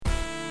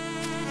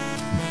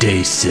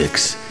Day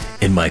 6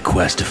 in my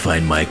quest to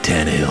find Mike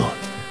Tannehill,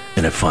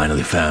 and I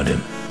finally found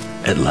him,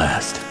 at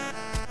last.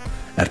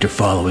 After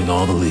following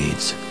all the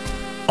leads,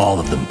 all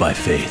of them by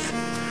faith,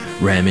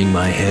 ramming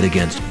my head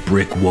against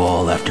brick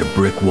wall after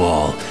brick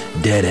wall,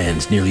 dead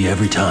ends nearly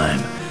every time,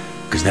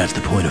 because that's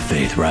the point of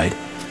faith, right?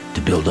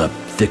 To build up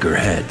thicker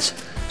heads,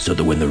 so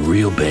that when the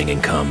real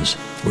banging comes,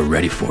 we're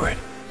ready for it.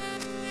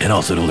 And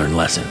also to learn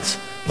lessons,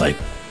 like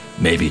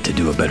maybe to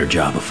do a better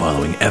job of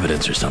following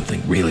evidence or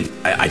something. Really,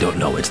 I don't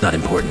know, it's not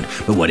important.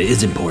 But what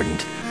is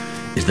important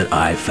is that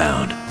I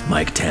found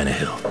Mike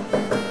Tannehill.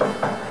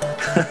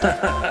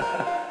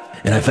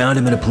 And I found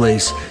him in a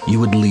place you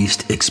would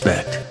least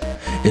expect.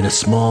 In a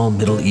small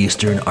Middle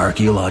Eastern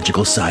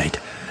archaeological site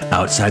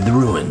outside the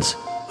ruins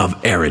of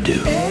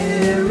Eridu.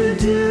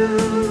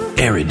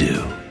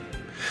 Eridu.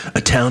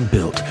 A town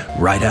built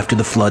right after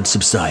the flood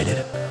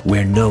subsided,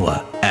 where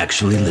Noah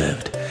actually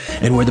lived,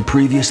 and where the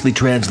previously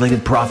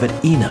translated prophet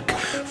Enoch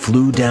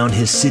flew down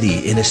his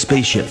city in a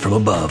spaceship from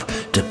above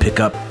to pick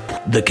up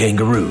the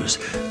kangaroos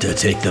to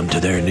take them to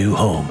their new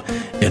home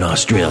in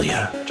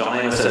Australia.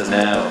 John says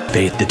now.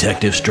 Faith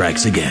Detective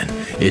strikes again.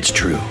 It's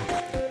true.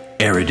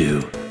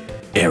 Eridu.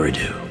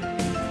 Eridu.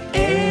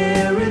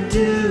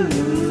 Eridu.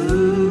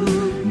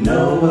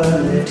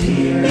 Noah lived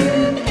here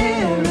in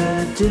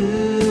Eridu.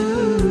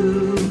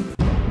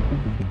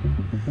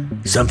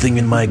 Something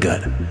in my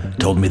gut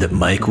told me that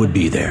Mike would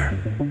be there.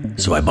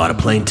 So I bought a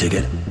plane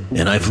ticket,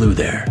 and I flew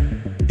there.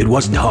 It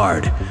wasn't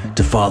hard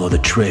to follow the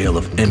trail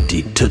of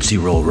empty Tootsie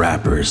Roll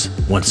wrappers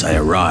once I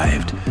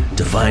arrived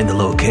to find the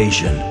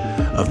location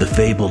of the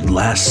fabled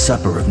Last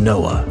Supper of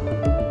Noah.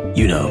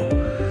 You know,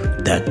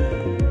 that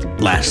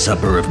Last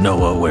Supper of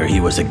Noah where he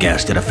was a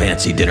guest at a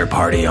fancy dinner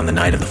party on the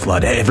night of the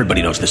flood.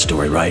 Everybody knows this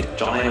story, right?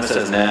 John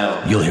says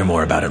now. You'll hear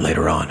more about it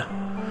later on.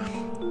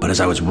 But as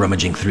I was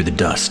rummaging through the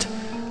dust,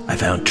 I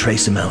found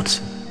trace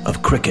amounts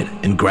of cricket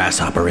and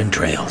grasshopper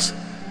entrails.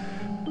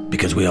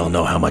 Because we all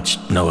know how much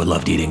Noah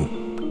loved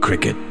eating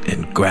cricket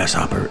and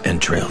grasshopper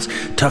entrails.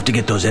 Tough to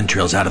get those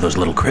entrails out of those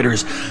little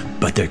critters,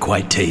 but they're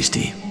quite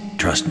tasty.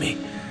 Trust me.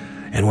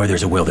 And where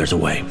there's a will, there's a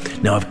way.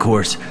 Now, of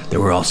course, there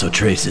were also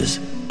traces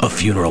of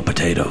funeral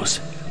potatoes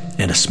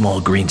and a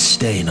small green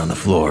stain on the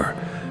floor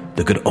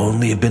that could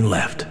only have been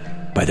left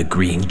by the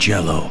green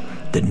jello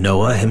that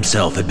Noah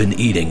himself had been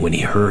eating when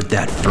he heard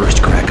that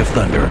first crack of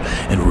thunder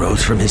and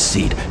rose from his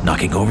seat,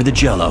 knocking over the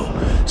jello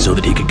so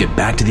that he could get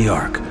back to the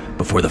ark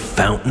before the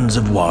fountains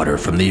of water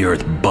from the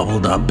earth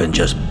bubbled up and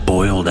just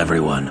boiled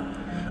everyone.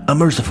 A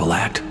merciful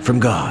act from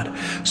God,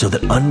 so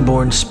that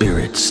unborn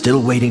spirits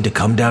still waiting to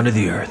come down to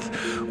the earth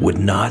would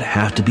not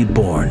have to be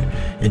born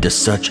into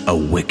such a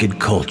wicked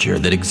culture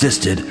that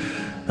existed,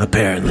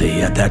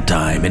 apparently at that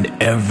time, in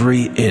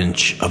every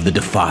inch of the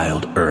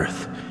defiled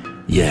earth.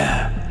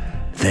 Yeah,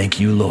 thank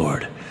you,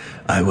 Lord.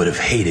 I would have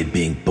hated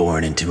being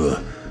born into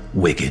a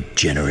wicked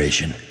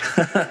generation.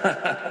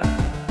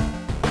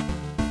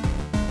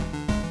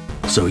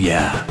 So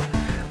yeah,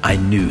 I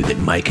knew that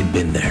Mike had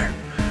been there,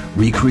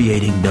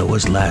 recreating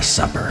Noah's Last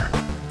Supper.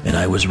 And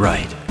I was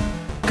right,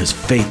 because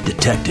faith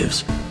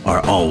detectives are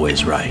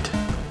always right.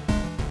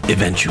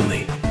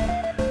 Eventually.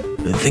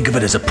 Think of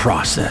it as a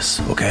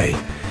process, okay?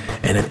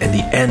 And at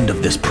the end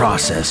of this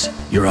process,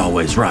 you're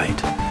always right.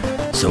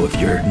 So if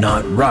you're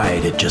not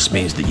right, it just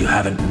means that you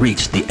haven't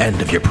reached the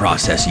end of your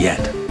process yet.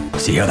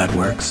 See how that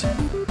works?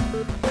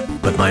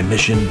 But my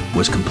mission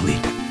was complete.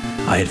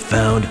 I had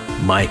found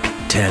Mike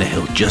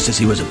Tannehill just as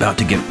he was about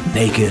to get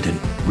naked and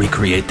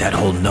recreate that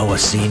whole Noah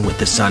scene with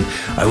the sun.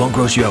 I won't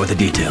gross you out with the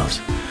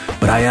details,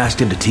 but I asked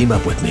him to team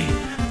up with me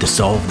to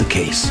solve the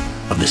case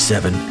of the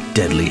 7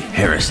 deadly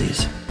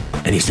heresies,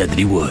 and he said that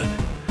he would.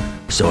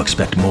 So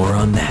expect more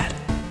on that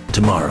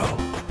tomorrow,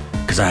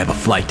 because I have a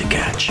flight to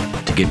catch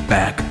to get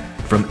back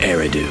from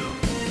Eridu.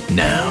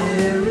 Now,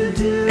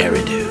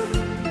 Eridu.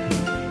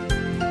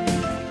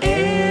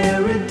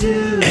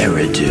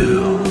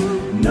 Eridu.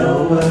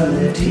 Noah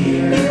lived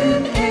here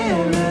in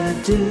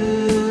Eridu.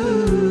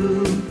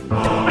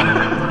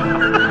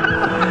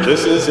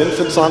 This is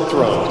Infants on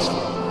Thrones.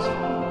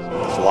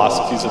 The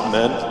philosophies of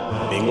men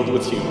mingled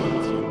with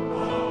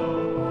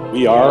humor.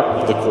 We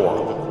are the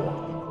Quorum.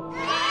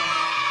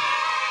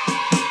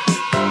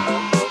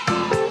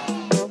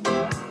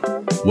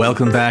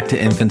 Welcome back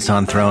to Infants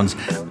on Thrones.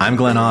 I'm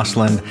Glenn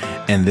Osland,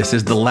 and this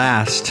is the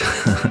last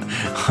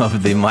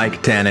of the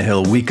Mike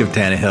Tannehill, Week of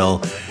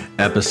Tannehill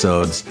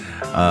episodes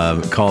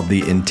called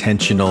The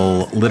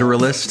Intentional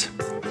Literalist,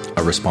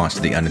 a response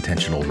to the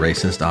unintentional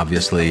racist,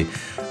 obviously,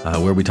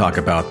 where we talk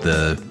about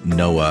the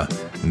Noah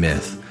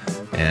myth.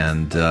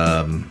 And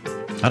I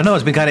don't know,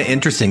 it's been kind of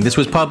interesting. This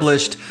was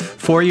published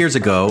 4 years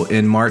ago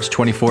in March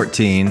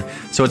 2014.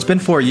 So it's been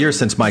 4 years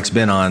since Mike's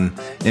been on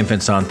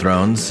Infants on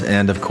Thrones.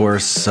 And of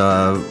course,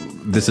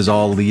 this is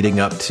all leading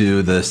up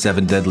to the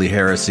 7 Deadly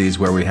Heresies,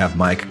 where we have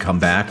Mike come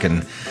back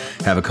and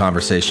have a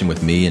conversation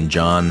with me and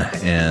John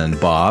and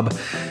Bob.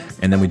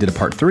 And then we did a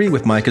part 3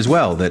 with Mike as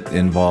well that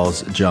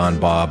involves John,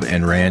 Bob,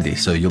 and Randy.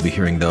 So you'll be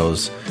hearing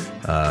those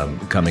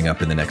coming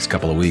up in the next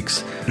couple of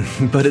weeks.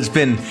 But it's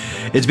been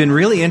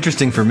really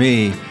interesting for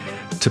me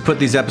to put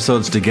these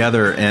episodes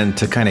together and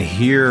to kind of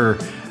hear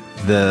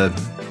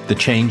the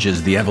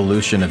changes, the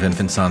evolution of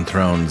Infants on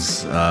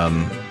Thrones,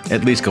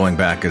 at least going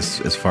back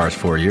as far as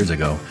 4 years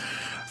ago.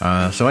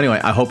 So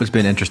anyway, I hope it's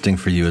been interesting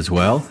for you as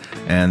well,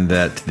 and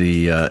that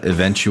the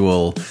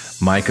eventual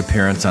Mike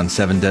appearance on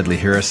Seven Deadly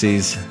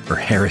Heresies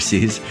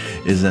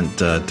isn't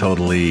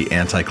totally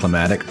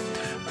anticlimactic.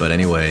 But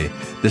anyway,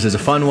 this is a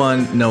fun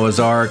one, Noah's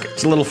Ark.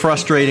 It's a little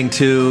frustrating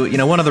too. You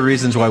know, one of the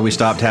reasons why we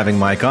stopped having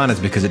Mike on is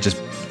because it just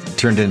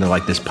turned into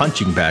like this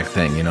punching bag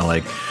thing, you know,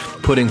 like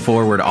putting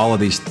forward all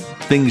of these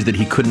things that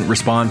he couldn't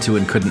respond to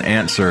and couldn't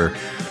answer.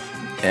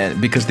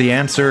 And because the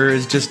answer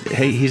is just,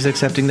 hey, he's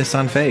accepting this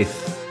on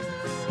faith.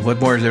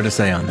 What more is there to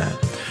say on that?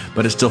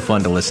 But it's still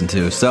fun to listen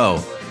to.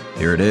 So,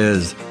 here it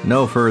is.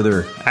 No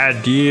further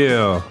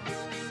adieu.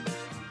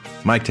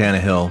 Mike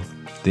Tannehill,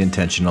 the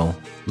intentional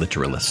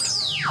literalist.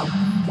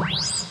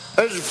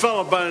 There's a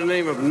fellow by the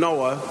name of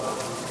Noah,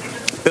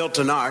 built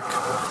an ark.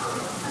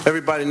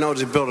 Everybody knows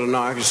he built an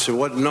ark. You say,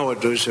 what did Noah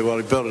do? You say, well,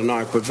 he built an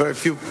ark. But very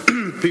few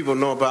people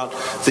know about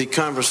the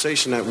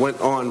conversation that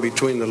went on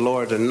between the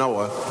Lord and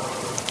Noah.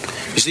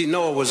 You see,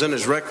 Noah was in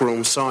his rec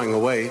room sawing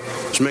away. He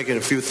was making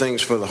a few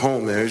things for the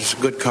home there. He's a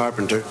good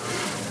carpenter.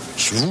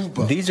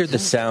 These are the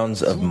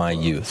sounds of my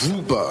youth.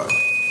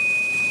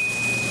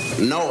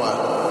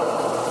 Noah.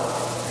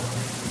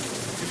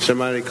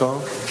 Somebody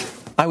call?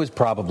 I was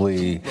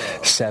probably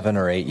 7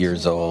 or 8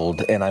 years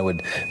old, and I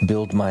would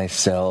build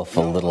myself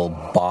a little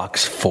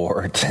box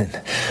fort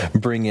and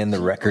bring in the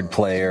record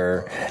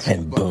player,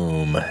 and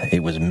boom,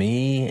 it was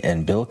me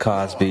and Bill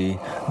Cosby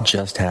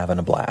just having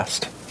a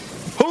blast.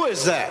 Who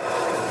is that?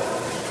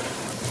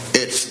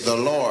 It's the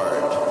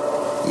Lord,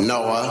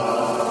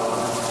 Noah.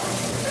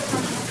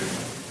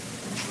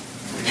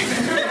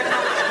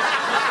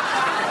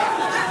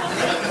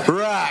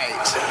 Right.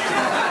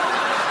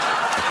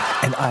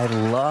 And I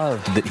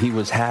loved that he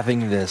was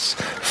having this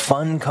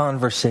fun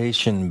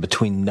conversation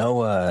between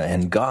Noah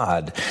and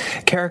God,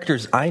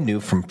 characters I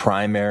knew from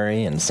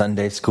primary and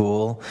Sunday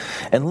school.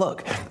 And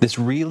look, this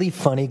really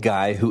funny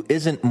guy who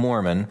isn't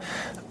Mormon.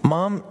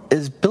 Mom,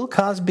 is Bill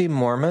Cosby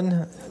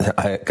Mormon?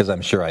 Because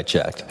I'm sure I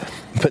checked.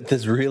 But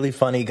this really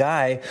funny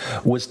guy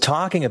was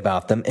talking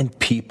about them, and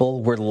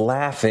people were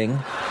laughing,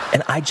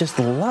 and I just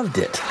loved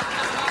it.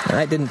 And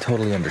I didn't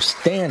totally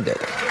understand it,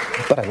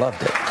 but I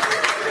loved it.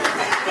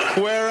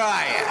 Where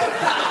are you?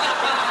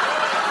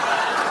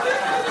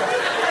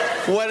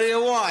 What do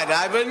you want?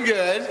 I've been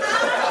good.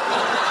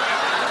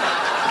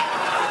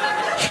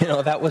 You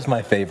know, that was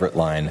my favorite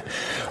line.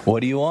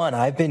 What do you want?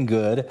 I've been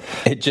good.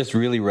 It just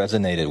really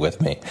resonated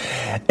with me.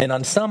 And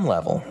on some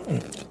level,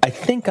 I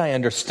think I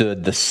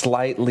understood the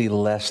slightly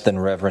less than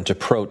reverent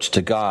approach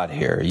to God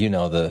here. You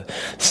know, the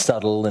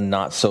subtle and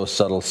not so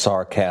subtle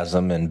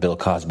sarcasm in Bill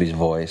Cosby's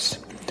voice.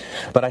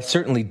 But I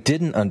certainly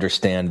didn't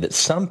understand that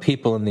some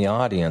people in the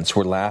audience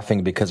were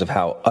laughing because of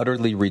how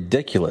utterly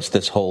ridiculous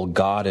this whole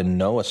God and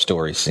Noah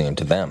story seemed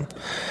to them.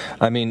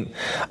 I mean,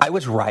 I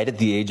was right at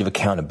the age of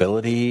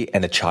accountability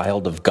and a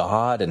child of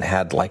God and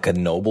had like a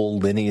noble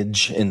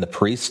lineage in the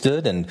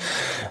priesthood, and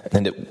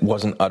it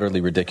wasn't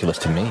utterly ridiculous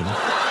to me.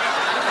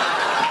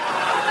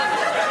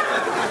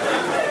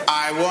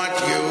 I want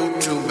you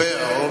to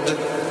build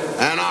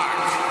an ark.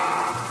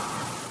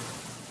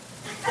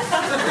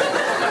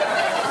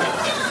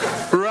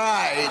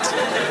 Right.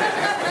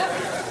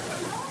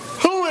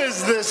 Who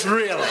is this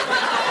really?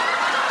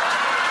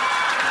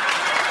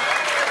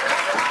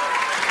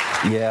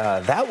 Yeah,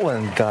 that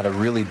one got a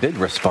really big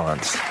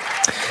response.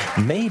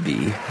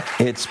 Maybe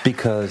it's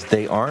because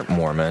they aren't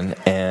Mormon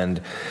and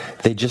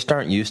they just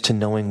aren't used to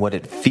knowing what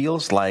it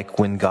feels like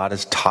when God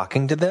is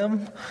talking to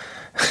them.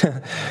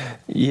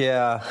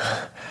 Yeah,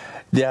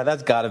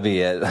 that's got to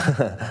be it.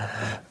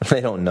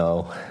 They don't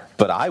know.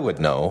 But I would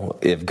know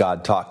if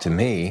God talked to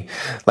me,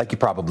 like he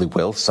probably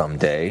will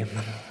someday.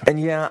 And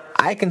yeah,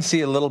 I can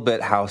see a little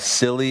bit how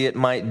silly it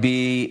might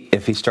be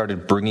if he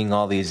started bringing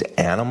all these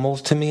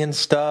animals to me and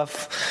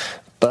stuff.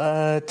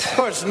 But of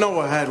course,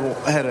 Noah had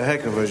a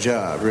heck of a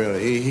job,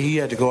 really. He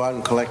had to go out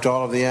and collect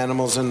all of the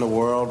animals in the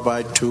world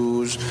by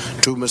twos,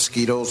 2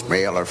 mosquitoes,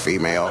 male or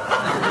female.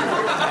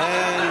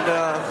 And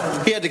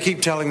he had to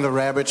keep telling the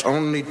rabbits,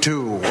 only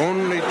 2,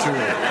 only 2,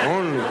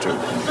 only 2.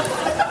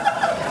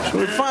 So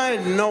we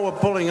find Noah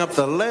pulling up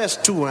the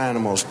last 2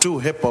 animals, 2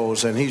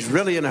 hippos, and he's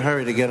really in a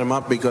hurry to get them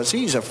up because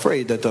he's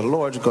afraid that the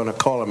Lord's going to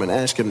call him and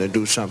ask him to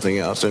do something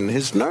else, and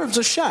his nerves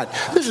are shot.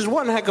 This is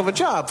one heck of a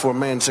job for a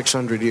man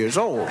 600 years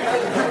old.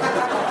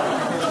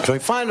 So we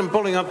find him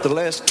pulling up the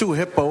last 2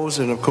 hippos,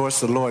 and of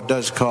course the Lord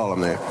does call him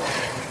there.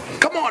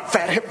 Come on,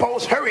 fat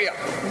hippos, hurry up.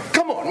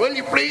 Come on, will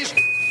you please?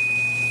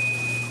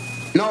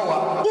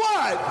 Noah.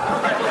 What?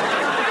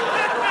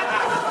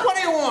 What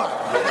do you want?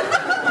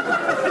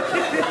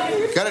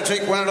 Got to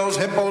take one of those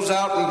hippos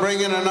out and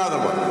bring in another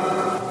one.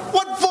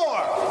 What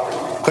for?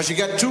 Because you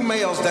got 2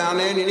 males down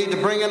there and you need to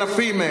bring in a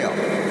female.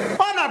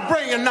 I'm not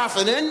bringing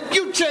nothing in.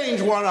 You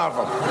change one of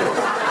them.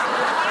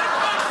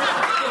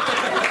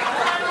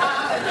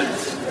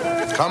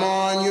 Come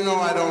on, you know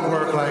I don't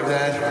work like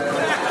that.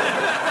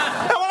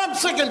 Now, what I'm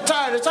sick and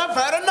tired of this. I've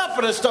had enough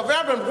of this stuff.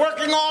 I've been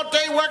working all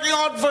day, working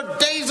on for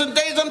days and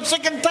days. I'm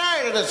sick and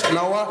tired of this.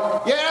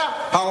 Noah? Yeah?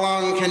 How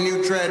long can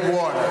you tread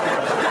water?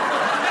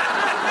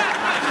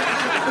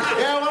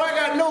 Yeah, well, I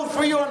got news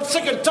for you. I'm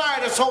sick and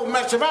tired of this whole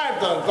mess that I've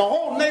done. The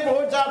whole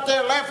neighborhood's out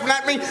there laughing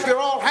at me. You're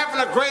all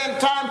having a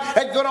grand time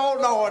at good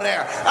old Noah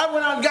there. I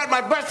went out and got my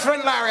best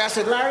friend Larry. I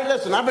said, Larry,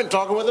 listen, I've been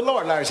talking with the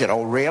Lord. Larry said,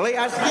 oh, really?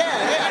 I said,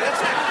 yeah,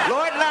 that's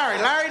Lord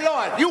Larry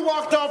Lord. You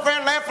walked off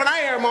there laughing.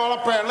 I hear them all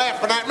up there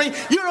laughing at me.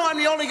 You know I'm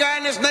the only guy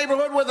in this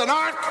neighborhood with an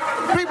ark?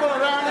 People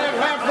around there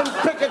laughing,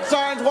 picket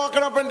signs,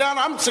 walking up and down.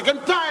 I'm sick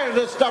and tired of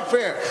this stuff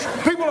here.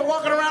 People are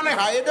walking around there.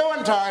 How you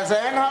doing,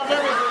 Tarzan? How's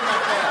everything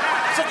up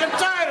there? Sick and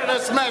tired of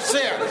this mess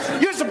here.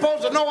 You're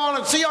supposed to know all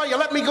and see all. You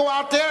let me go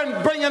out there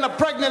and bring in a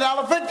pregnant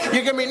elephant.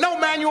 You give me no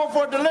manual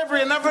for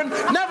delivery and never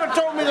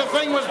told me the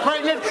thing was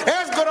pregnant.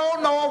 There's good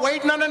old Noah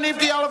waiting underneath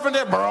the elephant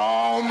there.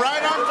 Boom,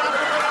 right on top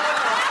of it.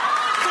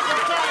 Sick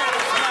and tired of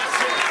this mess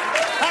here.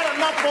 Had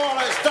enough of all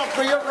that stuff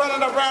for you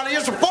running around.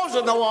 You're supposed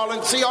to know all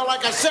and see all.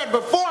 Like I said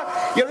before,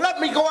 you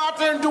let me go out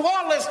there and do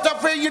all this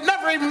stuff here. You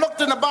never even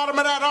looked in the bottom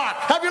of that ark.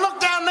 Have you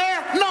looked down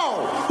there?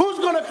 No. Who's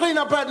going to clean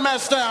up that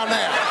mess down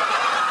there?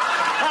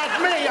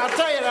 That's me, I'll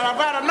tell you that. I've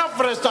had enough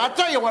of this. I'll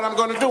tell you what I'm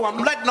going to do. I'm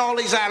letting all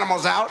these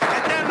animals out,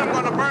 and then I'm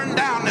going to burn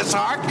down this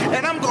ark,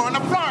 and I'm going to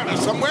Florida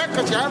somewhere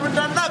because you haven't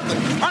done nothing.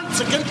 I'm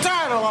sick and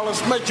tired of all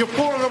this mess. You're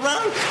fooling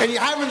around, and you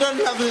haven't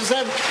done nothing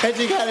except that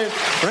you got it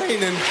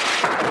raining.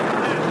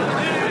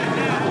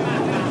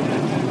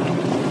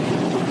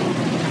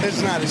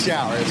 It's not a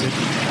shower, is it?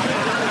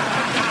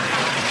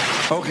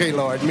 Okay,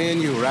 Lord, me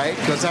and you, right?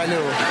 Because I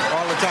knew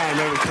all the time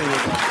everything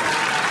was...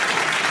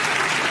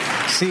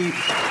 See,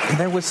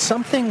 there was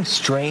something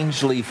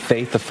strangely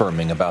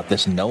faith-affirming about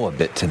this Noah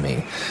bit to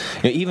me.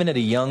 Even at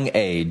a young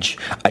age,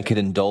 I could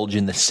indulge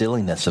in the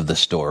silliness of the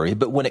story,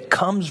 but when it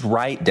comes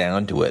right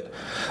down to it,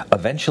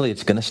 eventually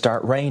it's going to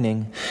start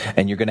raining,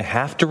 and you're going to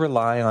have to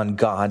rely on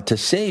God to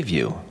save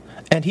you.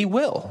 And He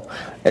will,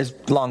 as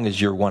long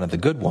as you're one of the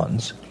good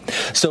ones.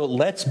 So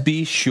let's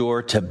be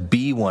sure to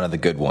be one of the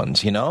good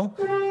ones, you know?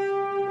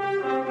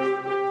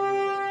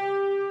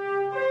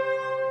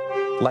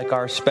 Like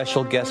our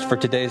special guest for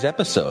today's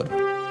episode.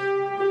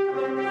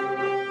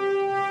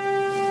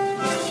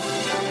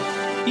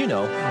 You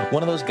know,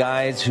 one of those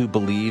guys who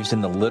believes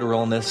in the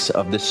literalness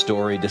of this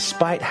story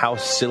despite how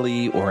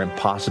silly or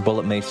impossible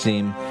it may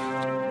seem.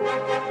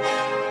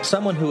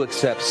 Someone who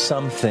accepts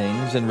some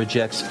things and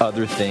rejects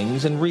other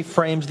things and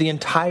reframes the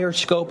entire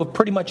scope of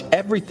pretty much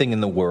everything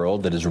in the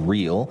world that is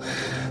real,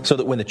 so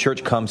that when the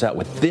church comes out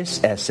with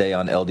this essay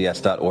on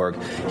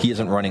LDS.org, he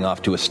isn't running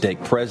off to a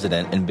stake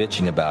president and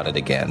bitching about it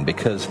again,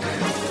 because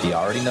he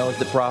already knows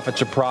that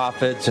prophets are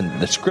prophets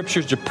and the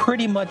scriptures are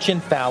pretty much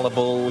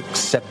infallible,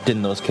 except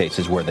in those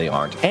cases where they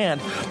aren't. And,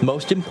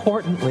 most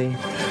importantly,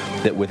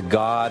 that with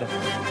God,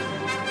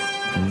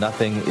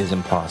 nothing is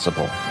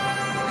impossible.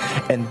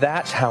 And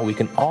that's how we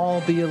can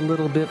all be a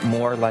little bit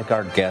more like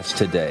our guest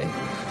today.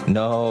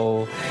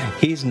 No,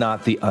 he's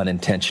not the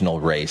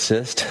unintentional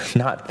racist.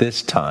 Not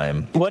this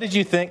time. What did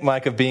you think,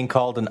 Mike, of being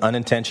called an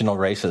unintentional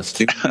racist?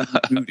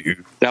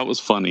 That was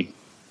funny.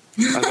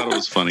 I thought it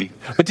was funny.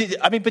 But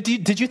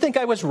did you think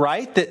I was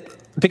right? That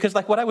because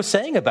like what I was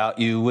saying about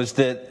you was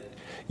that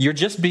you're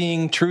just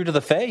being true to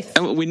the faith.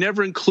 And we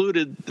never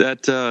included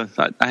that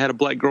I had a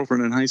black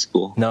girlfriend in high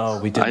school. No,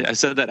 we didn't. I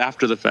said that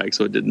after the fact,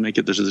 so it didn't make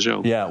it to the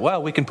show. Yeah,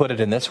 well, we can put it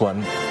in this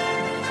one.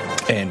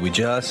 And we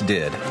just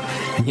did.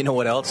 And you know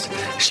what else?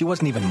 She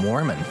wasn't even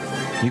Mormon.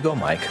 You go,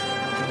 Mike.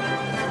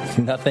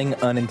 Nothing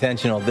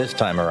unintentional this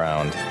time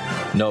around.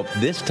 Nope,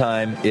 this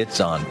time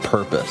it's on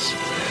purpose.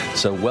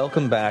 So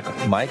welcome back,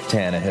 Mike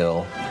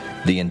Tannehill,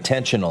 the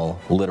intentional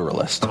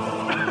literalist.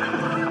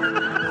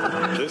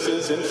 This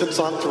is Infants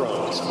on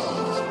Thrones,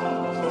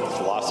 the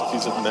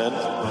philosophies of men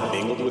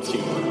mingled with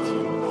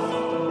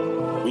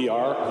humor. We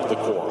are the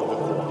core.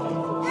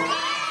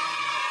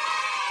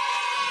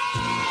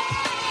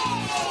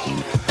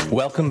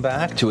 Welcome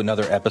back to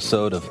another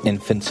episode of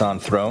Infants on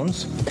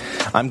Thrones.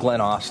 I'm Glenn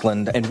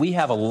Osland, and we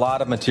have a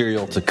lot of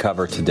material to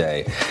cover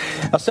today.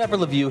 Now,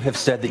 several of you have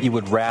said that you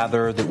would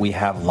rather that we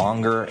have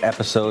longer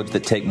episodes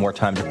that take more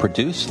time to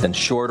produce than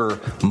shorter,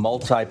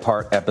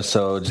 multi-part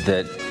episodes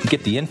that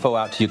get the info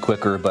out to you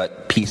quicker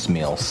but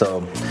piecemeal.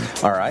 So,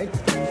 all right,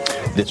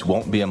 this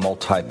won't be a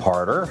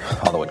multi-parter,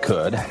 although it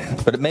could,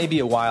 but it may be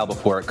a while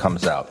before it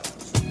comes out.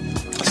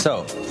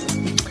 So,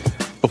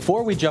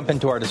 before we jump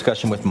into our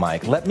discussion with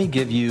Mike, let me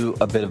give you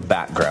a bit of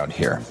background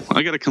here.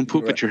 I got to come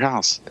poop at your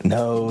house.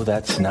 No,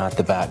 that's not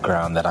the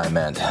background that I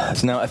meant.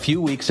 Now, a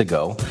few weeks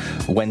ago,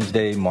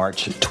 Wednesday,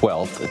 March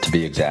 12th to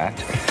be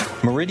exact,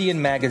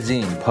 Meridian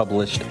Magazine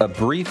published a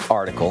brief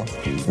article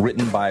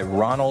written by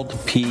Ronald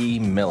P.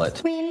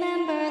 Millett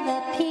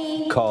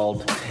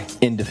called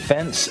In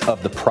Defense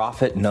of the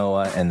Prophet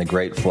Noah and the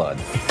Great Flood.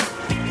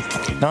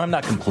 Now, I'm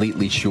not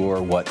completely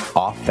sure what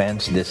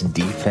offense this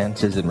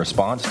defense is in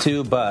response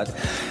to, but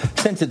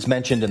Since it's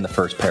mentioned in the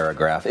first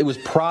paragraph, it was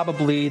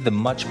probably the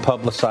much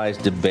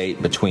publicized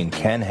debate between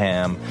Ken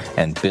Ham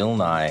and Bill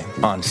Nye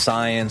on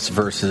science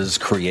versus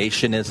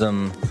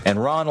creationism,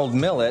 and Ronald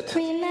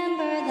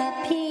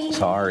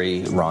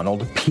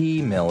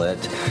P. Millett,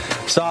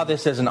 saw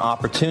this as an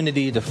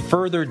opportunity to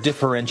further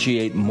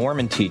differentiate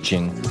Mormon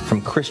teaching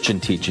from Christian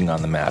teaching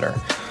on the matter.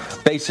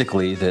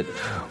 Basically, that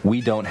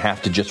we don't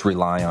have to just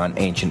rely on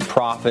ancient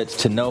prophets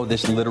to know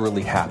this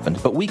literally happened,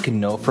 but we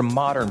can know from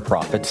modern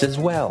prophets as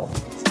well.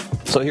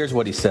 So here's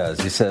what he says.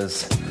 He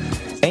says,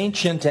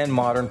 ancient and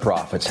modern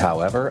prophets,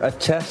 however,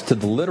 attest to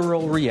the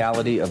literal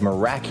reality of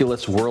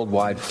miraculous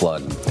worldwide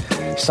flood.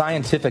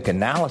 Scientific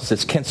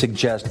analysis can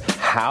suggest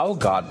how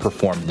God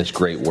performed this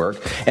great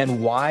work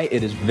and why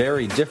it is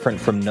very different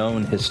from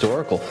known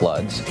historical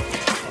floods.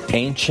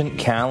 Ancient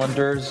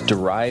calendars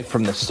derived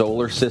from the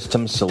solar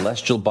system's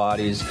celestial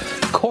bodies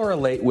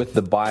correlate with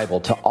the Bible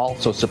to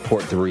also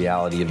support the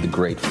reality of the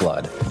Great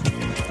Flood.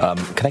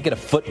 Can I get a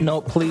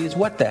footnote, please?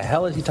 What the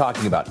hell is he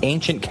talking about?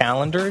 Ancient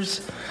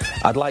calendars?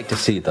 I'd like to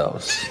see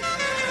those.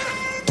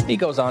 He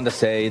goes on to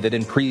say that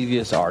in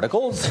previous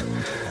articles,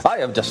 I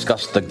have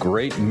discussed the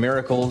great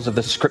miracles of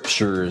the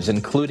Scriptures,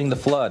 including the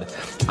flood.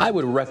 I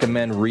would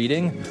recommend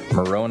reading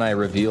Moroni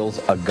Reveals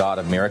a God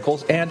of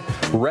Miracles and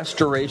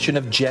Restoration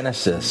of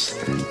Genesis,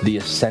 the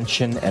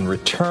Ascension and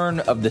Return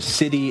of the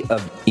City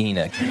of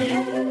Enoch.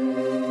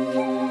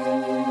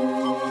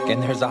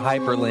 And there's a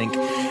hyperlink,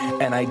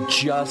 and I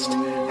just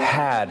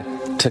had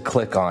to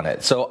click on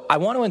it. So I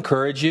want to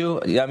encourage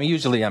you. I mean,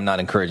 usually I'm not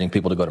encouraging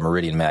people to go to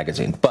Meridian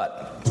Magazine,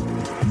 but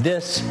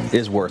this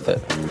is worth it.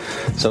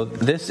 So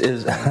this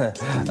is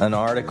an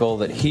article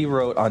that he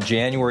wrote on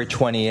January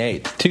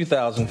 28,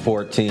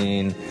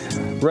 2014,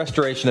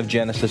 Restoration of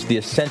Genesis, the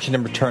Ascension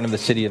and Return of the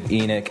City of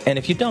Enoch. And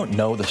if you don't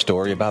know the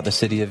story about the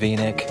City of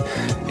Enoch,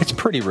 it's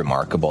pretty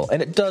remarkable.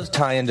 And it does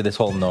tie into this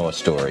whole Noah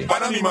story.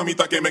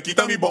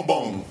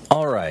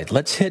 All right,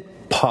 let's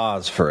hit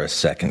pause for a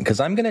second, because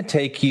I'm going to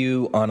take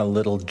you on a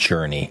little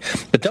journey.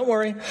 But don't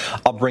worry,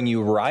 I'll bring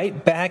you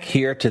right back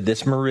here to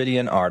this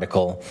Meridian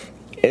article.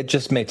 It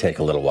just may take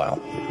a little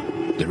while.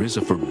 There is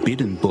a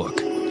forbidden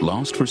book,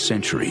 lost for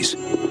centuries,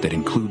 that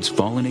includes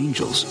fallen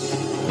angels,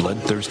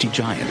 bloodthirsty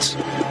giants,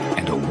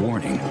 and a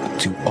warning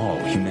to all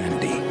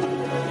humanity.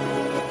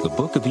 The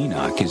Book of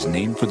Enoch is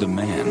named for the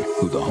man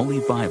who the Holy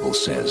Bible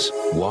says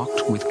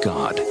walked with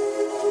God.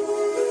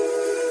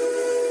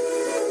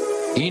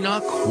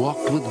 Enoch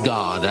walked with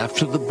God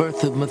after the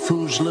birth of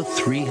Methuselah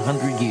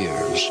 300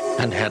 years,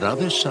 and had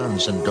other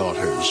sons and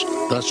daughters.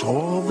 Thus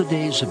all the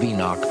days of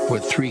Enoch were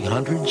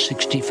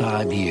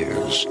 365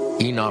 years.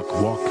 Enoch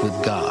walked with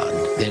God,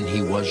 then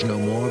he was no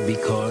more,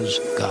 because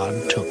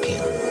God took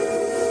him.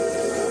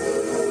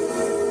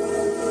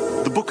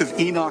 The Book of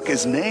Enoch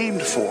is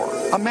named for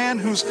a man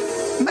who's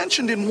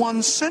mentioned in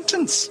one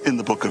sentence in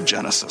the book of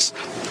Genesis.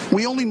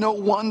 We only know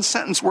one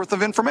sentence worth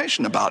of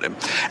information about him.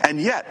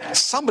 And yet,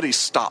 somebody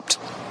stopped,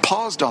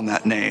 paused on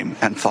that name,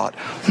 and thought,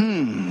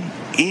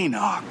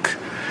 Enoch.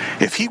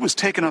 If he was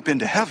taken up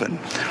into heaven,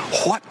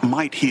 what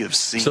might he have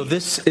seen? So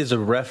this is a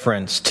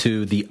reference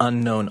to the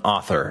unknown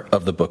author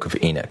of the Book of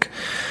Enoch.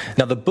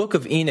 Now, the Book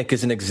of Enoch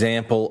is an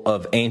example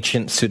of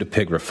ancient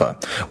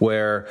pseudepigrapha,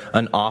 where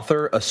an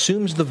author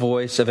assumes the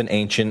voice of an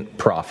ancient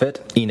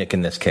prophet, Enoch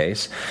in this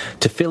case,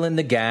 to fill in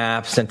the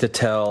gaps and to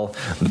tell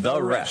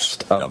the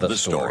rest of the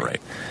story.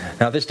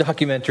 Now, this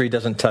documentary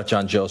doesn't touch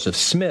on Joseph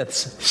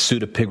Smith's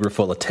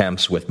pseudepigraphal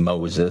attempts with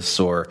Moses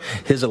or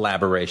his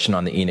elaboration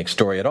on the Enoch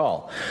story at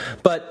all,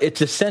 but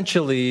it's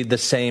essentially the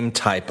same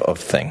type of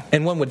thing.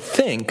 And one would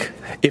think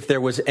if there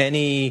was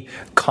any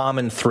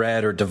common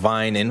thread or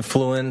divine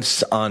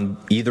influence on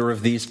either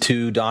of these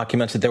two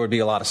documents, that there would be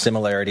a lot of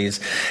similarities.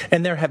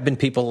 And there have been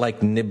people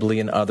like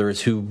Nibley and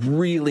others who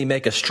really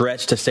make a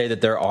stretch to say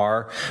that there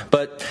are.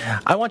 But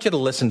I want you to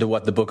listen to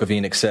what the Book of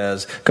Enoch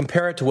says,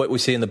 compare it to what we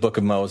see in the Book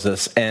of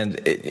Moses, and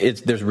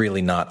there's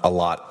really not a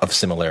lot of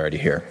similarity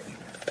here.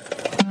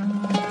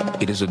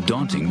 It is a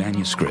daunting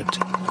manuscript.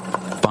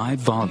 5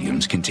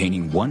 volumes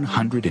containing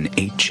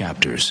 108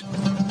 chapters.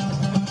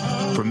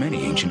 For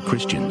many ancient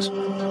Christians,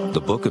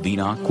 the Book of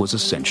Enoch was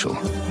essential.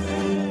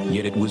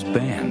 Yet it was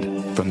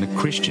banned from the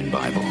Christian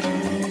Bible.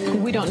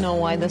 We don't know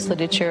why this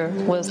literature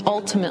was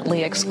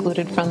ultimately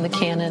excluded from the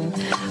canon.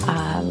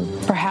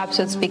 Perhaps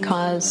it's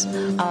because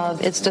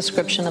of its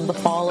description of the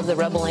fall of the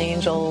rebel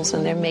angels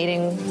and their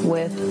mating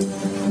with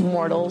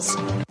mortals.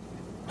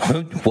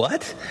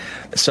 What?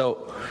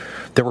 So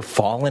there were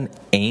fallen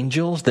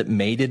angels that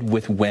mated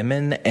with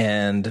women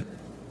and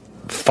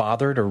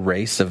fathered a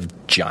race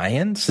of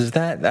giants? Is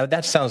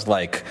that sounds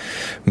like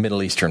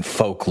Middle Eastern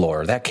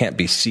folklore. That can't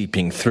be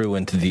seeping through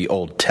into the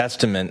Old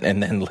Testament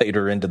and then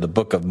later into the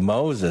Book of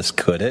Moses,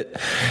 could it?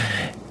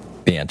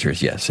 The answer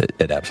is yes,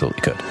 it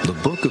absolutely could. The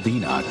Book of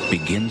Enoch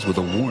begins with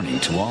a warning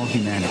to all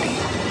humanity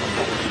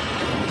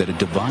that a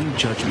divine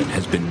judgment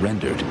has been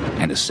rendered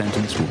and a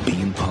sentence will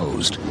be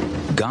imposed.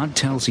 God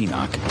tells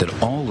Enoch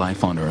that all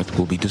life on earth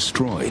will be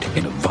destroyed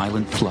in a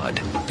violent flood.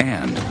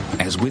 And,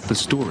 as with the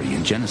story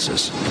in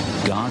Genesis,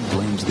 God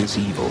blames this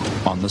evil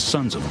on the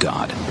sons of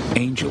God,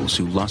 angels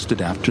who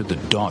lusted after the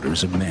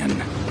daughters of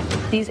men.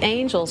 These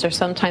angels are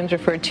sometimes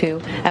referred to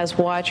as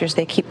watchers.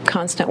 They keep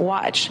constant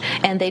watch.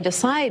 And they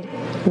decide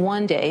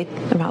one day,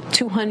 about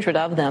 200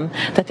 of them,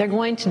 that they're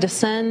going to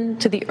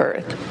descend to the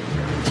earth.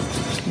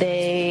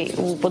 They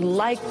would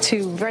like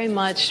to very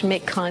much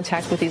make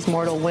contact with these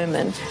mortal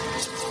women.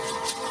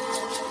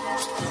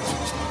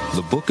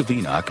 The Book of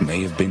Enoch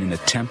may have been an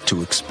attempt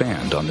to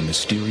expand on the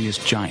mysterious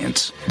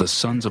giants, the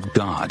sons of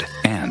God,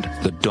 and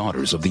the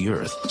daughters of the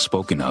earth,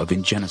 spoken of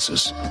in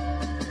Genesis.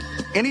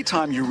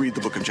 Anytime you read the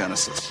book of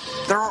Genesis,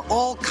 there are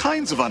all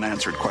kinds of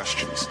unanswered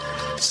questions.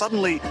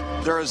 Suddenly,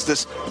 there is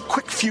this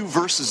quick few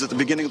verses at the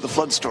beginning of the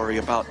flood story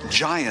about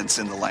giants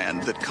in the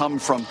land that come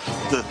from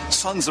the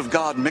sons of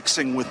God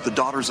mixing with the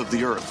daughters of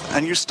the earth.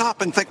 And you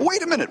stop and think,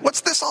 wait a minute,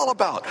 what's this all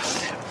about?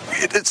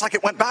 It's like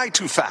it went by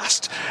too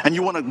fast. And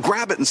you want to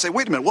grab it and say,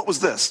 wait a minute, what was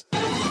this?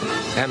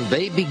 And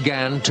they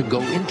began to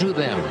go into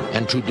them,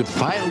 and to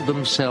defile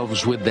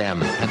themselves with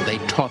them, and they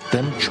taught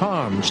them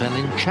charms and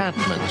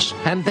enchantments.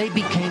 And they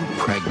became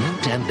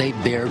pregnant, and they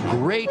bare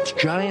great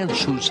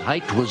giants whose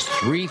height was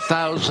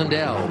 3,000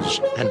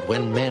 ells. And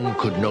when men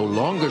could no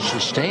longer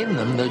sustain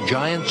them, the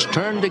giants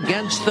turned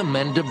against them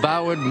and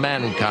devoured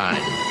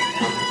mankind.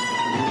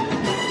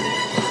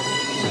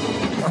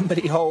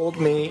 Somebody hold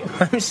me.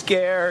 I'm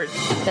scared.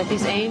 That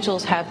these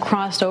angels have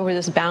crossed over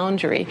this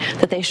boundary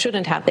that they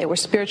shouldn't have. They were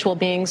spiritual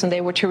beings, and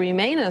they were to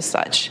remain as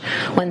such.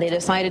 When they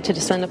decided to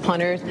descend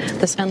upon earth,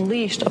 this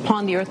unleashed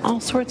upon the earth all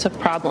sorts of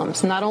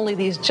problems. Not only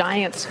these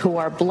giants who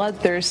are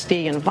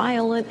bloodthirsty and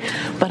violent,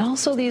 but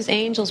also these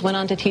angels went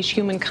on to teach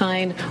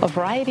humankind a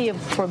variety of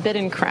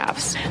forbidden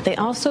crafts. They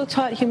also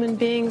taught human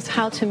beings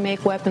how to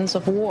make weapons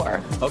of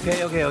war.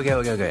 Okay.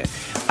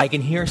 I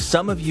can hear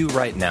some of you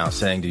right now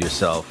saying to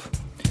yourself,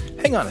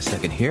 hang on a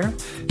second here.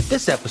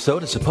 This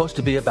episode is supposed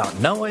to be about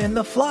Noah and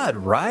the flood,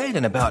 right?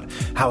 And about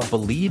how a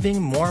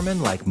believing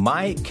Mormon like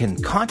Mike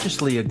can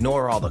consciously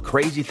ignore all the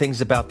crazy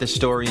things about this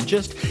story and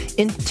just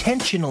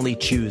intentionally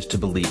choose to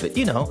believe it.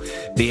 You know,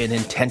 be an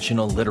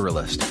intentional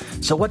literalist.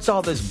 So what's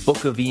all this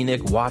Book of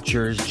Enoch,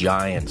 Watchers,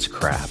 Giants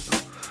crap?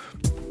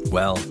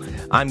 Well,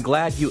 I'm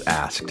glad you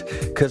asked,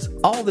 because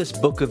all this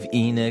Book of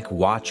Enoch,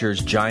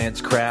 Watchers, Giants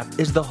crap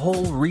is the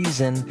whole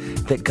reason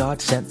that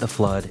God sent the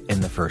flood in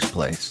the first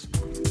place.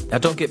 Now,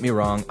 don't get me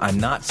wrong, I'm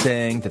not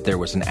saying that there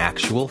was an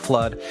actual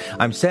flood.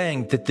 I'm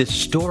saying that this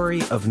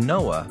story of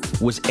Noah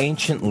was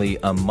anciently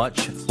a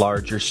much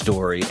larger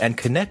story and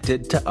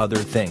connected to other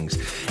things.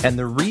 And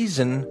the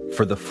reason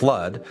for the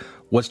flood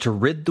was to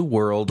rid the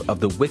world of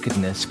the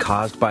wickedness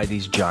caused by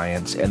these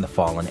giants and the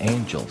fallen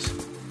angels.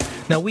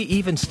 Now, we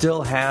even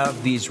still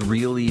have these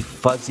really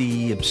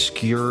fuzzy,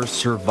 obscure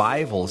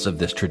survivals of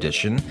this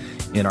tradition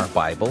in our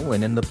Bible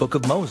and in the Book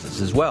of Moses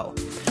as well.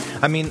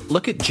 I mean,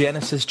 look at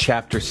Genesis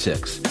chapter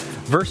 6.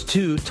 Verse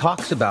 2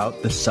 talks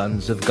about the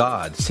sons of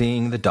God,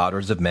 seeing the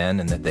daughters of men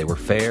and that they were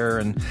fair,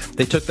 and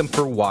they took them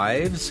for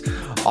wives,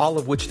 all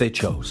of which they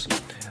chose.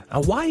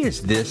 Now, why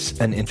is this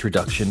an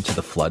introduction to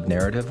the flood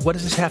narrative? What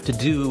does this have to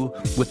do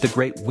with the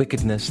great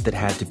wickedness that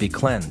had to be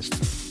cleansed?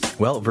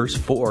 Well, verse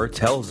 4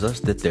 tells us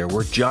that there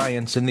were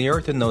giants in the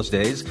earth in those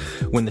days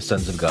when the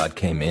sons of God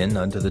came in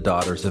unto the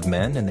daughters of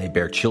men, and they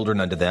bare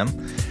children unto them.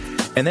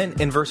 And then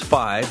in verse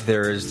 5,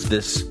 there is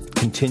this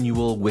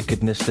continual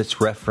wickedness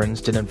that's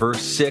referenced. And in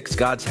verse 6,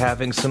 God's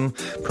having some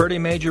pretty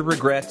major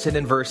regrets. And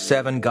in verse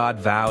 7, God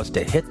vows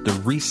to hit the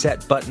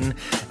reset button.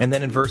 And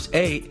then in verse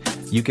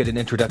 8, you get an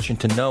introduction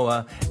to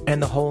Noah,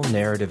 and the whole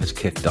narrative is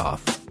kicked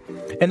off.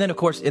 And then, of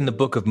course, in the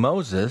Book of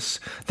Moses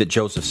that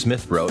Joseph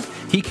Smith wrote,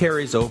 he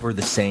carries over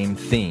the same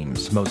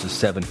themes. Moses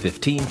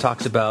 7:15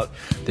 talks about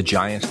the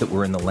giants that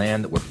were in the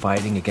land that were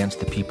fighting against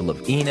the people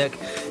of Enoch,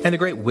 and the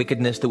great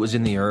wickedness that was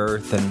in the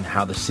earth, and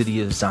how the city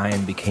of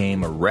Zion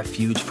became a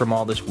refuge from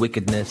all this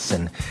wickedness,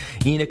 and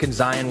Enoch and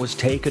Zion was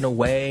taken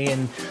away,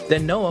 and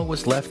then Noah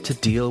was left to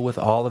deal with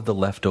all of the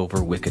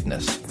leftover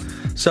wickedness.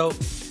 So,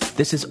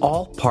 this is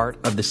all part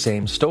of the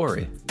same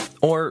story.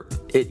 Or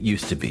it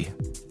used to be.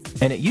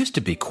 And it used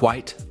to be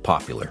quite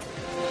popular.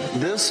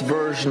 This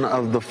version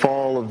of the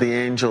fall of the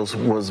angels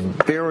was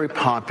very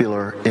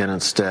popular in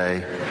its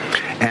day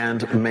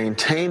and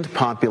maintained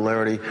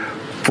popularity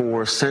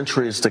for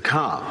centuries to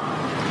come.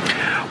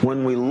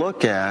 When we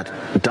look at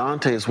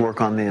Dante's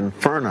work on the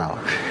Inferno,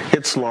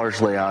 it's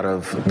largely out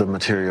of the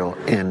material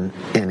in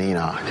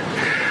Enoch.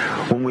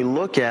 When we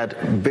look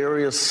at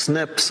various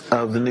snips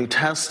of the New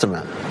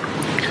Testament,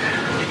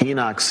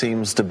 Enoch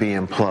seems to be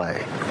in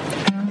play.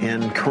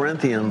 In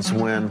Corinthians,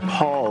 when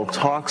Paul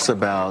talks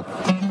about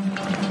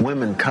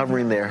women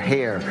covering their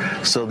hair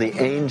so the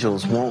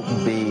angels won't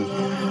be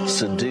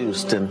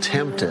seduced and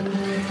tempted,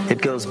 it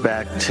goes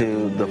back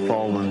to the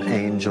fallen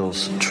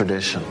angels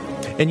tradition.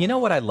 And you know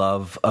what I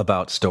love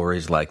about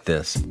stories like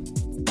this?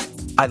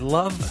 I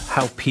love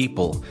how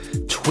people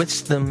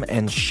twist them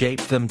and shape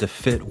them to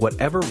fit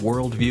whatever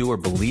worldview or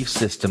belief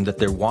system that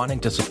they're wanting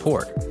to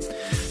support.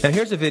 Now,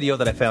 here's a video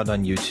that I found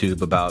on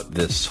YouTube about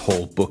this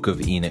whole Book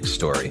of Enoch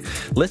story.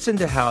 Listen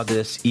to how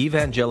this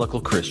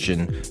evangelical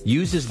Christian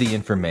uses the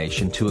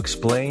information to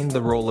explain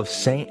the role of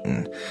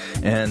Satan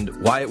and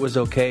why it was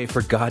okay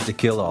for God to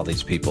kill all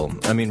these people.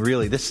 I mean,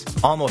 really, this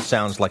almost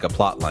sounds like a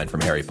plot line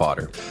from Harry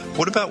Potter.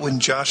 What about when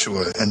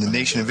Joshua and the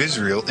nation of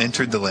Israel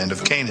entered the land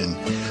of Canaan?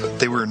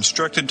 They were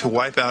instructed to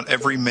wipe out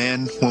every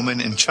man, woman,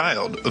 and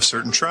child of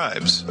certain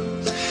tribes.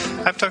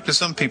 I've talked to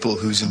some people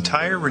whose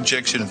entire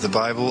rejection of the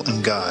Bible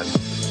and God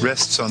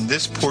rests on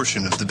this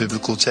portion of the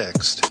biblical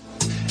text.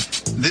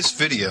 This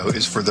video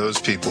is for those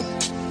people.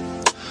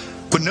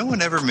 What no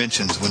one ever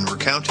mentions when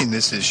recounting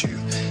this issue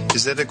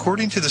is that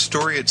according to the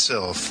story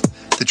itself,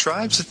 the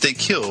tribes that they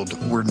killed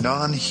were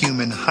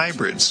non-human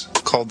hybrids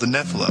called the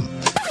Nephilim.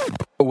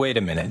 Wait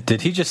a minute.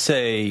 Did he just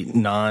say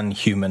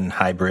non-human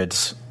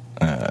hybrids?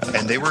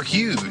 And they were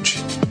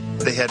huge.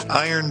 They had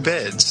iron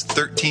beds,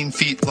 13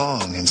 feet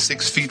long and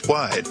 6 feet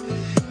wide.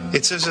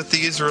 It says that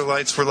the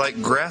Israelites were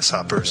like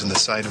grasshoppers in the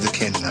sight of the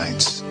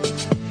Canaanites.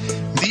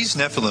 These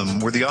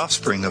Nephilim were the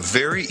offspring of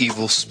very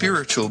evil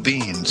spiritual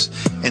beings,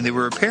 and they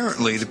were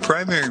apparently the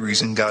primary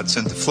reason God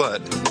sent the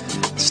flood.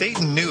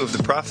 Satan knew of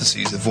the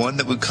prophecies of one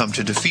that would come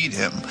to defeat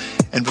him,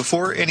 and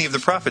before any of the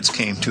prophets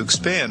came to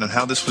expand on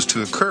how this was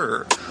to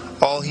occur,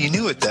 all he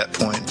knew at that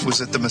point was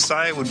that the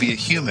Messiah would be a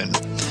human.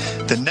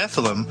 The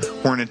Nephilim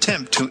were an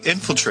attempt to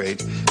infiltrate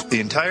the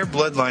entire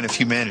bloodline of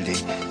humanity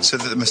so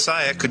that the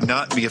Messiah could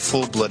not be a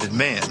full-blooded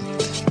man.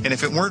 And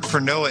if it weren't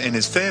for Noah and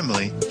his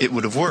family, it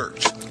would have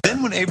worked.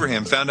 Then when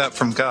Abraham found out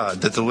from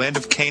God that the land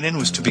of Canaan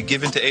was to be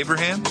given to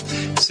Abraham,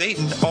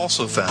 Satan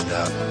also found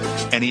out,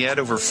 and he had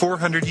over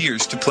 400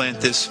 years to plant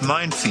this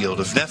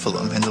minefield of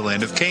Nephilim in the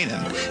land of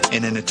Canaan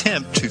in an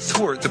attempt to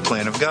thwart the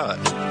plan of God.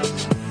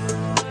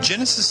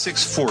 Genesis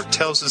 6:4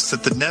 tells us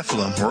that the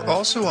Nephilim were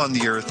also on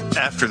the earth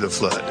after the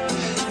flood,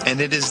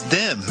 and it is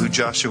them who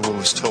Joshua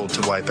was told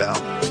to wipe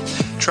out.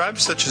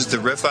 Tribes such as the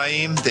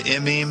Rephaim, the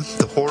Emim,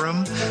 the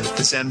Horim,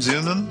 the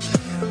Zamzummim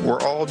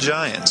were all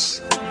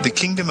giants. The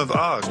kingdom of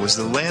Og was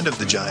the land of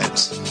the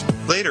giants.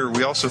 Later,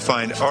 we also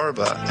find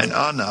Arba and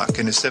Anak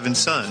and his 7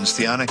 sons,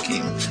 the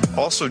Anakim,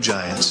 also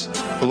giants,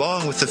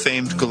 along with the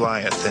famed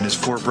Goliath and his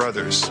 4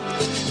 brothers.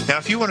 Now,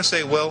 if you want to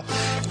say, well,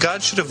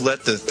 God should have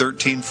let the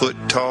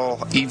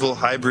 13-foot-tall evil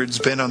hybrids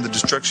bent on the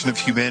destruction of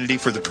humanity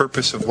for the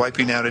purpose of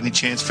wiping out any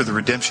chance for the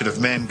redemption of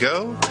man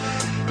go,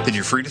 then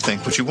you're free to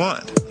think what you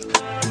want.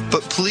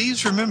 But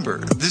please remember,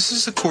 this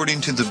is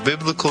according to the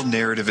biblical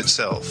narrative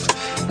itself,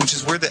 which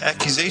is where the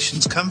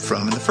accusations come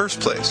from in the first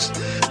place.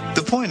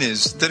 The point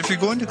is that if you're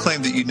going to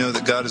claim that you know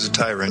that God is a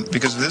tyrant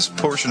because of this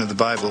portion of the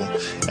Bible,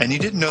 and you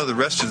didn't know the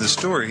rest of the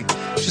story,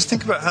 just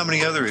think about how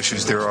many other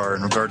issues there are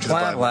in regard to the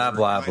Bible. Blah,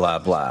 blah, blah, blah,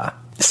 blah.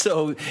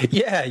 So,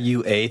 yeah,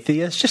 you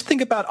atheists, just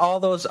think about all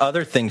those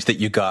other things that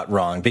you got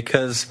wrong,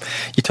 because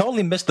you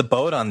totally missed the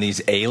boat on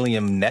these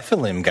alien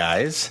Nephilim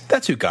guys.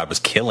 That's who God was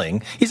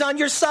killing. He's on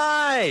your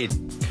side.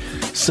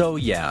 So,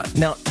 yeah,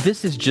 now,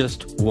 this is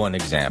just one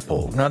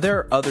example. Now, there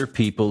are other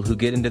people who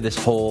get into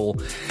this whole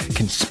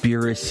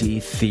conspiracy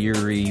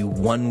theory,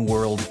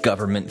 one-world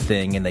government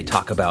thing, and they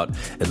talk about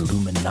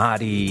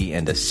Illuminati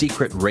and a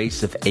secret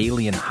race of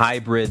alien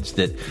hybrids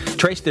that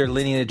trace their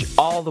lineage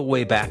all the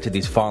way back to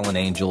these fallen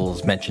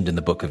angels mentioned in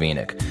the Book of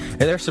Enoch.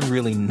 And there's some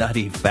really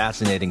nutty,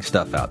 fascinating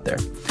stuff out there.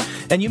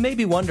 And you may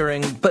be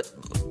wondering, but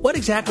what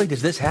exactly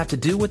does this have to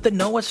do with the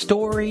Noah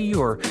story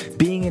or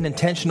being an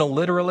intentional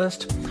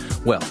literalist?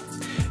 Well,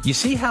 you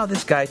see how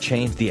this guy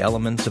changed the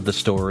elements of the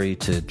story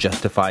to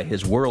justify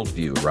his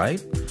worldview,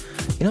 right?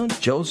 You know,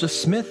 Joseph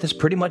Smith has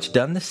pretty much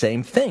done the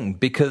same thing,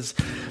 because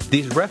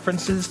these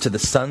references to the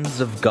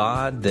sons of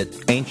God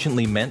that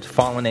anciently meant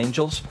fallen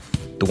angels,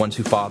 the ones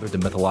who fathered the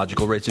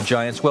mythological race of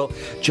giants, well,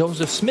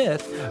 Joseph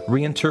Smith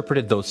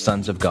reinterpreted those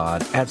sons of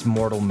God as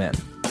mortal men.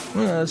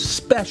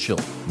 Special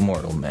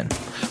mortal men.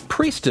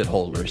 Priesthood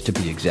holders, to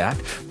be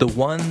exact. The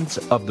ones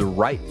of the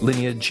right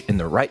lineage in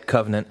the right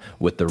covenant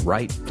with the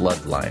right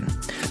bloodline.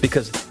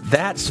 Because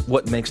that's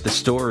what makes the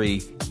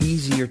story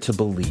easier to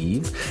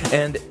believe,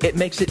 and it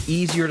makes it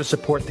easier to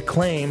support the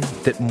claim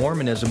that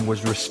Mormonism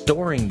was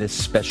restoring this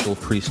special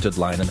priesthood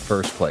line in the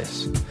first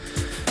place.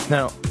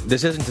 Now,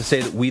 this isn't to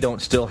say that we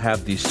don't still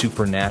have these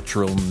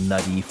supernatural,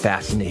 nutty,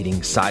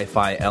 fascinating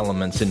sci-fi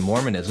elements in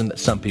Mormonism that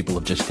some people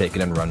have just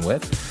taken and run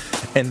with.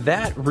 And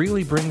that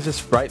really brings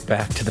us right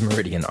back to the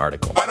Meridian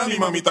article.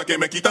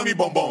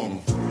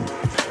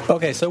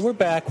 Okay, so we're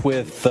back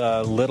with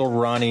Little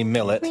Ronnie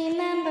Millett.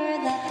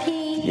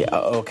 Yeah,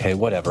 okay,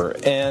 whatever.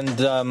 And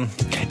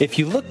if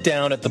you look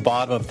down at the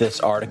bottom of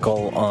this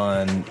article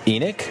on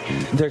Enoch,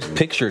 there's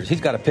pictures.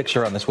 He's got a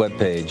picture on this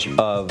webpage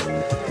of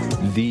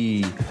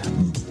the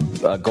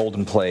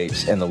golden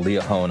plates and the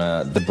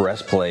Liahona, the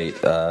breastplate,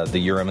 the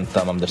Urim and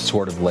Thummim, the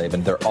sword of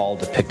Laban. They're all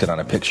depicted on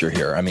a picture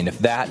here. I mean, if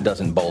that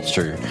doesn't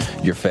bolster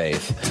your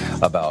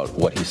faith about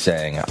what he's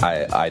saying,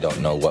 I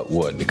don't know what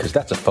would, because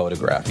that's a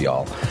photograph,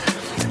 y'all.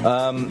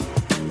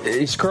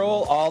 You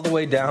scroll all the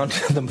way down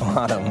to the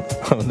bottom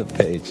of the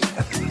page.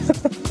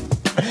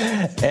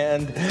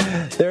 And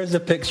there's a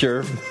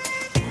picture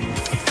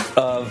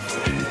of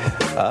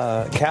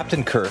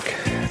Captain Kirk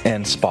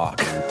and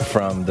Spock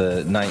from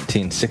the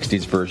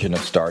 1960s version of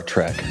Star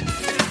Trek.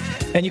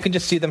 And you can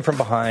just see them from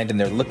behind, and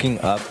they're looking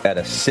up at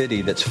a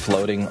city that's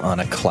floating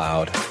on a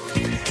cloud.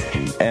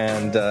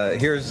 And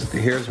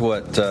here's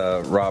what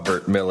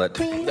Robert Millett...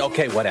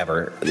 Okay,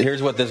 whatever.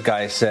 Here's what this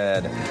guy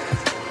said.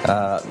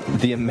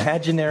 The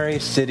imaginary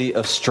city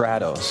of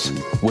Stratos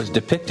was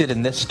depicted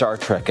in this Star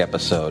Trek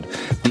episode.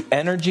 The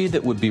energy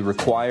that would be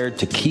required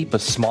to keep a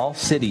small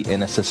city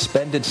in a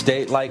suspended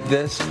state like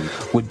this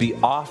would be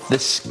off the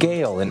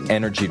scale in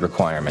energy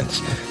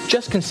requirements.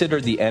 Just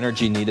consider the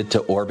energy needed to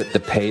orbit the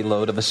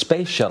payload of a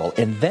space shuttle,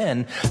 and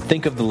then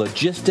think of the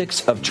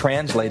logistics of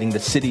translating the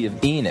city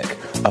of Enoch.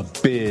 A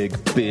big,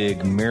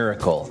 big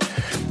miracle.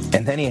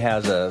 And then he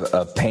has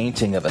a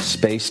painting of a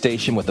space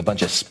station with a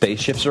bunch of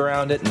spaceships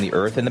around it and the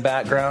Earth in the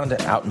background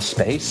out in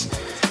space.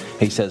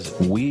 He says,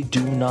 we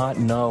do not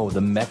know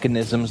the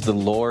mechanisms the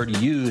Lord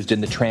used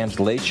in the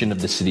translation of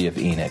the city of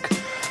Enoch.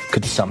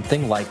 Could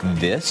something like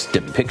this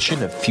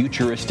depiction of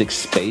futuristic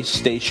space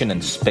station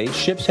and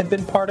spaceships have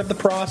been part of the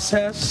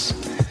process?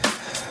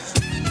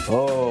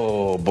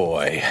 Oh,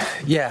 boy.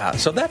 Yeah,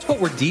 so that's what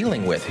we're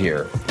dealing with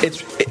here.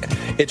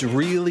 It's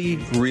really,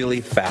 really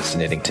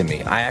fascinating to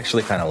me. I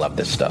actually kind of love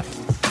this stuff.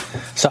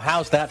 So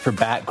how's that for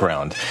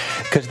background?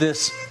 Because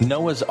this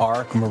Noah's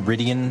Ark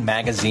Meridian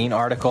magazine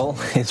article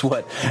is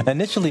what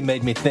initially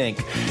made me think,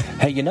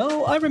 hey,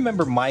 I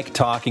remember Mike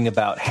talking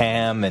about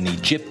Ham and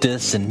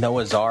Egyptus and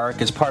Noah's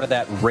Ark as part of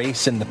that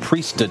race and the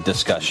priesthood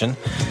discussion.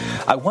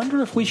 I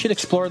wonder if we should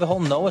explore the whole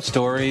Noah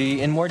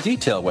story in more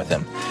detail with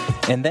him.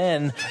 And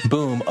then,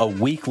 boom, a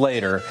week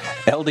later,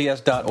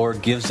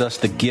 LDS.org gives us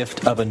the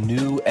gift of a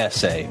new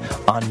essay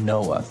on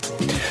Noah.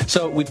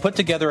 So we put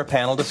together a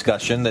panel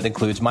discussion that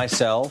includes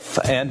myself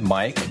and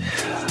Mike.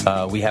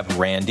 We have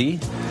Randy,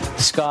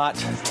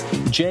 Scott,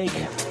 Jake,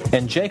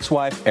 and Jake's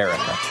wife,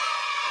 Erica.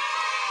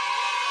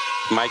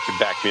 Mike could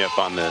back me up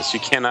on this. You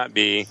cannot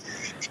be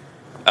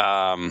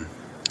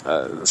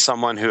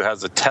someone who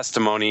has a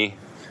testimony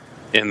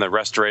in the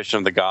restoration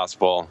of the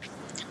gospel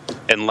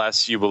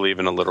unless you believe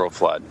in a literal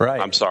flood.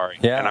 Right. I'm sorry.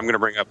 Yeah. And I'm going to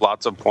bring up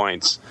lots of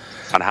points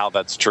on how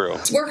that's true.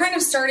 We're kind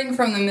of starting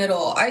from the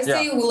middle. I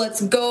say let's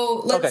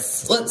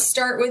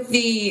start with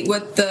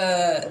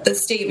the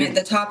statement,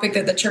 the topic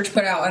that the church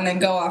put out, and then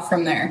go off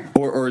from there.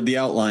 Or the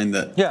outline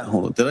that... Yeah.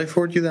 Hold on. Did I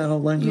forward you that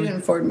outline? You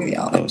didn't forward me the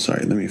outline. Oh,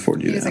 sorry. Let me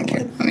forward you the outline. He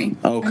doesn't care about me.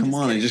 Oh, come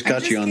on. I just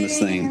got you on this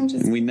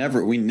thing. We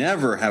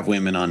never have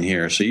women on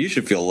here, so you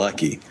should feel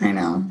lucky. I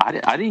know.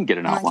 I didn't get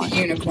an outline. Like a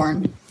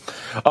unicorn.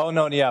 Oh,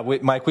 no, yeah.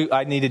 Mike,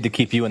 I needed to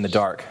keep you in the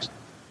dark.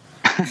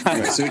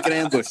 Right, so we can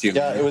ambush you.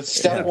 Yeah, it was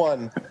step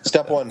one.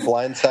 Step one,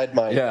 blindside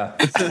Mike. Yeah.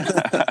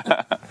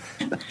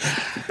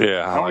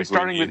 Yeah. Are we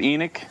starting with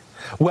Enoch?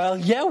 Well,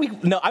 yeah,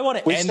 I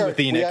want to end with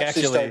Enoch, we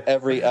actually start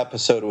every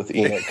episode with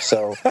Enoch,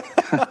 so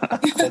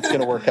that's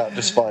going to work out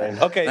just fine.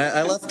 Okay.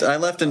 I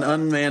left an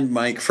unmanned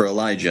mic for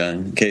Elijah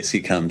in case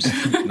he comes.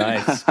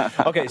 Nice.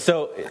 Okay,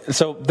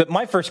 so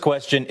my first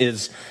question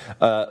is,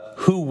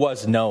 who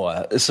was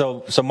Noah?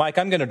 So Mike,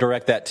 I'm going to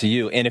direct that to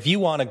you, and if you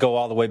want to go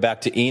all the way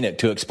back to Enoch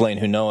to explain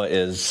who Noah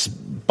is,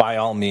 by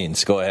all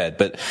means, go ahead.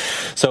 But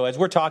so as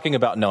we're talking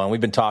about Noah, and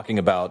we've been talking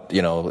about,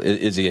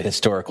 is he a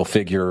historical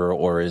figure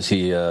or is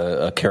he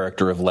a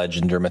character of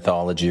legend or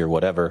mythology or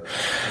whatever?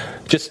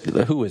 Just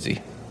who is he?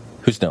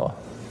 Who's Noah?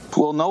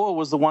 Well, Noah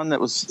was the one that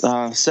was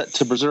set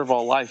to preserve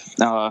all life.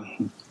 We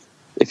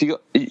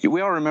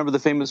all remember the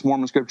famous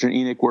Mormon scripture in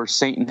Enoch where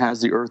Satan has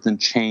the earth in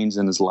chains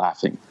and is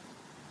laughing,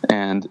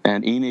 and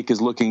Enoch is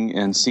looking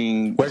and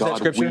seeing Where's God that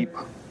scripture? weep.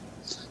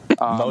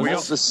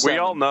 We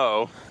all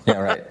know. Yeah,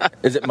 right.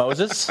 Is it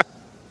Moses?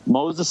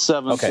 Moses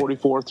 7, Okay.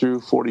 44 through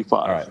 45.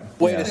 All right.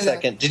 Wait a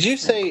second. Did you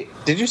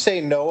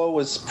say Noah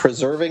was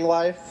preserving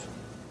life?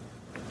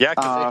 Yeah,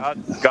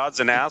 because God's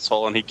an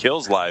asshole and he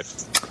kills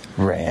life.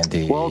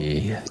 Randy. Well,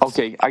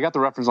 okay, I got the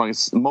reference on it.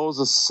 It's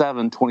Moses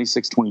 7,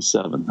 26,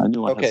 27. I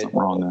knew I had something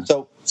wrong there.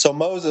 So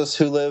Moses,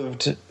 who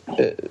lived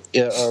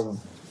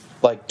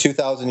like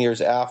 2,000 years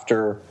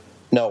after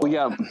Noah. Well,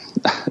 yeah,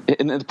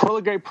 in the Pearl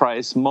of Great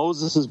Price,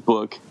 Moses'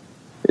 book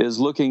is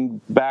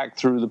looking back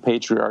through the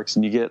patriarchs,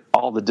 and you get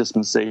all the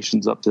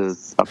dispensations up to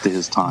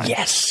his time.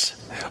 Yes,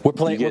 we're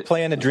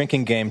playing a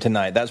drinking game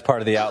tonight. That's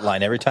part of the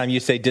outline. Every time you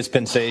say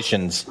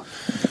dispensations,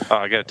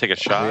 I got to take a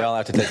shot. We all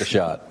have to take a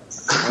shot.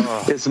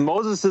 It's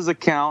Moses'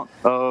 account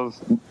of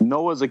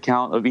Noah's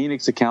account of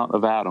Enoch's account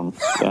of Adam,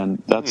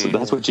 and that's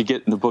what you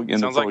get in the book.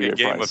 Sounds like a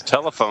game of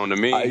telephone to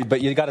me.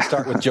 But you got to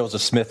start with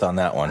Joseph Smith on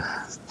that one.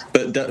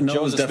 But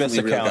Noah's Joseph Smith's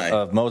account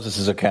of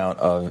Moses' account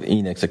of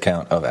Enoch's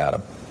account of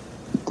Adam.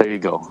 There you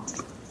go.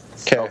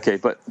 Okay,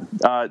 but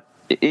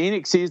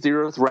Enoch sees the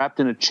earth wrapped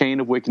in a chain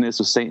of wickedness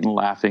with Satan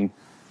laughing,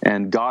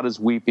 and God is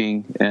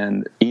weeping,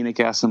 and Enoch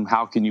asks him,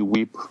 how can you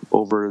weep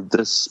over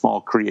this small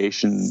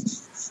creation?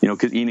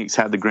 Because Enoch's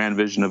had the grand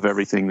vision of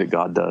everything that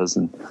God does,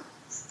 and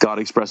God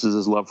expresses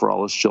his love for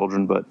all his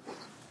children, but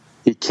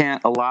he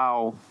can't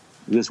allow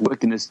this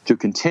wickedness to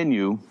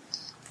continue.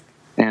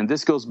 And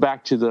this goes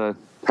back to the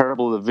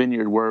parable of the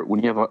vineyard, where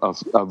when you have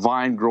a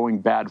vine growing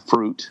bad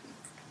fruit,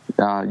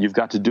 you've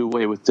got to do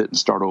away with it and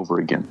start over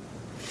again.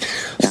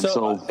 And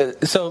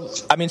so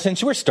I mean,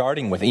 since you were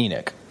starting with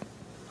Enoch,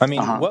 I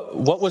mean,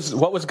 what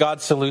was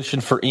God's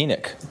solution for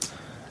Enoch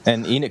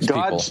and Enoch's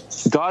people?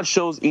 God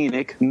shows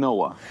Enoch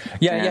Noah.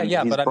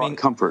 Yeah. But I mean,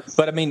 comfort.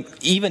 But I mean,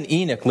 even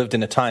Enoch lived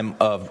in a time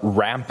of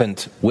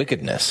rampant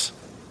wickedness.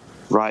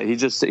 Right.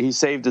 He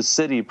saved a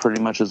city,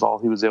 pretty much is all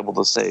he was able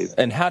to save.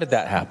 And how did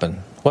that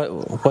happen?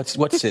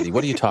 What city?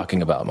 What are you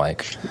talking about,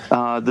 Mike?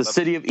 The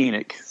city of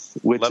Enoch,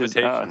 which is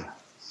the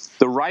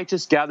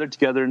righteous gathered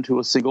together into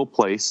a single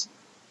place,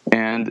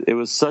 and it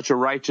was such a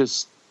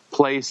righteous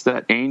place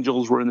that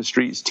angels were in the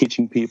streets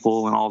teaching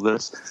people and all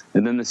this.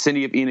 And then the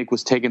city of Enoch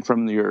was taken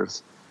from the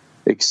earth,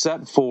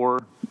 except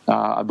for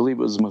I believe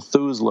it was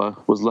Methuselah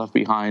was left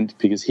behind,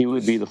 because he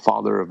would be the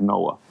father of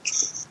Noah.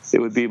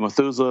 It would be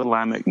Methuselah,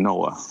 Lamech,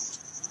 Noah.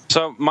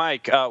 So,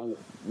 Mike,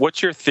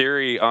 what's your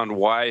theory on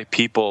why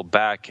people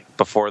back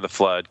before the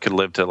flood could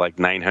live to like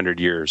 900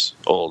 years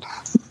old?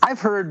 I've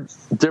heard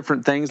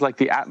different things, like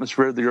the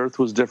atmosphere of the earth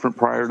was different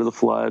prior to the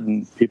flood,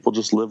 and people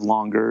just lived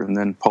longer. And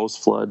then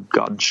post-flood,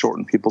 God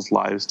shortened people's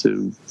lives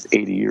to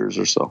 80 years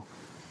or so.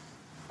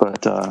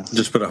 But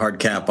just put a hard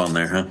cap on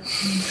there, huh?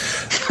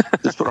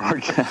 Just put a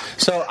hard cap.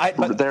 So I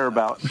want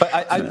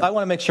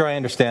to make sure I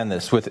understand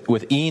this.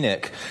 With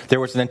Enoch, there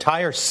was an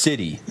entire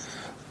city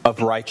of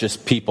righteous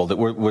people that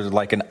were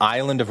like an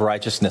island of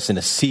righteousness in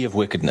a sea of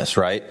wickedness,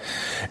 right?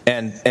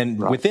 And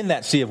within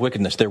that sea of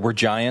wickedness, there were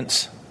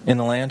giants in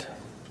the land?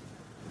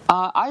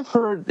 I've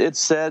heard it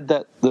said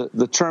that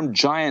the term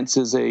giants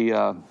is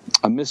a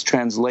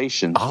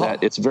mistranslation, that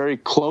it's very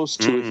close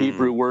to a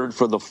Hebrew word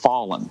for the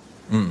fallen.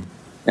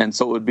 And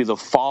so it would be the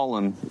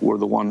fallen were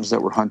the ones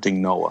that were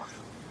hunting Noah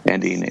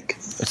and Enoch.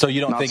 So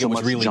you don't think it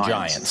was really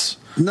giants?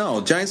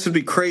 No, giants would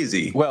be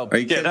crazy. Well, are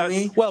you kidding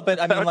me? Well, but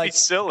I mean, like, be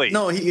silly.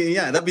 No,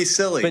 that'd be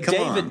silly.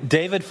 But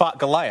David fought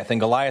Goliath, and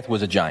Goliath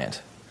was a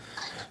giant.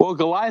 Well,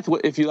 Goliath,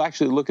 if you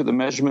actually look at the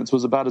measurements,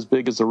 was about as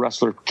big as the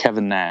wrestler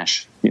Kevin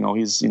Nash. He's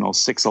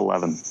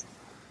 6'11".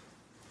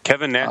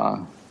 Kevin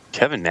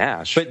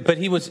Nash. But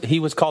he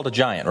was called a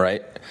giant,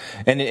 right?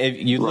 And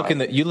if you look in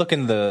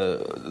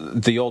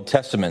the Old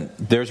Testament,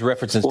 there's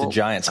references to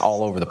giants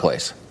all over the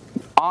place.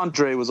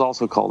 Andre was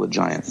also called a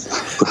giant.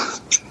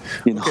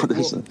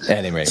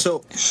 Anyway,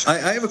 so I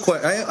have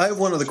I have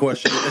one other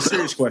question, a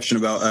serious question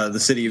about the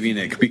city of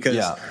Enoch,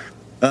 because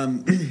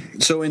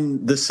so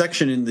in this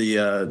section in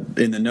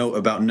the note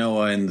about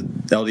Noah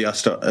and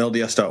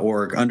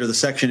LDS.org, under the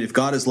section, if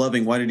God is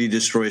loving, why did he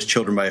destroy his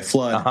children by a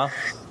flood?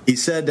 He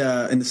said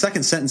in the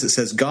second sentence, it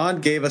says,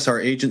 God gave us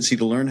our agency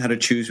to learn how to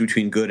choose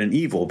between good and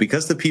evil.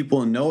 Because the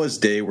people in Noah's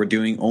day were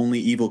doing only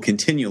evil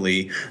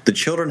continually, the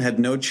children had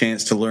no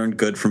chance to learn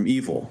good from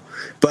evil.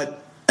 But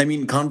I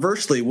mean,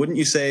 conversely, wouldn't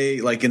you say,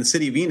 like in the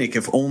city of Enoch,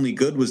 if only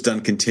good was done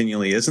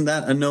continually, isn't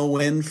that a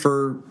no-win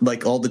for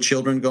like all the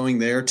children going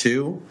there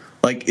too?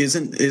 Like,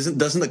 doesn't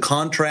the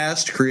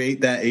contrast create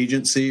that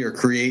agency or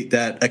create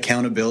that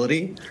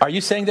accountability? Are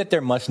you saying that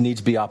there must needs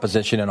be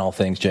opposition in all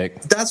things,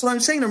 Jake? That's what I'm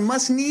saying. There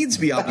must needs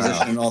be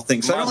opposition in all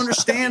things. So I don't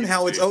understand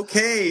how it's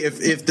okay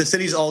if the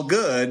city's all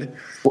good.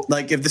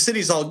 Like, if the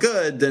city's all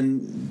good, then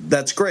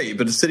that's great.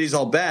 But if the city's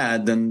all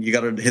bad, then you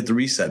got to hit the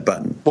reset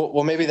button.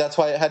 Well, maybe that's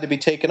why it had to be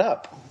taken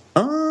up.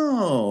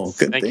 Oh,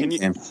 good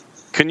thinking.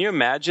 Can you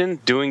imagine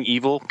doing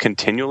evil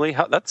continually?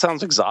 That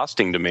sounds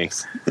exhausting to me.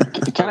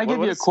 Can I give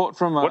you a quote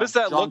from what does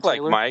that John look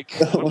Taylor?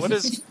 like,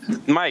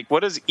 Mike?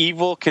 What does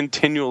evil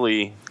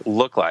continually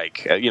look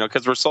like?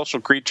 Because we're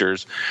social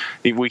creatures,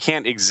 we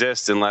can't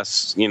exist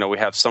unless we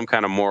have some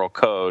kind of moral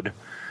code,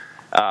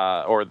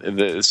 or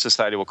the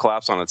society will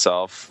collapse on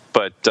itself.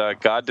 But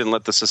God didn't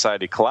let the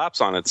society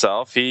collapse on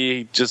itself;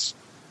 He just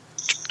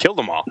killed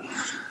them all.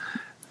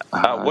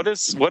 What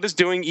does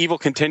doing evil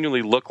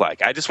continually look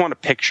like? I just want a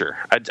picture.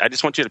 I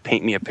just want you to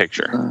paint me a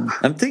picture.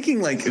 I'm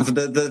thinking like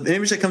the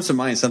image that comes to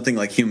mind is something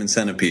like Human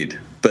Centipede,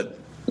 but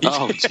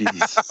oh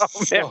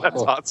jeez, man,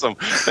 that's awesome.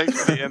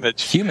 Thanks for the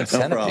image. Human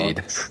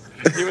Centipede.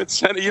 Human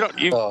Centipede. You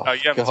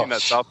haven't seen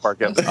that South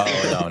Park episode.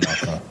 Oh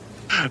no.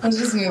 Let's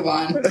just move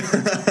on.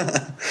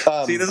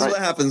 See, this is what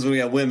happens when we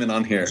have women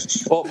on here.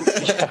 Well,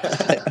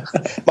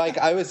 Mike,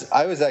 I was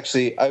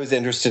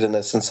interested in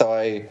this, and so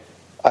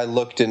I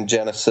looked in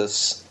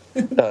Genesis.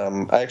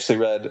 I actually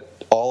read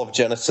all of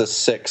Genesis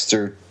 6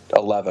 through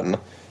 11,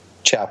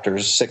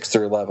 chapters 6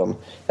 through 11,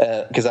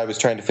 because I was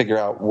trying to figure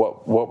out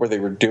what they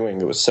were doing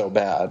that was so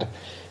bad.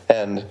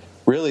 And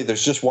really,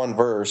 there's just one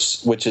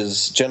verse, which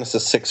is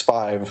Genesis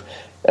 6:5,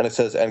 and it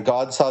says, "And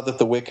God saw that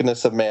the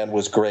wickedness of man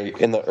was great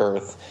in the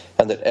earth,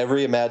 and that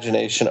every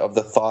imagination of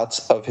the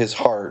thoughts of his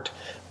heart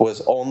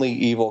was only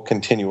evil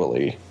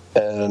continually."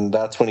 And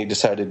that's when he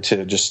decided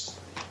to just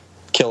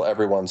kill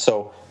everyone.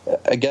 So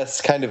I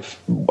guess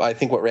I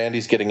think what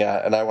Randy's getting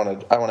at, and I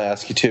want to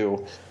ask you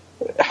too,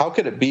 how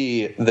could it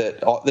be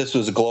that this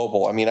was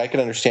global? I mean, I can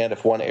understand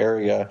if one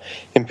area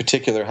in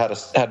particular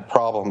had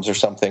problems or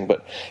something,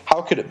 but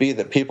how could it be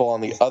that people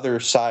on the other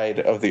side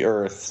of the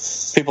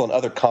earth, people in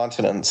other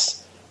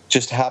continents,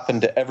 just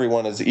happened to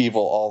everyone as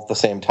evil all at the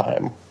same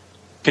time?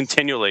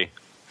 Continually,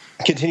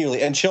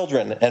 and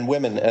children and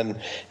women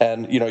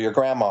and your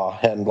grandma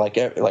and like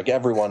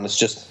everyone is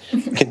just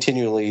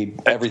continually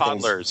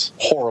everything's toddlers.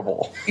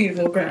 Horrible.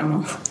 Evil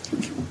grandma.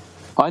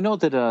 I know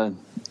that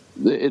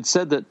it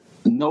said that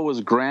Noah's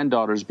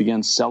granddaughters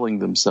began selling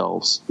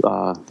themselves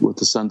with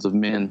the sons of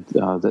men,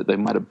 that they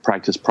might have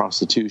practiced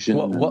prostitution.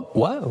 What?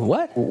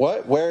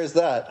 Where is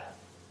that?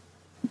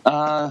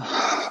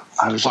 I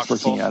was just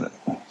looking at it.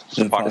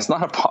 It's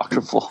not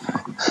apocryphal.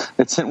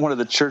 It's in one of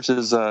the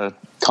church's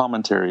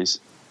commentaries.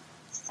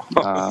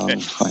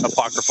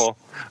 Apocryphal.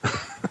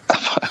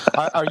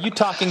 Are you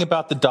talking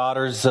about the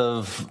daughters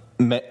of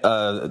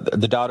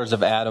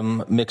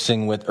Adam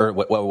mixing with, or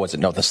what was it?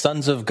 No, the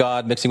sons of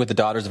God mixing with the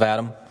daughters of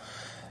Adam.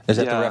 Is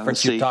that the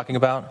reference you're talking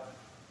about?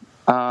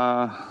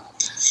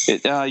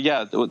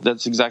 Yeah,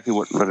 that's exactly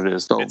what it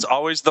is. So, it's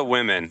always the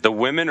women. The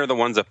women are the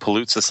ones that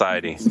pollute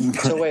society.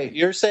 So wait,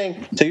 you're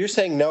saying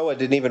Noah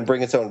didn't even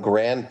bring his own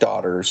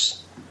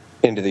granddaughters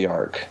into the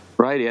ark?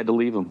 Right, he had to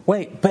leave them.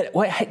 Wait.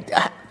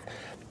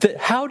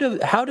 How do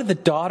the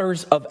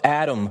daughters of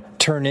Adam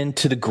turn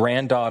into the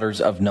granddaughters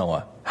of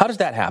Noah? How does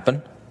that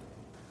happen?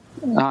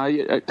 Are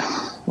you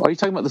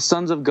talking about the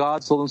sons of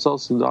God sold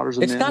themselves to the daughters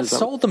of men? It's not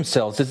sold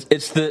themselves.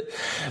 It's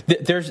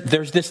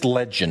there's this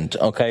legend,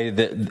 okay,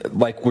 that,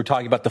 like we're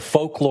talking about the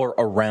folklore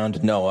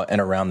around Noah and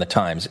around the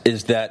times,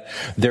 is that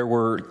there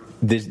were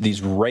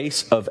these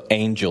race of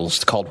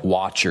angels called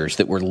watchers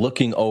that were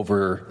looking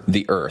over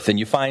the earth, and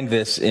you find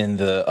this in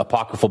the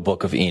apocryphal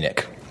book of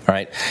Enoch.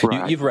 Right?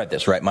 You've read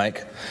this, right,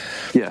 Mike?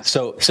 Yes.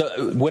 So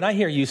when I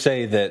hear you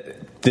say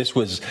that this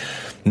was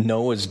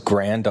Noah's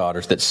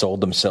granddaughters that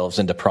sold themselves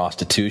into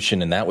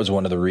prostitution, and that was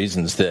one of the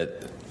reasons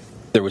that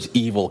there was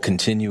evil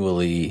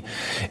continually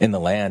in the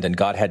land, and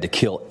God had to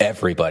kill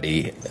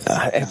everybody.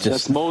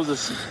 That's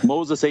Moses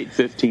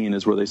 8:15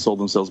 is where they sold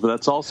themselves, but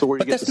that's also where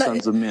you get the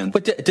sons of men.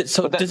 But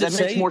that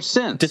makes more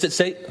sense. Does it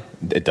say?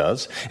 It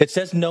does. It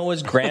says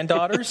Noah's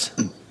granddaughters.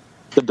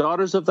 The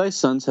daughters of thy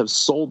sons have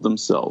sold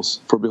themselves,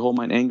 for behold,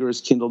 mine anger is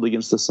kindled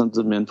against the sons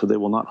of men, for they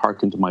will not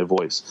hearken to my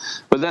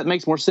voice. But that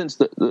makes more sense.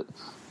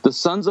 The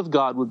sons of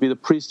God would be the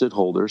priesthood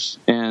holders,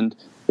 and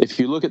if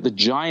you look at the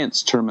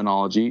giants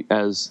terminology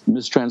as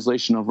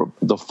mistranslation of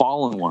the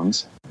fallen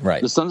ones,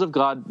 right. The sons of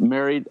God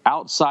married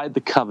outside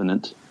the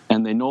covenant,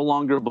 and they no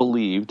longer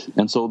believed,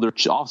 and so their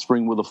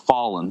offspring were the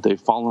fallen. They've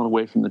fallen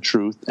away from the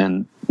truth,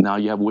 and now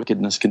you have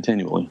wickedness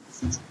continually.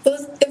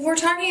 If we're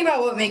talking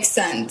about what makes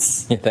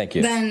sense, thank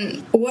you.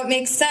 Then what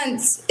makes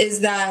sense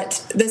is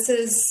that this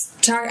is.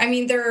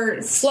 There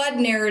are flood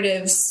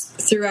narratives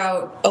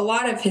throughout a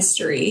lot of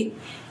history,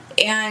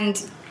 and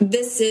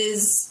this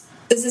is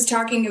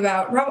talking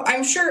about.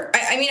 I'm sure.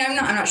 I'm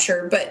not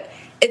sure, but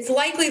it's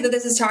likely that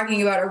this is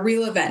talking about a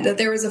real event, that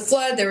there was a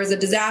flood, there was a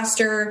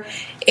disaster,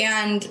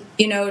 and,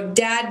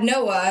 Dad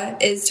Noah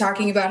is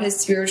talking about his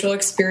spiritual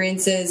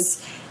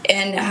experiences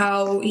and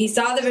how he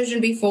saw the vision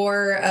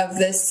before of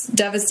this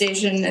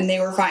devastation and they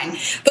were fine.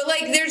 But,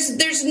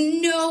 there's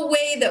no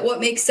way that what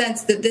makes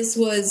sense that this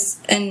was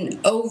an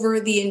over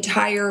the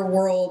entire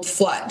world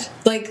flood.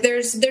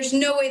 There's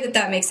no way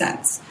that makes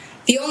sense.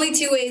 The only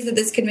two ways that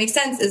this could make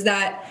sense is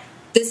that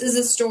this is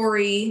a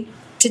story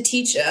to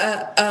teach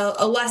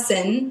a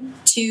lesson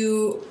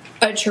to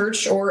a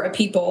church or a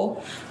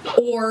people,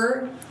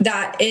 or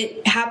that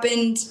it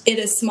happened in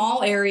a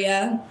small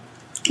area,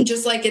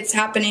 just like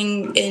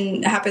happens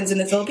in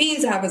the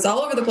Philippines. It happens all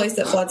over the place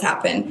that floods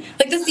happen.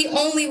 That's the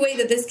only way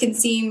that this can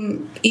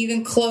seem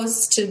even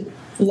close to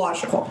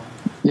logical.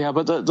 Yeah,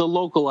 but the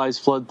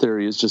localized flood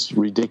theory is just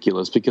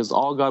ridiculous, because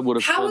all God would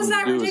have How is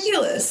that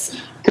ridiculous?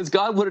 Because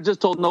God would have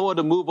just told Noah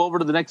to move over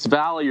to the next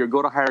valley or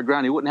go to higher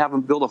ground. He wouldn't have him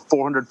build a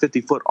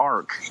 450-foot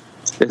ark.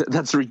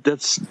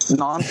 That's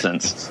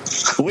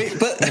nonsense. Wait,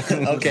 but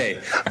okay.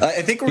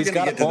 I think we're going to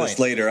get to this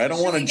later. I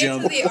don't want to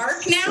jump. To the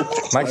ark now?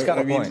 Mike's got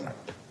a point.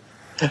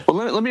 Well,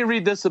 let me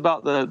read this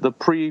about the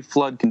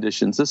pre-flood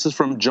conditions. This is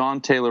from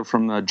John Taylor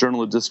from the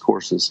Journal of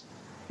Discourses.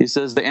 He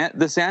says,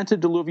 this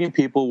antediluvian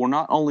people were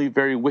not only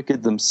very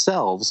wicked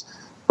themselves,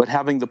 but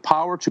having the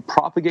power to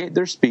propagate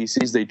their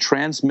species, they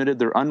transmitted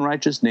their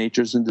unrighteous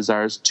natures and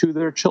desires to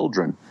their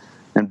children,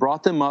 and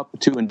brought them up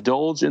to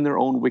indulge in their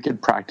own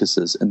wicked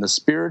practices. And the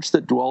spirits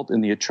that dwelt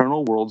in the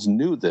eternal worlds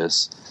knew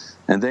this,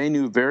 and they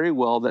knew very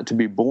well that to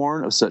be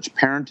born of such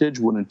parentage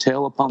would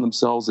entail upon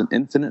themselves an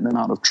infinite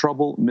amount of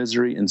trouble,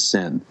 misery, and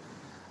sin.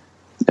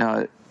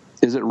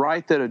 Is it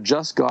right that a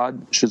just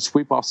God should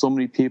sweep off so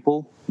many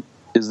people?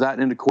 Is that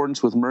in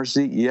accordance with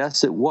mercy?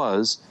 Yes, it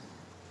was,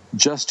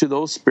 just to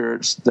those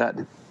spirits that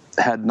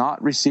had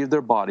not received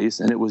their bodies,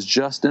 and it was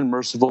just and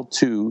merciful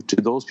to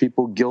those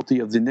people guilty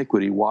of the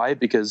iniquity. Why?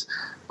 Because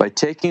by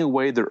taking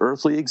away their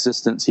earthly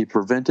existence, he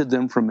prevented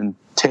them from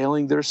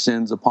entailing their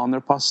sins upon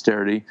their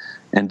posterity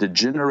and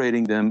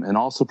degenerating them, and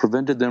also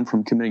prevented them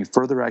from committing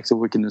further acts of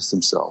wickedness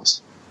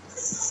themselves.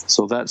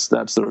 So that's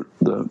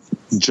the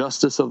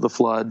justice of the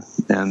flood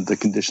and the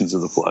conditions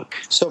of the flood.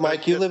 So,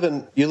 Mike, you live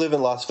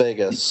in Las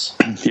Vegas.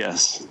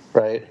 Yes.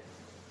 Right.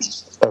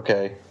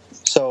 Okay.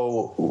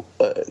 So,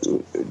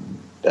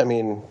 I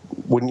mean,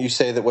 wouldn't you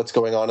say that what's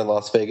going on in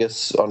Las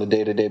Vegas on a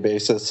day-to-day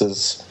basis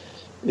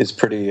is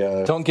pretty?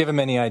 Don't give him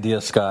any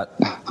ideas, Scott.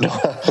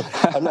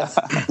 I'm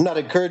not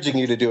encouraging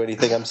you to do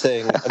anything. I'm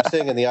saying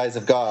in the eyes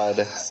of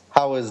God,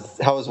 how is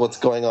what's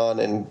going on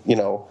in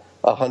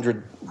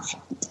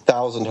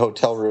 100,000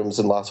 hotel rooms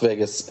in Las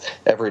Vegas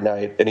every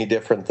night any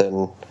different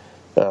than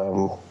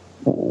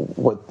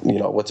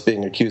what's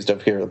being accused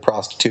of here, the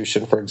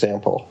prostitution, for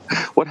example?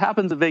 What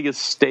happens in Vegas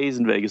stays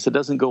in Vegas. It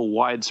doesn't go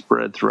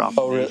widespread throughout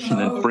the nation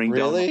and bring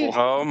down the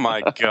whole. Oh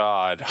my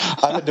God!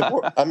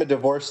 I'm a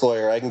divorce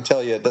lawyer. I can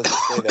tell you it doesn't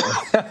stay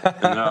there.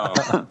 No.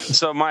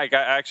 So, Mike,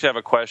 I actually have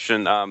a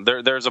question.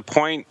 There's a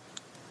point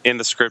in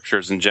the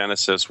scriptures in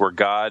Genesis where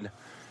God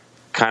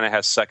kind of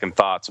has second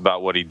thoughts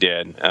about what he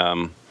did.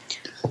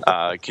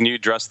 Can you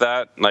address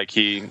that? Like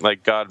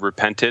God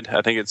repented,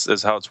 I think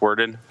is how it's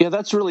worded. Yeah,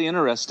 that's really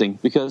interesting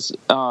because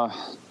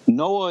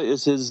Noah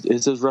is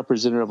his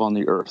representative on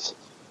the earth.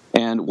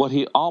 And what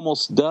he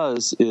almost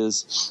does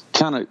is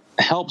kind of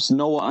helps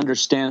Noah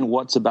understand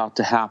what's about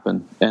to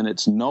happen. And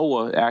it's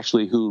Noah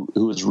actually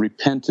who is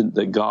repentant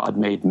that God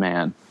made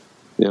man.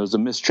 It was a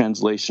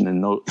mistranslation,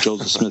 and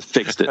Joseph Smith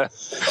fixed it.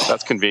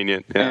 That's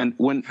convenient. Yeah. And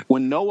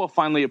when Noah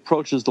finally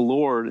approaches the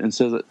Lord and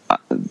says,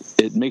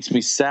 "It makes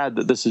me sad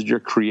that this is your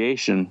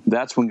creation,"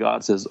 that's when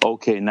God says,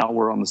 "Okay, now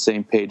we're on the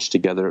same page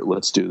together.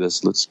 Let's do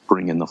this. Let's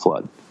bring in the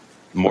flood."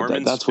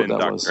 Mormon spin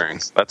doctoring.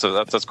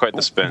 That's quite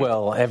the spin.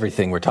 Well,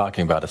 everything we're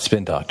talking about is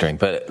spin doctoring.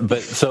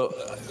 But so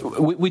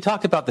we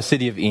talked about the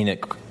city of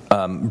Enoch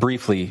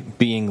briefly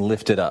being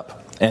lifted up.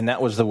 And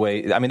that was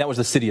that was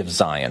the city of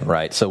Zion,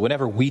 right? So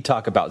whenever we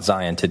talk about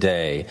Zion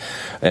today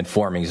and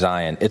forming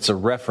Zion, it's a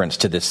reference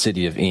to this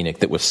city of Enoch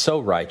that was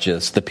so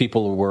righteous. The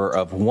people were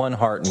of one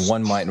heart and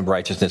one might and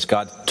righteousness.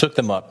 God took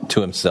them up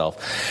to himself.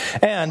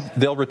 And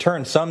they'll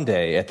return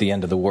someday at the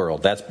end of the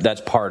world.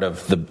 That's part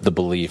of the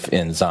belief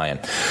in Zion.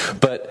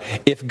 But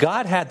if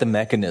God had the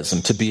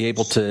mechanism to be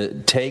able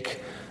to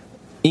take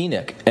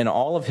Enoch and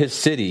all of his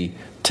city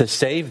to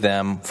save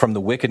them from the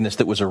wickedness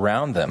that was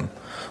around them,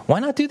 why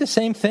not do the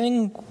same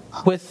thing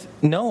with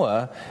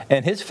Noah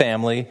and his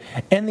family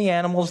and the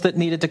animals that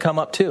needed to come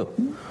up too?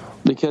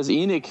 Because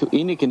Enoch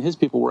and his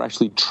people were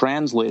actually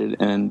translated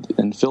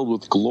and filled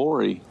with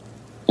glory.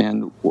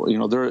 And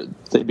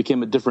they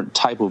became a different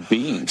type of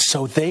being.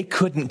 So they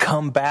couldn't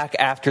come back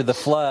after the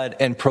flood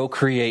and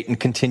procreate and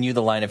continue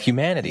the line of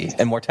humanity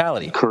and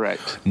mortality.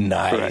 Correct.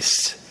 Nice.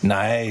 Correct.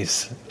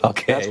 Nice.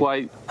 Okay. That's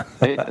why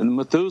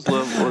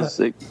Methuselah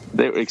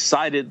they were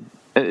excited.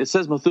 It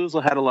says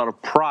Methuselah had a lot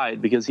of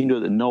pride because he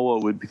knew that Noah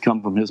would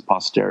become from his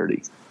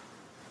posterity.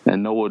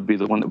 And Noah would be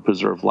the one that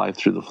preserved life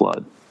through the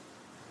flood.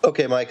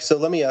 Okay, Mike, so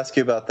let me ask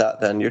you about that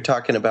then. You're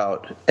talking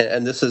about,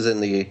 and this is in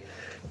the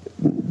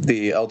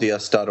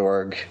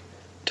LDS.org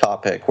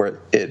topic, where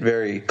it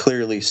very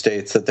clearly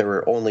states that there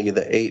were only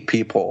the 8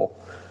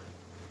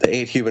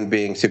 human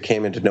beings who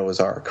came into Noah's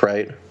Ark,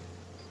 right?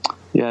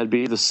 Yeah, it'd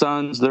be the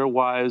sons, their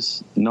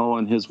wives, Noah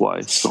and his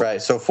wife.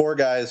 Right, so 4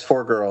 guys,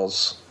 4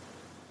 girls,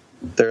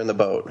 they're in the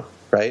boat,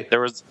 right?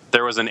 There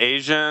was an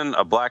Asian,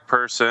 a black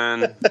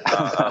person,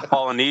 a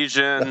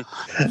Polynesian,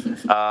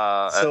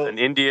 an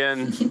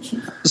Indian.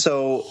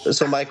 So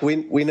Mike,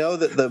 we know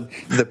that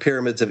the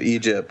pyramids of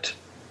Egypt,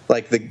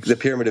 like the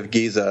Pyramid of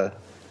Giza,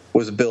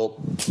 was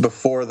built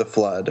before the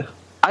flood.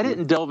 I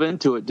didn't delve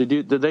into it.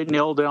 Did they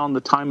nail down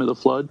the time of the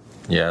flood?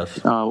 Yes.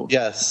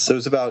 Yes, it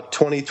was about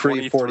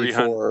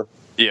 2344.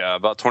 Yeah,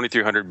 about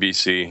 2300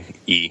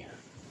 BCE.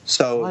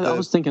 So I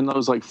was thinking that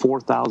was like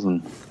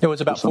 4,000. It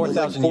was about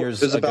 4,000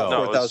 years ago. It was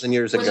about 4,000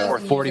 years ago.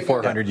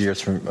 4,400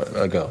 years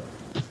ago.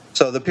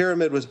 So the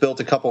pyramid was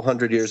built a couple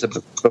hundred years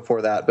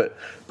before that,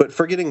 but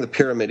forgetting the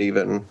pyramid,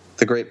 even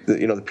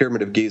the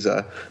Pyramid of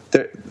Giza,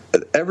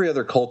 every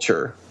other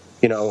culture,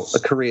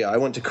 Korea. I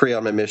went to Korea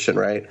on my mission,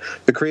 right?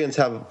 The Koreans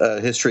have a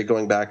history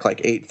going back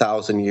like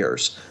 8,000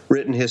 years,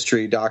 written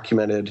history,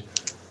 documented,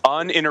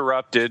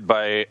 uninterrupted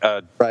by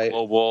a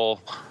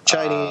global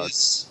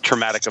Chinese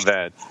traumatic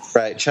event.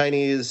 Right,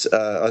 Chinese,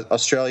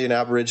 Australian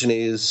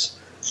Aborigines.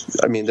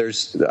 I mean,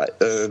 there's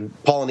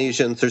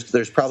Polynesians.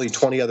 There's probably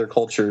 20 other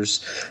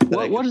cultures.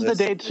 What is the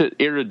date to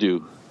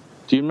Eridu?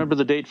 Do you remember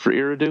the date for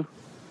Eridu? What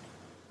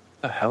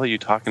the hell are you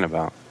talking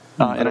about?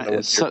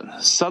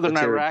 Southern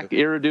Iraq,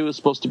 Eridu is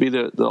supposed to be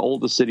the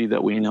oldest city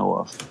that we know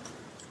of.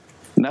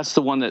 And that's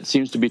the one that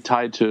seems to be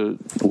tied to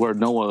where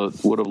Noah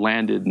would have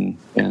landed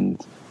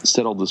and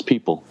settled his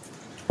people,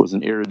 was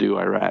in Eridu,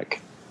 Iraq.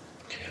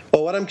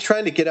 Well, what I'm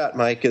trying to get at,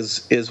 Mike,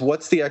 is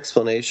what's the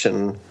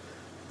explanation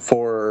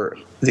for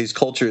these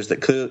cultures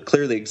that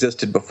clearly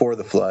existed before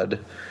the flood,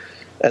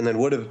 and then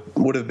would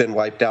have been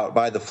wiped out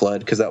by the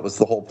flood, because that was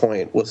the whole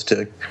point, was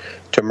to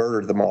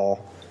murder them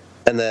all.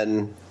 And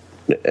then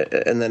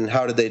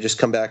how did they just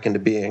come back into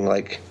being?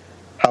 Like,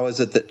 how is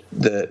it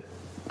that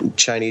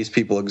Chinese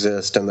people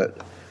exist and that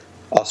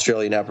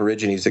Australian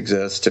Aborigines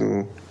exist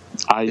and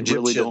I Egyptians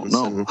really don't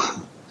know.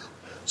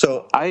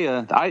 So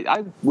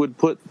I would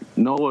put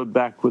Noah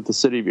back with the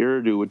city of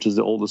Eridu, which is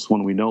the oldest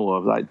one we know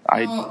of. This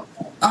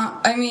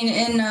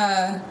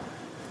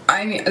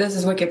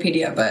is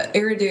Wikipedia, but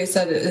Eridu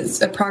said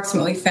it's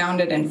approximately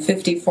founded in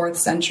 54th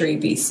century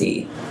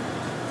BC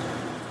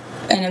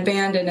and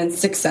abandoned in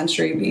 6th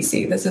century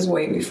BC. This is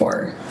way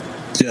before.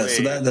 Yeah,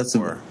 so that's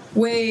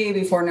way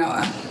before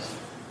Noah.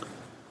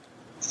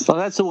 Well,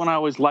 that's the one I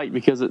always liked,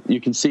 because you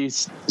can see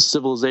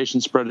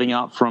civilization spreading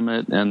out from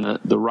it, and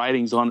the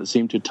writings on it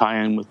seem to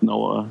tie in with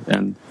Noah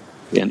and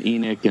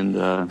Enoch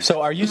and.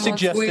 So, are you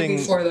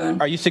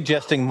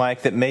suggesting,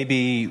 Mike, that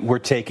maybe we're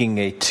taking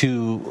a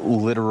too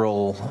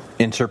literal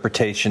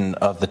interpretation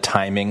of the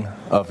timing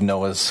of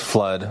Noah's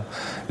flood?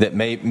 That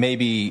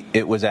maybe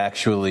it was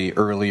actually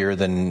earlier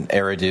than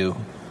Eridu,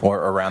 or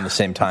around the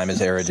same time as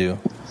Eridu?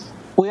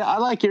 Well, yeah, I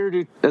like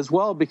Eridu as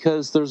well,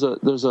 because there's a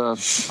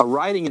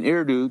writing in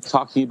Eridu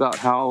talking about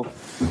how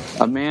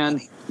a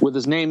man with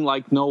his name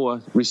like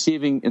Noah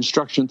receiving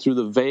instruction through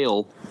the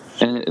veil,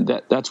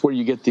 and that's where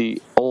you get the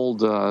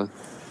old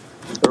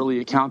early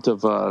account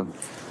of the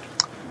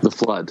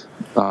flood.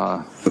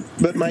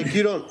 But Mike,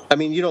 you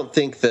don't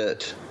think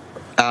that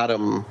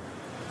Adam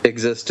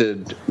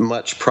existed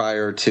much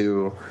prior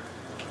to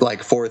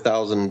like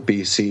 4000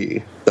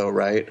 BC, though,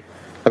 right?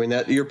 I mean,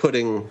 that you're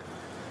putting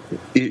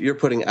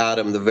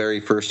Adam, the very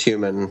first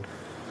human,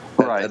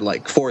 right, at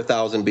like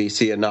 4000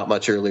 BC and not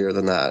much earlier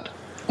than that.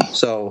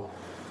 So,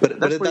 but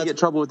that's where you get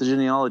trouble with the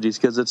genealogies,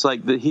 because it's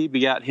like that he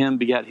begat him,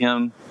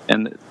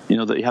 and that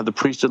you have the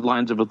priesthood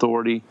lines of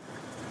authority,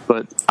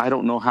 but I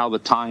don't know how the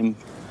time.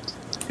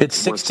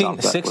 It's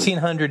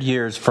 1600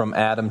 years from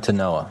Adam to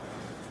Noah.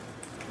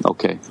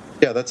 Okay.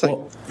 Yeah, that's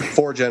like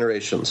 4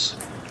 generations.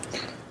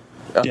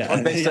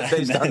 Yeah,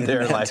 based on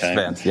their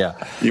lifespans. Yeah,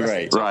 you're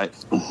right. Right,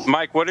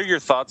 Mike. What are your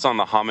thoughts on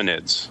the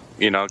hominids?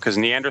 Because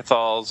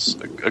Neanderthals,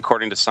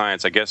 according to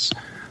science, I guess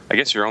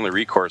your only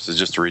recourse is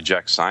just to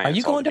reject science. Are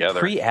you going altogether. to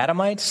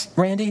pre-Adamites,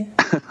 Randy?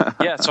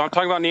 Yeah, so I'm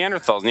talking about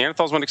Neanderthals.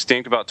 Neanderthals went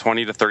extinct about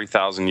 20 to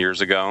 30,000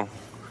 years ago.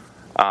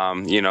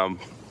 We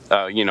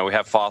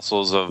have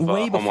fossils of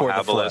Homo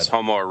habilis,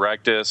 Homo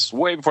erectus,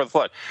 way before the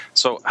flood.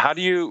 So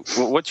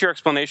what's your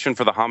explanation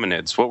for the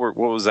hominids? What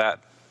was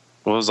that?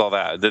 What was all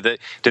that? Did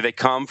they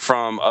come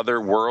from other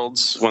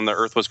worlds when the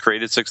Earth was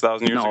created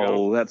 6,000 years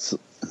ago?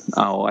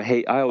 I always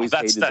hated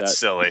that. That's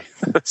silly.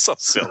 That's so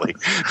silly.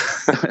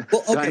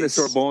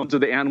 Dinosaur bones are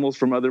the animals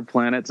from other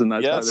planets, and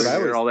that's why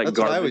they're all that garbage.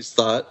 What I always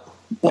thought.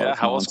 Well,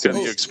 how else could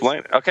you explain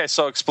it? Okay,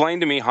 so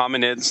explain to me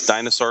hominids,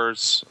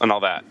 dinosaurs, and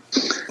all that.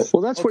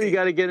 Well, that's where you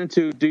got to get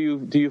into.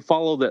 Do you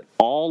follow that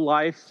all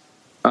life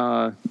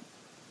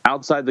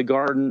outside the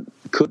garden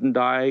couldn't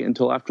die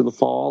until after the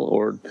fall,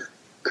 or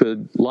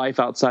could life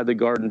outside the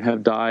garden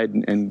have died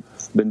and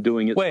been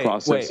doing its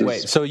processes?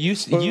 Wait. So you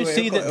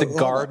see that the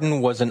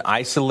garden was an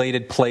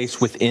isolated place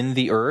within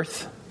the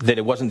earth, that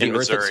it wasn't the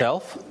earth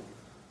itself?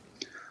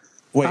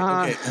 Wait,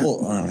 okay,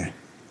 hold on.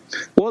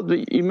 Well,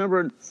 you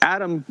remember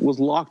Adam was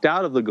locked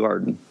out of the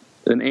garden.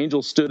 An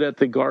angel stood at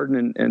the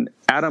garden, and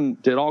Adam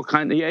did all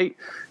kinds.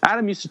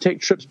 Adam used to take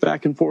trips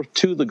back and forth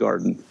to the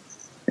garden,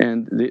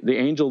 and the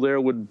angel there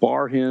would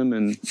bar him,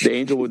 and the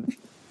angel would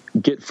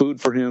get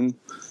food for him.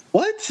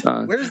 What?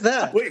 Where's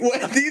that? Wait,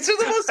 what? These are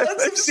the most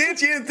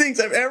unsubstantiated things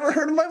I've ever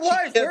heard in my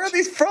life. Where are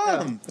these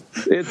from?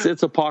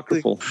 It's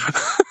apocryphal.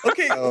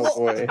 Okay.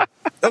 Boy.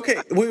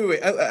 Okay.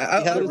 Wait.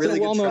 I had a really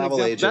good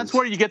travel agent. That's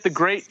where you get the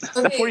great.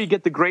 Okay. That's where you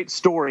get the great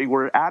story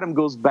where Adam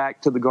goes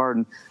back to the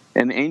garden,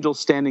 and the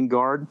angel's standing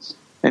guard,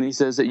 and he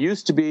says, "It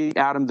used to be,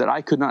 Adam, that I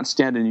could not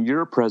stand in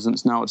your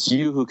presence. Now it's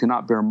you who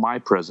cannot bear my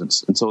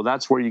presence." And so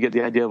that's where you get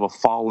the idea of a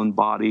fallen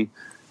body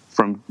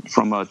from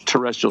a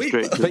terrestrial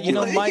straight. But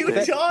Mike, what are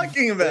you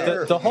talking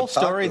about? The whole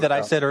story that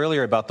I said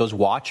earlier about those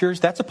watchers,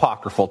 that's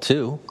apocryphal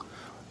too.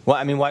 Well,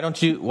 I mean, why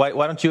don't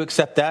you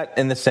accept that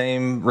in the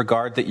same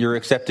regard that you're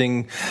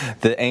accepting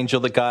the angel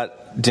that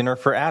got dinner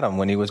for Adam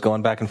when he was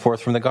going back and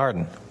forth from the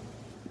garden?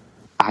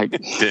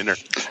 Dinner.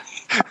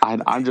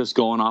 I'm just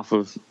going off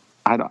of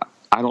I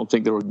don't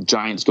think there were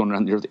giants going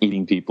around the earth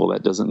eating people.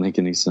 That doesn't make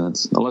any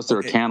sense unless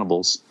they're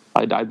cannibals.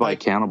 I'd buy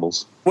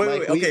cannibals.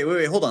 Wait,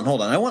 hold on.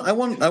 I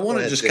want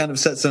to just kind of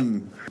set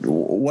some.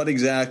 What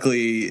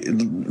exactly,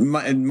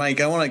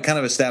 Mike? I want to kind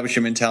of establish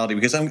your mentality,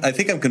 because I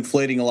think I'm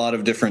conflating a lot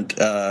of different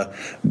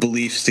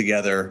beliefs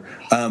together.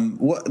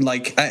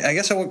 I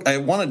guess I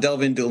want to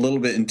delve into a little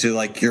bit into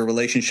like your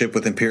relationship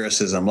with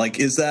empiricism. Like,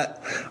 is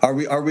that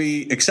are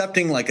we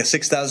accepting like a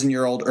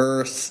 6,000-year-old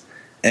Earth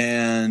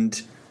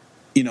and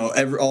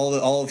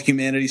all of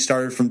humanity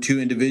started from 2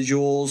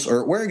 individuals,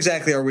 or where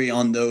exactly are we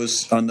on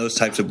those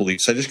types of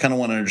beliefs? I just kind of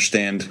want to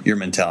understand your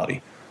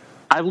mentality.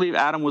 I believe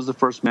Adam was the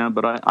first man,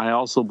 but I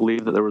also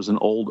believe that there was an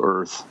old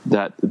earth,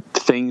 that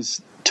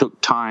things took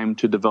time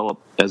to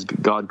develop as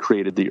God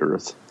created the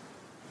earth.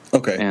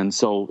 Okay. And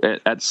so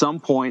at some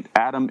point,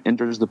 Adam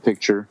enters the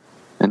picture,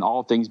 and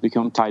all things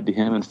become tied to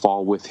him and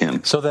fall with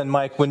him. So then,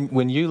 Mike,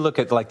 when you look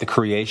at like the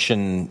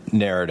creation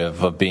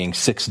narrative of being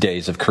 6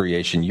 days of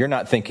creation, you're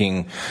not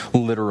thinking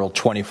literal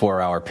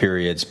 24-hour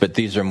periods, but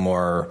these are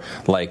more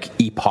like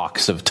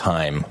epochs of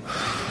time.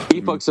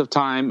 Epochs of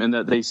time, and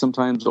that they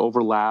sometimes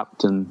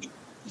overlapped, and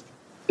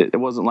it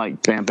wasn't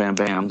like bam, bam,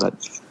 bam.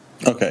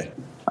 Okay.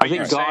 I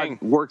think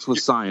God works with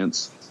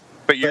science.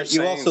 But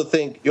you also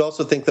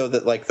think though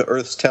that like the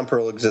Earth's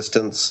temporal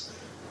existence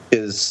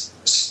is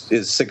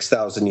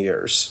 6,000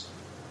 years.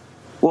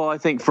 Well, I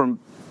think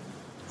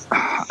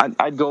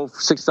I'd go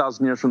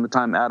 6,000 years from the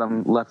time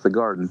Adam left the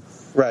garden.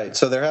 Right.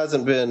 So there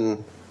hasn't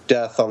been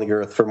death on the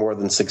earth for more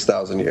than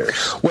 6,000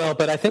 years. Well,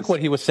 but I think what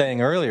he was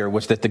saying earlier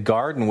was that the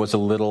garden was a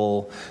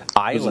little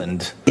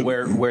island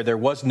where there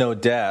was no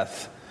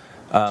death.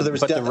 So there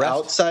was death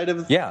outside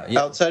of the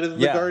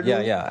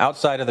garden? Yeah.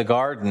 Outside of the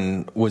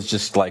garden was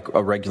just like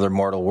a regular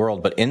mortal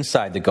world, but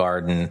inside the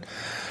garden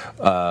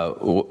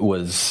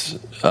was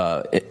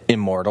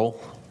immortal.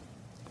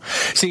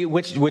 See,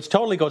 which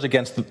totally goes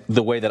against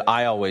the way that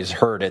I always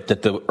heard it,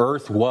 that the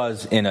earth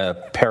was in a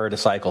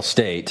paradisiacal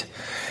state,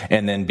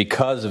 and then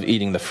because of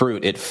eating the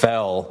fruit, it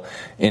fell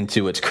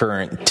into its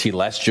current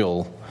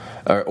telestial,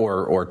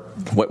 or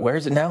where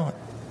is it now?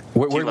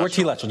 We're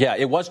telestial. Yeah,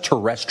 it was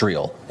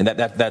terrestrial, and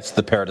that's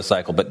the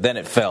paradisiacal, but then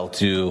it fell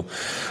to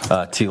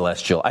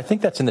telestial. I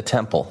think that's in the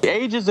temple.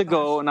 Ages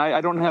ago, and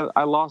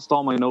I lost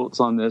all my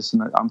notes on this,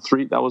 and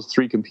that was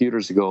 3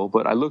 computers ago,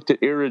 but I looked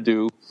at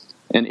Eridu,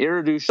 and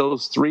Eridu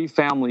shows 3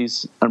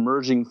 families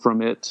emerging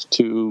from it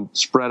to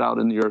spread out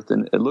in the earth,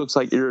 and it looks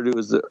like Eridu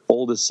is the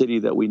oldest city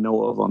that we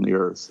know of on the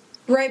earth.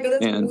 Right, but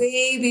that's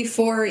way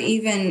before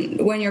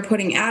even when you're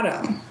putting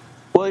Adam.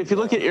 Well, if you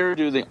look at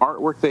Eridu, the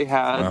artwork they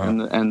had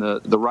and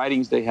the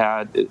writings they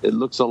had, it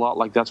looks a lot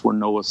like that's where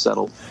Noah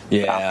settled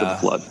after the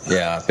flood.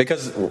 Yeah,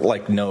 because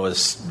like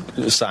Noah's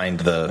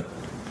signed the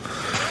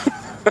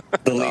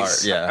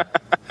lease. Yeah.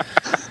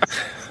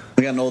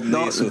 We got an old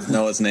lease with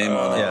Noah's name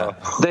on it. Yeah.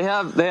 They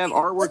have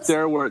artwork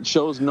there where it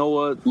shows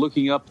Noah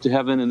looking up to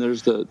heaven, and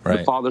there's the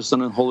Father,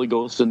 Son, and Holy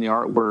Ghost in the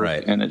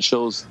artwork, and it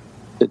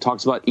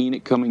talks about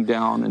Enoch coming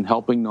down and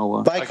helping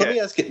Noah. Mike, let me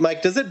ask you,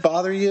 Mike, does it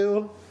bother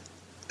you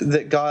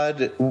that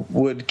God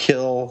would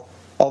kill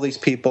all these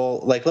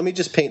people? Like, let me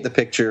just paint the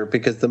picture,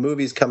 because the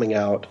movie's coming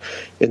out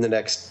in the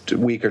next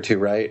week or two,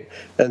 right?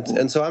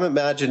 And so I'm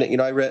imagining,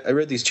 I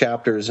read these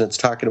chapters, and it's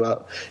talking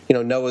about,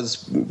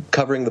 Noah's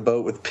covering the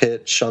boat with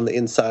pitch on the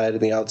inside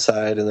and the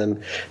outside, and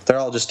then they're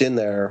all just in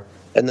there,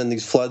 and then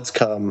these floods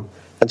come,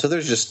 and so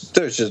there's just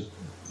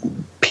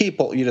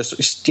people,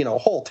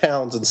 whole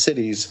towns and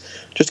cities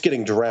just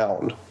getting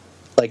drowned.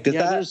 Like,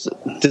 does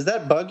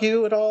that bug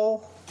you at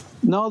all?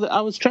 No, I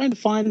was trying to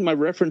find my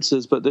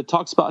references, but it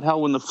talks about how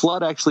when the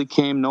flood actually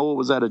came, Noah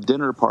was at a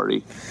dinner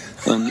party,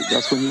 and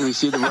that's when he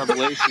received the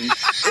revelation.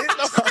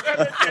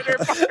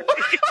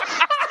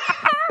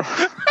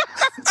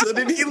 So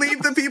did he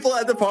leave the people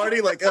at the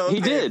party? Like, He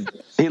did.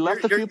 He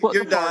left the people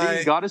at the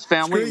party, got his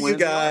family. Screw you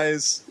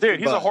guys. Dude,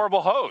 he's a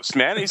horrible host,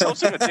 man. He's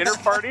hosting a dinner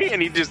party, and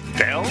he just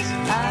bails.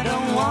 I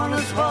don't want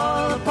to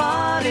spoil the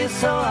party,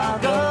 so I'll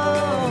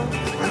go.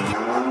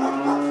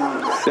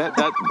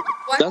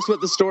 That's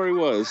what the story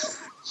was.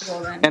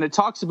 And it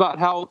talks about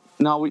how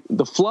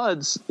the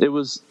floods, it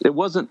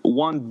wasn't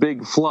one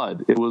big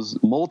flood. It was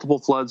multiple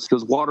floods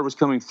because water was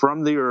coming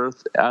from the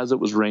earth as it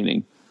was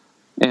raining.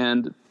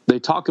 And they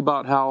talk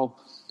about how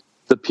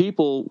the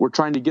people were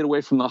trying to get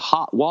away from the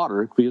hot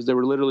water because they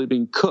were literally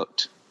being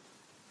cooked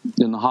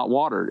in the hot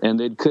water, and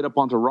they'd cut up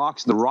onto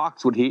rocks, and the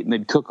rocks would heat, and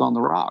they'd cook on the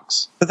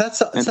rocks. But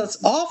that's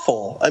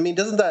awful. I mean,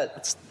 doesn't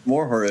that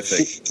more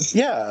horrific?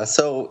 Yeah.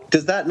 So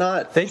does that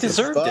not? They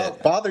deserved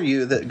it. Bother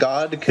you that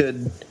God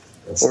could,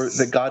 or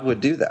that God would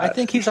do that? I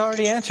think he's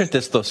already answered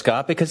this, though,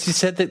 Scott, because he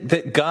said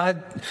that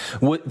God,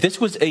 this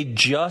was a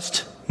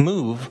just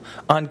move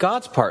on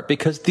God's part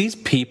because these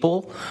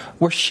people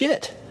were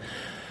shit.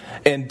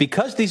 And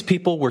because these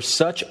people were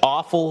such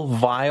awful,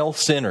 vile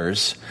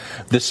sinners,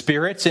 the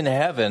spirits in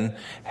heaven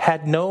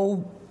had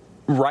no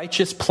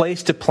righteous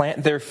place to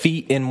plant their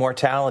feet in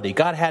mortality.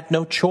 God had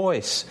no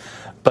choice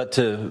but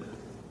to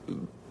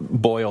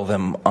boil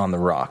them on the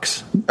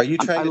rocks. Are you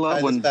trying to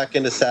tie this back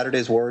into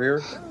Saturday's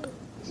Warrior?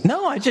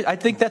 No, I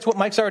think that's what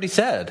Mike's already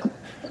said.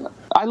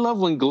 I love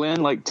when Glenn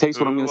takes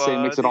what I'm going to say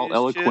and makes it all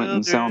eloquent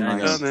and sound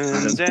nice.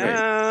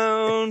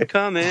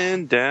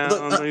 Coming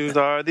down. Who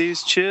are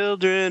these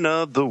children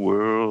of the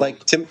world?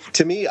 Like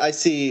to me, I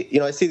see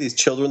these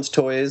children's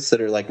toys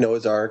that are like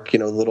Noah's Ark.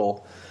 The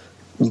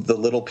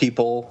little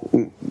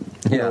people,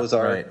 Noah's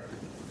Ark,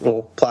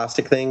 little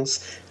plastic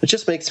things. It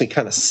just makes me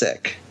kind of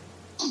sick.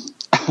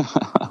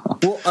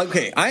 Well,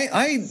 okay,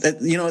 I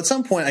at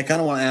some point I kind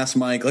of want to ask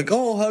Mike, like,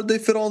 oh, how did they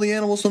fit all the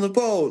animals on the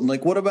boat? And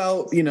like, what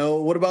about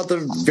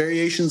the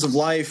variations of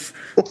life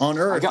on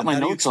Earth? I got my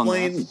notes on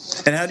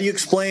that. And how do you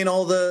explain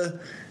all the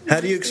How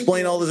do you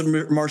explain all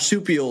the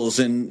marsupials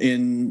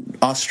in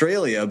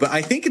Australia? But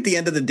I think at the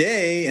end of the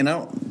day, and I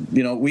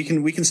don't, we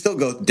can still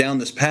go down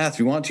this path if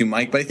we want to,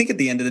 Mike. But I think at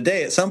the end of the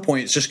day, at some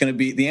point, it's just going to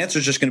be the answer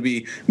is just going to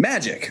be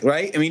magic,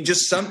 right? I mean,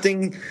 just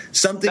something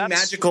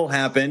magical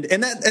happened,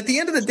 and that at the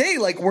end of the day,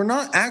 like we're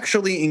not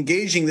actually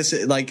engaging this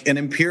like an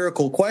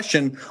empirical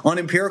question on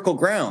empirical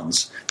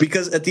grounds,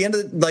 because at the end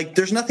of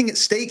there's nothing at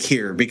stake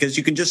here, because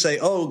you can just say,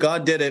 oh,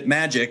 God did it,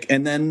 magic,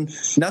 and then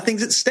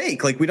nothing's at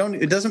stake. Like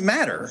it doesn't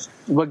matter.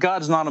 But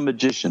God's not a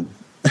magician.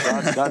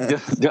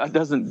 God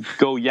doesn't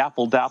go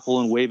yapple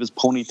dapple and wave his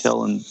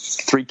ponytail and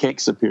 3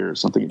 cakes appear or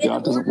something.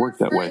 God doesn't work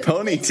that way.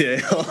 Ponytail.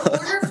 In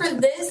order for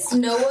this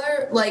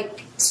Noah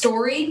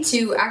story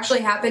to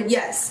actually happen,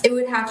 yes, it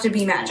would have to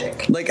be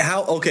magic. Like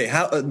how? Okay,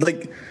 how?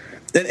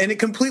 And it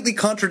completely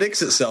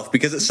contradicts itself,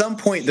 because at some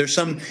point there's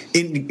some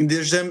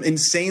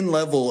insane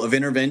level of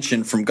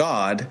intervention from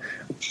God,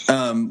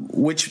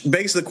 which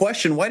begs the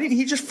question: why didn't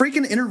he just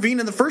freaking intervene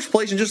in the first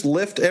place and just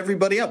lift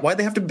everybody up? Why'd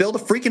they have to build a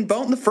freaking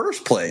boat in the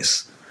first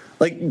place?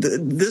 Like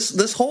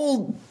this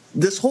whole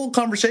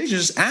conversation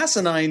is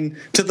asinine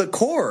to the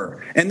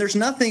core, and there's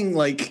nothing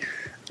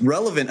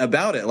relevant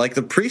about it. Like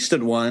the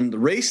priesthood one, the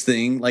race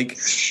thing,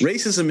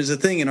 racism is a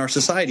thing in our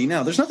society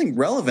now. There's nothing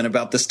relevant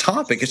about this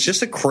topic. It's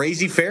just a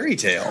crazy fairy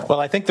tale.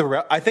 Well, I think the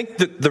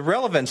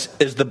relevance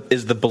is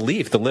the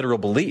belief, the literal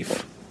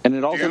belief. And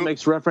it also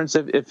makes reference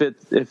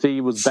if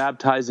he was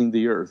baptizing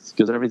the earth,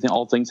 because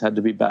all things had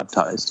to be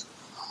baptized.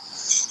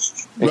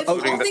 If all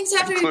things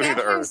have to be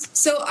baptized,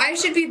 so I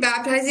should be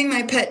baptizing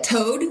my pet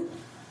toad?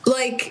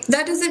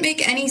 That doesn't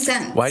make any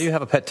sense. Why do you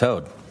have a pet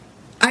toad?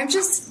 I'm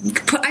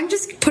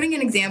just putting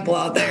an example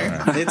out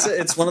there.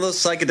 It's one of those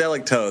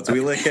psychedelic toads. We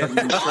lick it.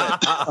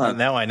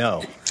 Now I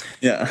know.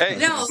 Yeah. Hey,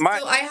 so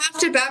I have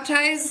to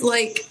baptize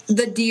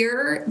the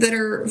deer that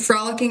are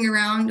frolicking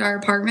around our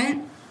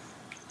apartment.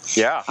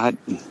 Yeah.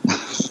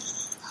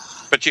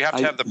 But you have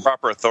to have the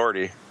proper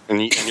authority,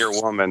 and you're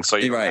a woman, so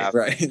you right.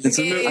 It's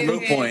a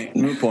moot point.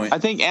 Moot point. I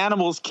think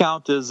animals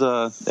count as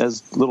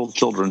little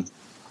children.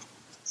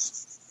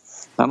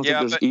 I don't think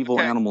there's evil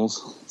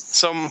animals.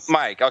 So,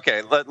 Mike,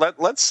 okay,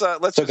 let's. So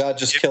God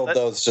just killed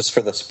those just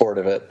for the sport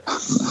of it.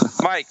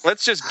 Mike,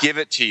 let's just give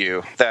it to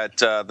you that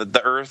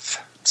the Earth,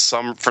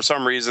 for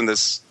some reason,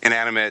 this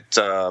inanimate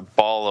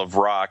ball of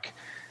rock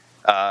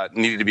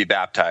needed to be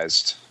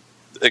baptized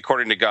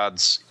according to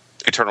God's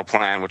eternal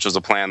plan, which is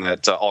a plan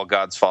that all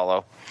gods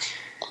follow.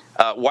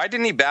 Why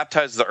didn't he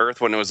baptize the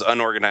Earth when it was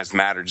unorganized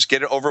matter? Just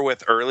get it over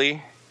with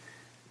early,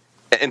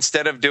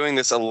 instead of doing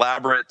this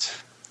elaborate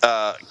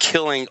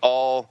killing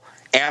all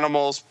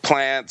animals,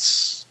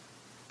 plants,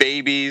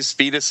 babies,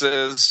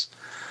 fetuses,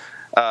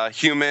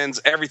 humans,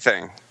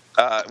 everything.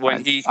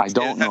 When I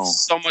don't know.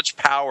 Has so much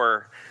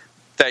power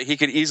that he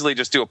could easily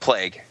just do a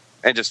plague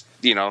and just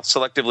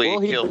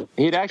selectively kill.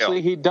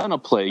 He'd done a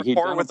plague.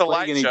 Or with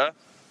Elijah,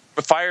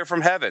 fire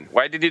from heaven.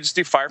 Why did he just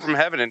do fire from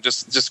heaven and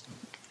just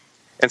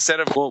instead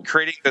of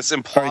creating this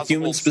impossible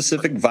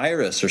human-specific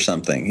virus or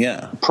something?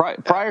 Yeah.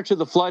 Prior to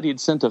the flood, he'd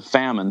sent a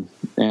famine,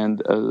 and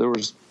there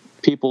was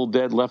people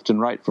dead left and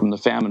right from the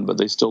famine, but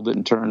they still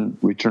didn't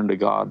return to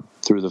God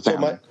through the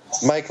famine.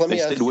 So Mike, let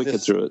me ask you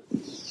this. Through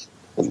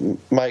it.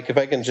 Mike, if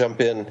I can jump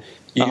in,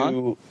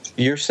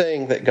 you're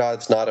saying that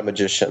God's not a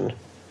magician.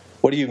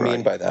 What do you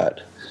mean by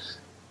that?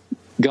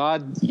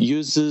 God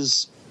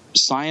uses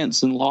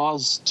science and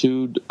laws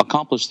to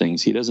accomplish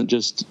things. He doesn't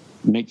just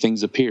make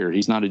things appear.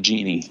 He's not a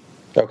genie.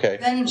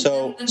 Okay.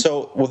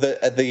 So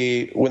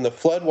when the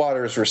flood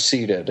waters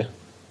receded,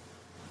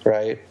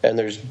 right, and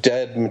there's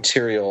dead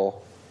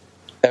material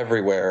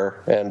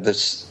everywhere, and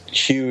this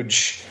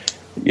huge,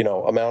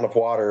 amount of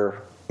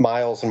water,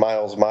 miles and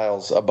miles and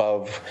miles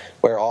above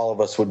where all of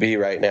us would be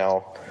right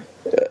now,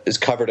 is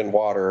covered in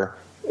water.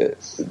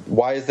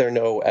 Why is there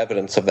no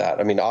evidence of that?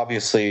 I mean,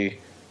 obviously,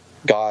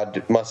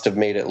 God must have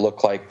made it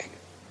look like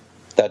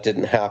that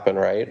didn't happen,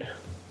 right?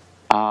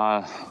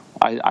 I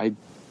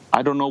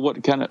don't know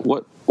what kind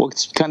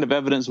of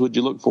evidence would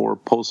you look for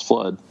post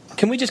flood.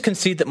 Can we just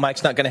concede that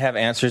Mike's not going to have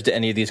answers to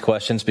any of these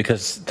questions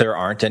because there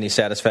aren't any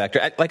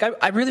satisfactory?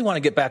 I really want to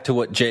get back to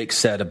what Jake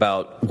said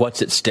about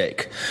what's at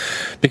stake,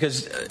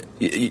 because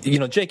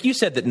Jake, you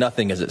said that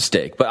nothing is at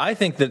stake, but I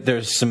think that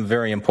there's some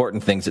very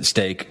important things at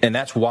stake, and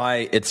that's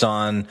why it's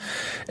on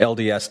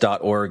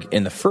LDS.org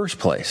in the first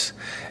place.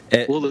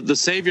 The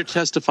Savior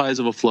testifies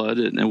of a flood,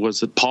 and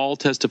was it Paul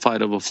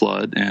testified of a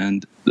flood,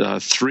 and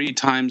 3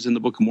 times in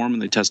the Book of Mormon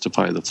they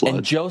testify of the flood.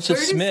 And Joseph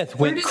Smith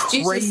went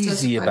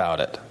crazy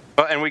about it.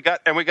 And we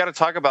got to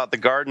talk about the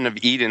Garden of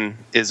Eden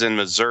is in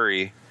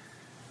Missouri,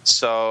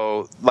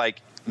 so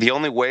the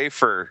only way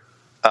for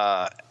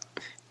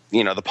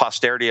the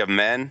posterity of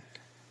men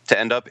to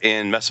end up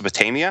in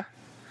Mesopotamia,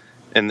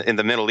 in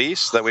the Middle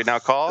East that we now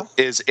call,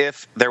 is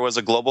if there was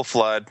a global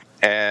flood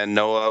and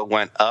Noah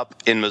went up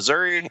in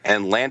Missouri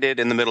and landed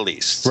in the Middle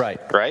East. Right.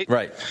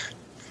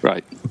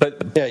 But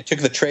yeah, he took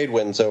the trade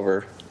winds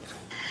over.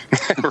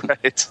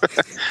 Right.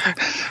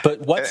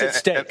 But what's at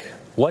stake?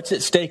 What's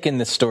at stake in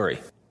this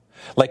story?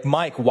 Like,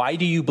 Mike, why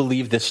do you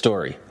believe this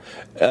story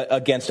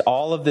against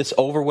all of this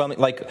overwhelming?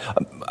 Like,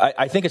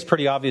 I think it's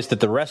pretty obvious that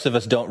the rest of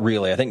us don't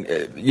really. I think,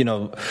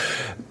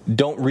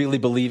 don't really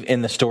believe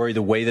in the story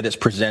the way that it's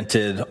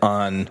presented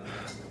on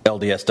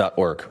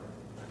LDS.org.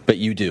 But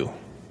you do.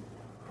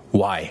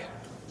 Why?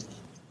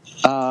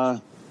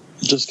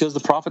 Just because the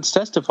prophets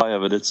testify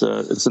of it. It's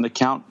an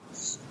account,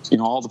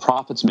 all the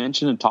prophets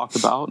mentioned and talked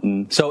about.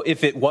 And so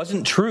if it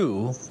wasn't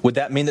true, would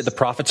that mean that the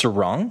prophets are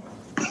wrong?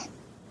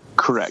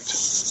 Correct.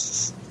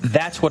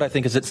 That's what I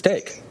think is at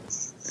stake.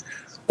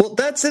 Well,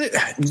 that's it.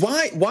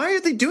 Why are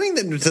they doing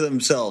that to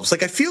themselves?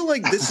 Like, I feel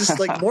like this is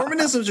like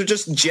Mormonisms are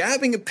just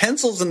jabbing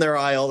pencils in their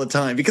eye all the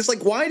time. Because,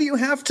 like, why do you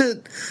have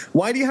to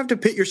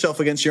pit yourself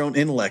against your own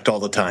intellect all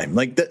the time?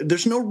 Like,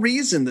 there's no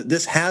reason that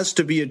this has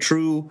to be a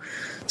true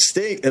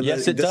state.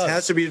 Yes, it does. This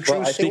has to be a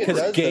true story.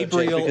 Because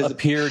Gabriel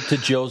appeared to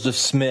Joseph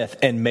Smith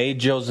and made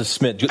Joseph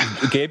Smith.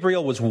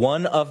 Gabriel was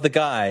one of the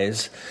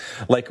guys.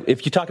 Like,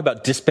 if you talk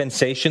about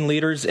dispensation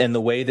leaders and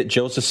the way that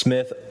Joseph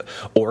Smith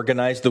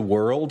organized the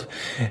world,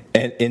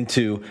 and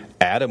into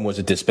Adam was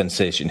a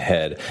dispensation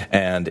head,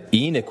 and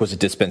Enoch was a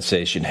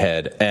dispensation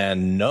head,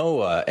 and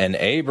Noah and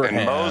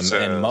Abraham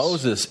and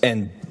Moses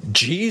and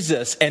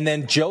Jesus, and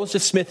then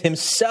Joseph Smith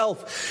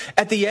himself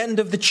at the end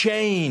of the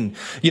chain.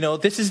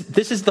 This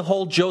is the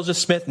whole Joseph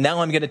Smith.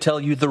 Now I'm going to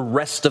tell you the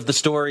rest of the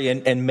story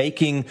and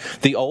making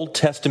the Old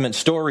Testament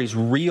stories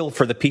real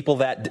for the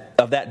people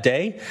of that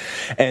day.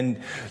 And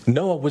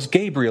Noah was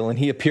Gabriel, and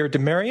he appeared to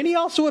Mary, and he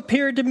also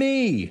appeared to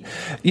me.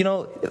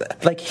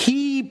 Like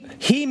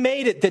he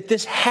made it that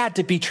this had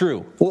to be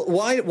true. Well,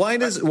 why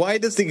does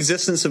the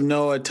existence of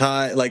Noah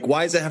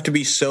why does it have to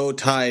be so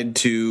tied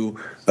to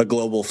a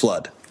global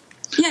flood?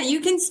 Yeah, you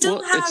can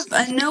still have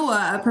a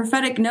Noah, a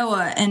prophetic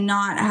Noah, and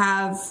not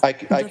have. I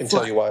can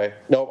tell you why.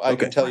 No, I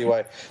can tell you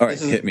why. All right,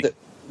 hit me.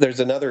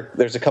 There's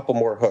a couple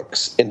more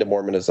hooks into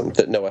Mormonism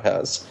that Noah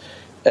has,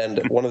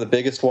 and one of the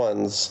biggest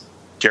ones.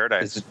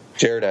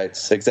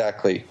 Jaredites,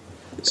 exactly.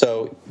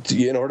 So,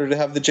 in order to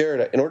have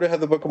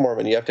the Book of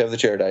Mormon, you have to have the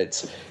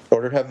Jaredites. In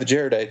order to have the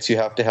Jaredites, you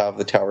have to have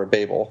the Tower of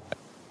Babel.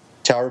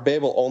 Tower of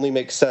Babel only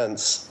makes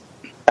sense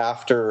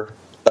after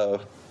a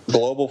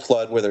global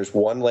flood where there's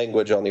one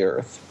language on the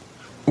earth.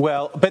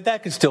 Well, but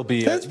that could still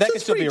be a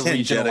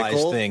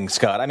regionalized thing,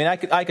 Scott. I mean,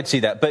 I could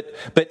see that. But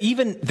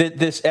even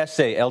this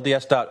essay,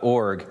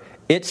 LDS.org,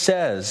 it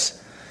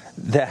says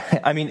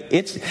that, I mean,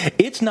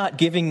 it's not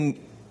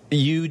giving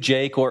you,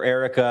 Jake, or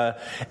Erica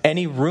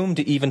any room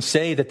to even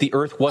say that the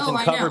earth wasn't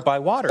covered by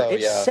water.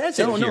 It says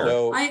it here.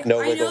 I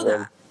know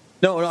that.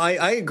 No,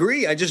 I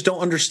agree. I just don't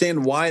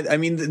understand why. I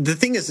mean, the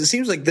thing is, it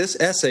seems like this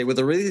essay, with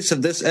the release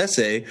of this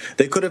essay,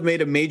 they could have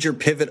made a major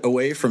pivot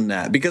away from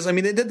that. Because, I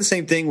mean, they did the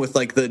same thing with,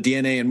 like, the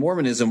DNA and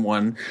Mormonism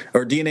one,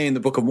 or DNA in the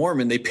Book of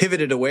Mormon. They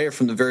pivoted away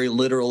from the very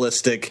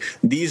literalistic,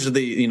 these are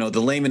the,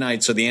 the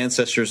Lamanites or the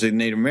ancestors of the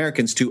Native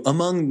Americans to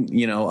among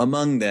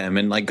them,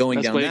 and, like, going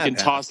down that path. That's why you can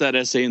toss that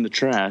essay in the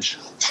trash.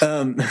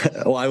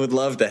 Well, I would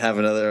love to have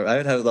I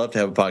would love to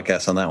have a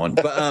podcast on that one.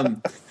 But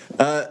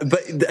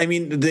I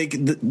mean,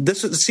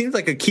 this seems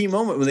like a key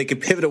moment when they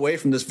could pivot away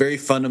from this very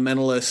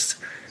fundamentalist,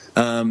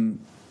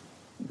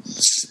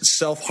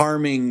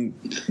 self-harming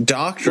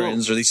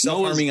doctrines or these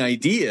self-harming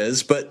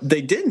ideas, but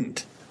they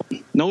didn't.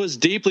 Noah's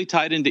deeply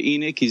tied into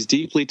Enoch. He's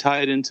deeply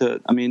tied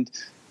into. I mean,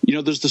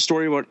 there's the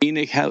story about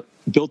Enoch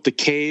built the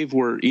cave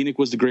where Enoch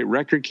was the great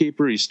record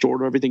keeper. He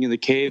stored everything in the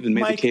cave and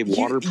made the cave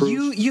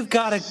waterproof. You've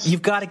got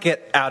to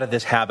get out of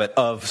this habit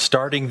of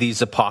starting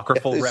these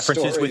apocryphal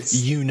references with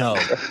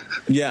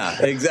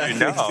Yeah,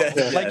 exactly.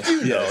 Like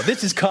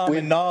this is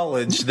common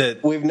knowledge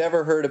that we've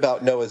never heard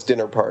about Noah's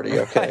dinner party.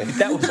 Okay,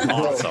 that was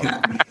awesome.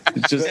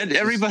 And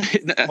everybody,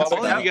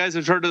 all of you guys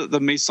have heard of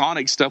the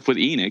Masonic stuff with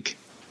Enoch.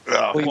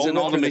 It's in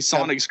all the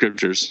Masonic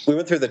scriptures. We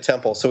went through the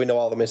temple, so we know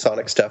all the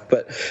Masonic stuff.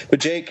 But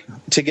Jake,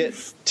 to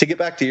get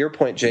back to your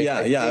point, Jake.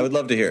 I would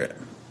love to hear it.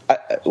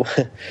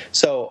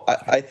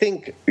 I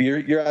think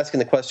you're asking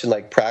the question,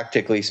 like,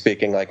 practically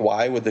speaking, like,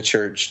 why would the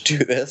church do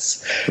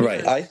this?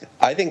 Right.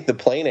 I think the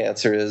plain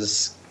answer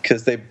is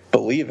because they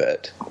believe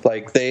it.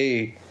 Like,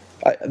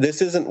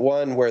 this isn't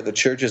one where the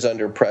church is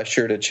under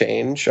pressure to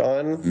change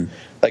on. Mm.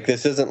 Like,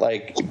 this isn't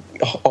like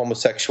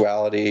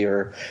homosexuality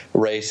or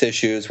race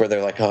issues where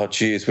they're like, oh,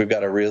 geez, we've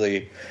got to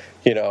really,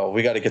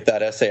 we got to get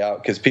that essay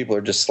out because people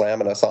are just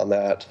slamming us on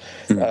that.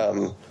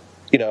 Mm.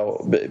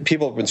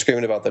 People have been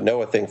screaming about the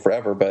Noah thing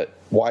forever, but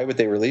why would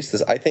they release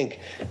this? I think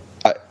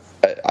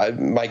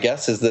my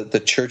guess is that the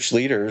church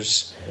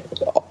leaders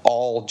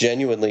all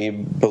genuinely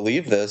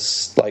believe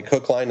this, like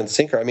hook, line, and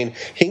sinker. I mean,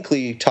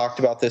 Hinckley talked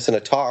about this in a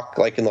talk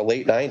like in the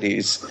late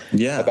 90s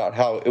about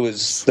how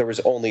there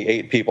was only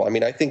 8 people. I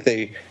mean, I think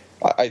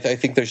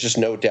there's just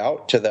no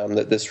doubt to them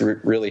that this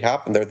really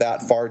happened. They're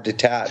that far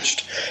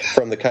detached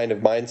from the kind of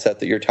mindset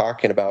that you're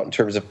talking about in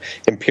terms of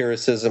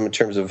empiricism, in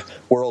terms of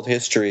world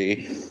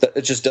history, that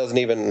it just doesn't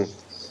even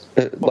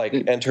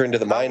enter into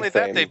the mind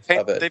frame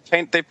of it.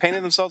 They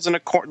painted themselves in a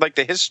corner, like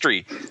the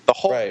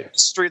whole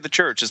history of the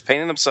church is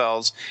painting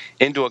themselves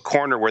into a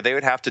corner where they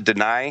would have to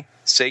deny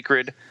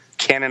sacred,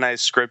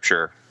 canonized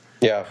scripture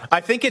Yeah, I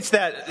think it's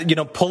that,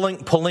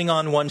 pulling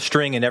on one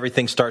string and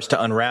everything starts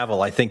to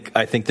unravel. I think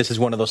this is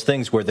one of those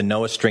things where the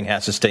Noah string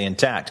has to stay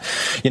intact.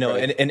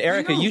 Right. And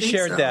Erica, you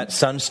shared that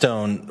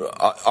Sunstone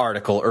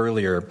article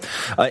earlier,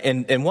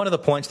 and one of the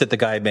points that the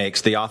guy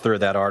makes, the author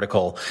of that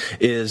article,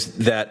 is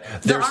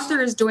that the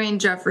author is Dwayne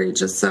Jeffrey.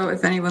 Just so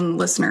if anyone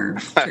listener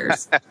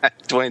cares,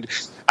 Dwayne.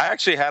 I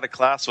actually had a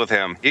class with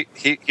him.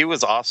 He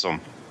was awesome.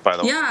 By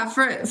the way. Yeah,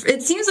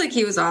 it seems like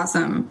he was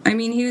awesome. I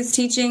mean, he was at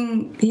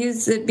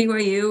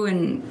BYU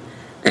and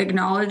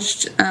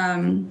acknowledged,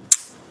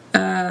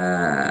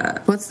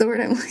 what's the word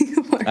I'm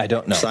looking for? I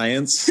don't know.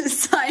 Science?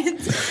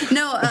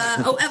 No,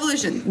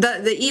 evolution,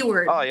 the E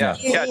word. Oh, yeah.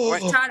 He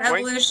taught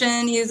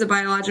evolution. He was a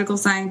biological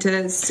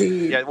scientist.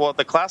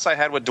 The class I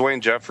had with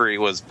Dwayne Jeffrey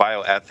was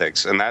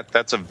bioethics, and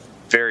that's a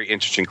very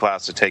interesting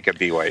class to take at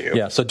BYU.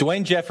 Yeah, so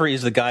Dwayne Jeffrey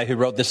is the guy who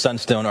wrote this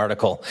Sunstone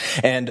article.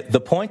 And the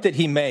point that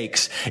he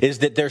makes is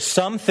that there's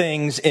some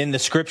things in the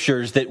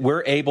scriptures that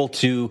we're able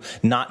to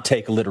not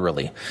take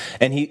literally.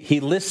 And he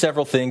lists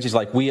several things. He's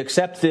like, we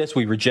accept this,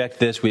 we reject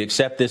this, we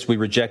accept this, we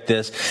reject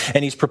this.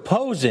 And he's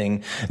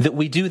proposing that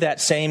we do that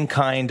same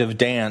kind of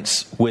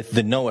dance with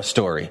the Noah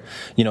story.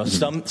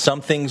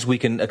 Some things we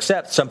can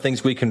accept, some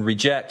things we can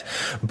reject.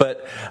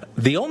 But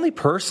the only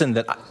person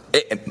that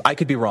I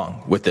could be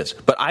wrong with this,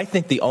 but I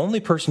think the only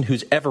person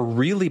who's ever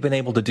really been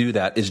able to do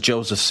that is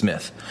Joseph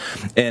Smith.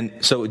 And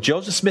so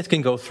Joseph Smith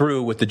can go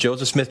through with the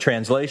Joseph Smith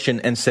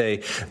translation and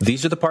say,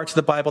 these are the parts of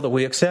the Bible that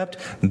we accept,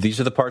 these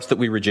are the parts that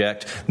we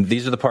reject,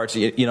 these are the parts,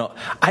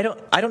 I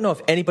don't know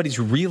if anybody's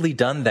really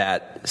done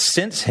that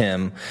since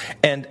him.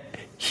 And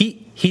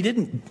he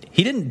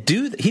didn't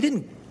do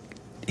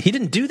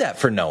that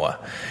for Noah.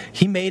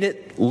 He made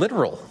it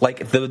literal.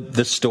 Like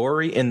the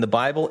story in the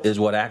Bible is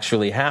what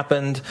actually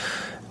happened.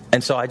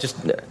 And so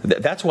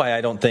that's why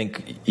I don't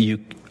think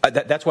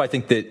that's why I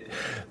think that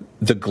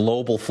the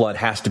global flood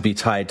has to be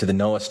tied to the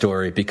Noah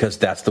story, because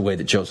that's the way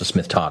that Joseph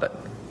Smith taught it.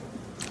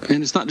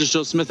 And it's not just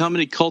Joseph Smith. How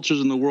many cultures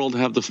in the world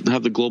have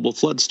the global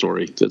flood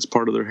story? That's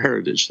part of their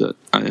heritage. That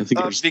I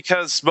think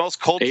because most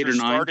cultures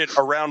started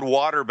around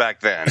water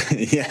back then.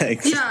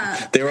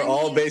 Yeah, they were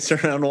all based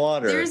around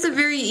water. There's a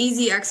very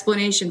easy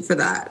explanation for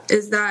that.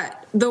 Is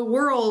that the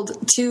world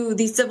to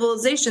these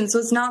civilizations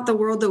was not the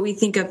world that we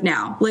think of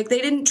now. Like,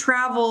 they didn't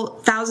travel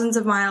thousands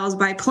of miles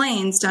by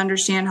planes to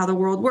understand how the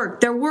world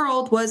worked. Their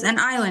world was an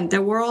island.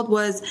 Their world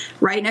was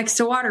right next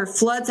to water.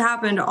 Floods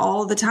happened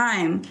all the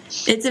time.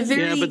 It's a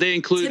very but they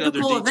include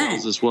other details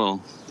event as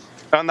well.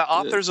 And the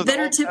authors of that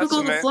are typical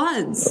of the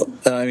floods.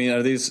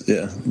 Are these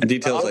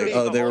details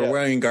like they were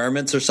wearing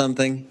garments or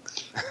something?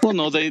 Well,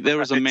 no, there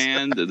was a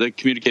man that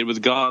communicated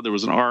with God. There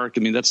was an ark.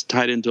 I mean, that's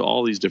tied into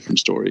all these different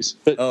stories.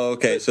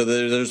 Okay. So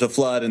there's a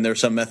flood, and there's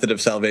some method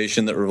of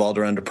salvation that revolved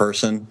around a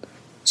person.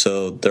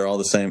 So they're all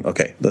the same.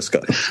 Okay, let's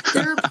go.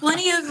 There are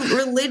plenty of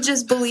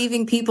religious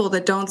believing people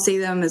that don't see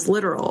them as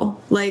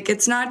literal. Like,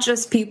 it's not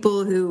just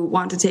people who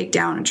want to take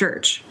down a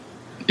church.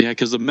 Yeah,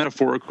 because the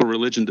metaphorical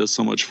religion does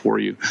so much for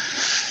you.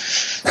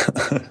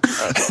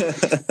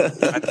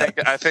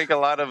 I think a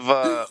lot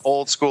of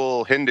old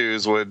school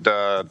Hindus would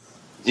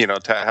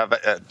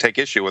take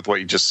issue with what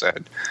you just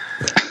said.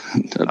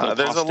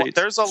 There's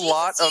a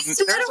lot of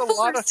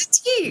to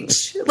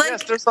teach.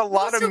 Yes, there's a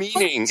lot of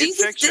meaning in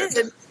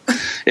fiction.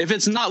 If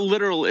it's not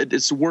literal,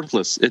 it's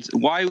worthless.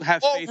 Why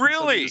have faith in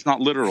something that's not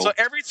literal? So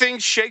everything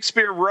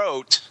Shakespeare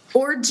wrote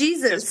or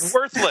Jesus is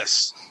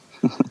worthless.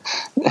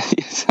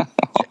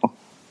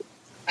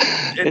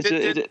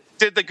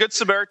 Did the Good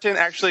Samaritan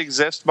actually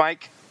exist,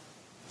 Mike?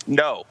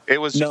 No,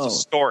 it was just a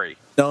story.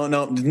 No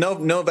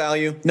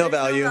value. No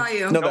value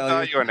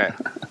in it.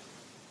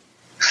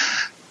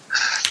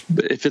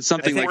 But if it's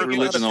something like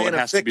religion, though, it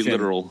has to be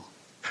literal.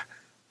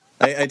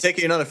 I take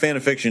it you're not a fan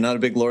of fiction, not a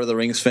big Lord of the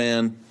Rings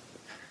fan.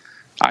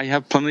 I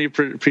have plenty of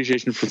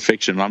appreciation for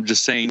fiction. I'm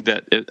just saying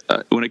that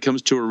when it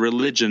comes to a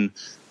religion,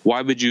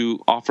 why would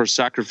you offer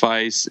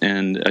sacrifice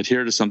and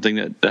adhere to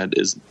something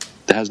that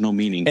has no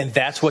meaning? And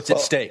that's what's at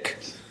stake.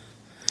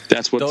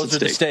 That's what's Those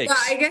at are the stake.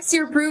 stakes. I guess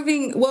you're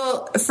proving,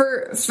 well,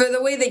 for the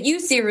way that you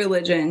see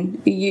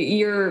religion,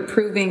 you're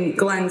proving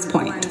Glenn's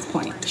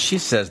point. She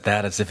says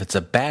that as if it's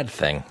a bad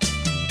thing.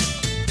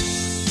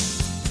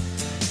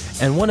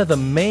 And one of the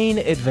main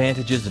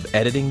advantages of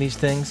editing these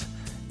things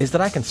is that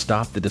I can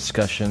stop the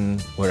discussion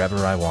wherever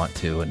I want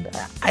to. And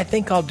I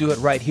think I'll do it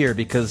right here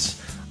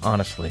because,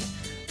 honestly,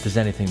 does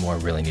anything more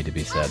really need to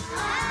be said?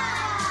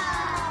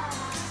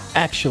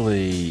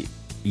 Actually,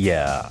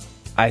 yeah,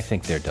 I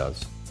think there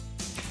does.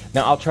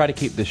 Now, I'll try to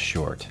keep this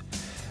short.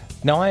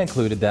 Now, I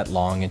included that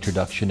long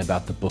introduction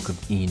about the Book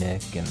of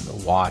Enoch and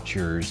the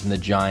Watchers and the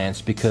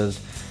Giants because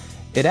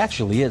it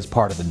actually is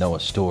part of the Noah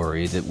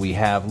story that we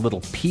have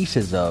little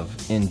pieces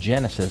of in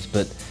Genesis,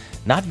 but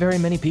not very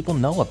many people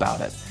know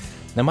about it.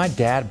 Now, my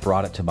dad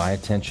brought it to my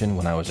attention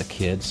when I was a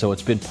kid, so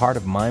it's been part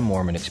of my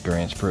Mormon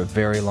experience for a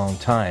very long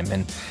time,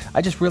 and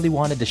I just really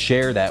wanted to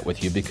share that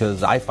with you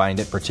because I find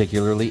it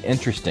particularly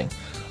interesting.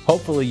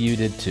 Hopefully you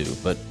did too,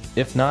 but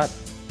if not,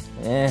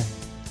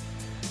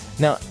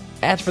 Now,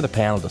 as for the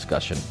panel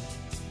discussion,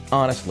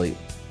 honestly,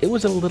 it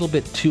was a little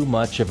bit too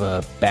much of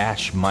a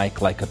bash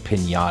Mike like a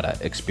piñata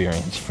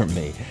experience for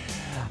me.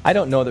 I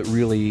don't know that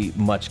really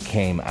much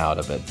came out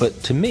of it,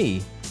 but to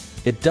me,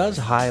 it does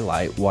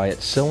highlight why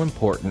it's so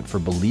important for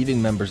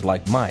believing members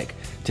like Mike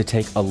to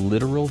take a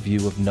literal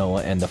view of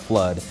Noah and the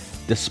flood,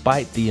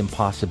 despite the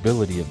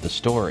impossibility of the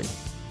story.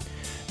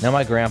 Now,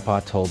 my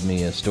grandpa told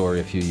me a story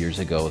a few years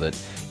ago that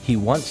he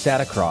once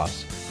sat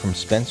across from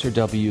Spencer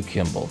W.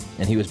 Kimball,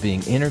 and he was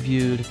being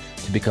interviewed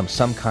to become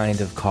some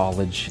kind of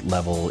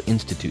college-level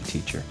institute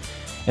teacher.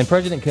 And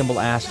President Kimball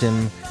asked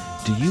him,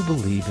 "Do you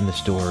believe in the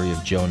story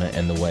of Jonah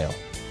and the whale?"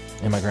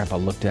 And my grandpa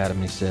looked at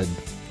him and he said,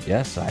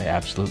 "Yes, I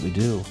absolutely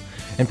do."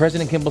 And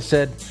President Kimball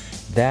said,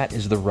 "That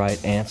is the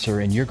right answer,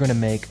 and you're going to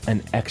make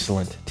an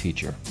excellent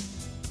teacher."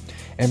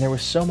 And there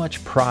was so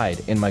much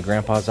pride in my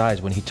grandpa's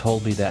eyes when he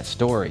told me that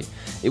story.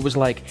 It was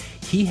like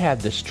he had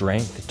the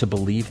strength to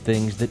believe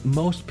things that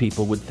most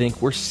people would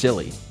think were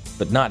silly,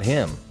 but not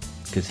him,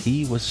 because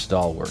he was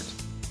stalwart.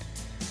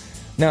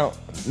 Now,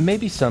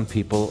 maybe some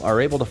people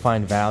are able to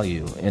find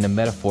value in a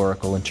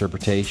metaphorical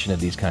interpretation of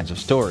these kinds of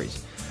stories.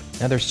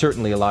 Now, there's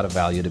certainly a lot of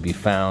value to be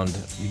found.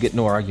 You get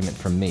no argument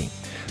from me.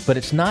 But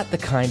it's not the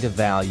kind of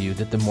value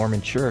that the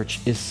Mormon Church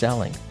is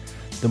selling.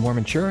 The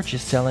Mormon Church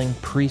is selling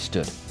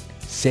priesthood,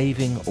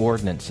 saving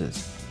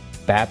ordinances,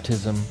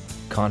 baptism,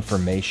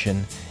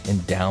 confirmation,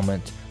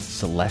 endowment,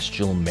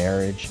 celestial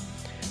marriage,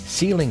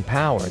 sealing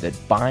power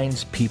that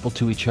binds people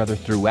to each other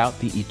throughout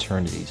the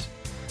eternities.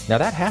 Now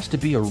that has to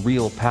be a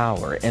real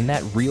power, and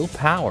that real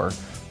power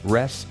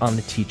rests on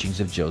the teachings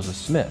of Joseph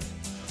Smith.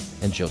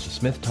 And Joseph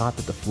Smith taught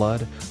that the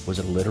flood was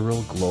a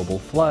literal global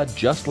flood,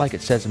 just like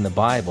it says in the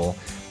Bible.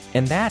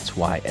 And that's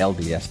why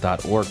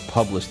LDS.org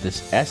published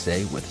this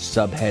essay with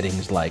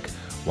subheadings like,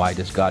 "Why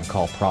does God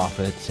call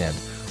prophets?" and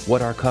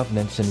 "What are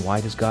covenants and why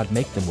does God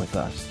make them with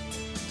us?"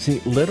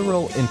 See,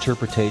 literal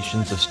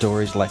interpretations of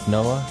stories like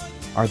Noah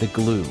are the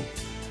glue,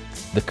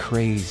 the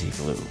crazy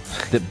glue,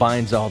 that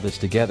binds all this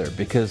together.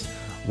 Because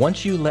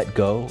once you let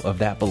go of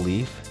that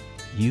belief,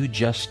 you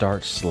just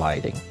start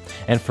sliding.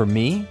 And for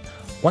me,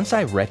 once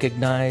I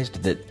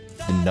recognized that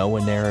the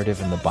Noah narrative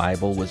in the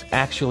Bible was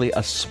actually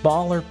a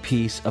smaller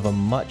piece of a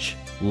much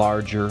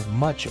larger,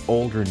 much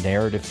older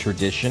narrative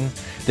tradition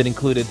that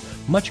included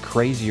much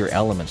crazier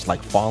elements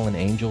like fallen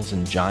angels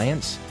and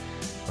giants,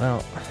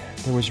 well,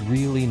 there was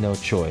really no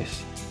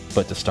choice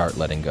but to start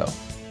letting go.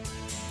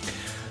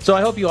 So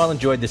I hope you all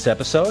enjoyed this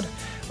episode.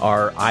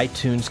 Our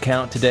iTunes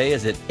count today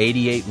is at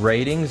 88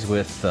 ratings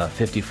with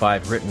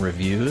 55 written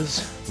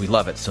reviews. We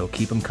love it, so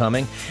keep them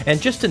coming.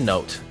 And just a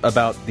note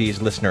about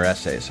these listener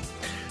essays.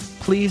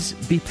 Please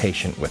be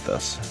patient with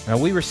us. Now,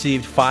 we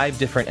received 5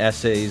 different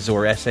essays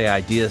or essay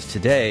ideas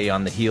today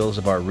on the heels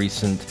of our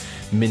recent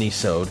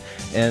mini-sode,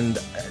 and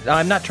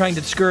I'm not trying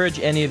to discourage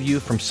any of you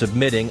from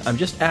submitting. I'm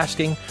just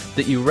asking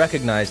that you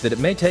recognize that it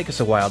may take us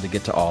a while to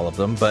get to all of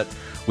them, but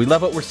we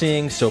love what we're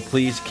seeing, so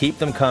please keep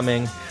them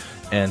coming,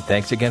 and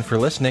thanks again for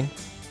listening.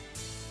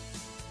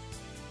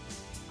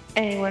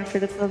 Anyone for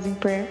the closing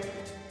prayer?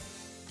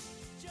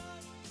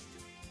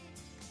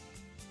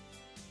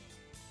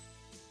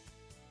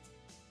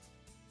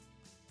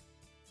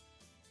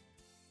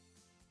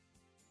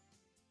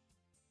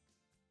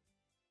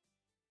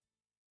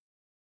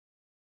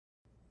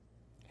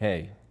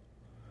 Hey,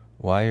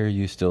 why are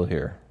you still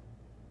here?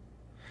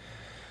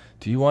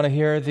 Do you want to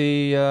hear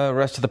the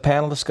rest of the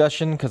panel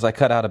discussion? Because I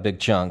cut out a big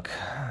chunk.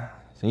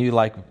 So you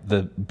like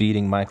the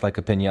beating Mike like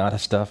a piñata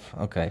stuff?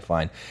 Okay,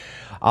 fine.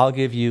 I'll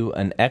give you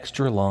an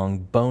extra long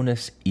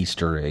bonus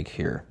Easter egg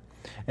here.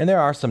 And there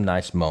are some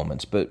nice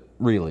moments, but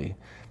really,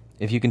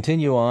 if you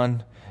continue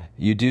on,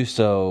 you do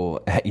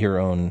so at your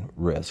own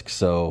risk.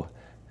 So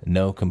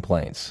no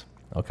complaints,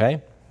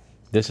 okay?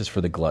 This is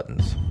for the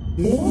gluttons.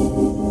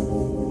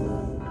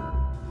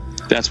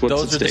 That's what's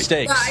Those at are the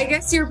stake. stakes. I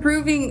guess you're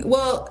proving,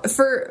 well,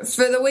 for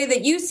the way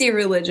that you see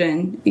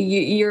religion,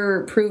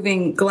 you're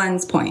proving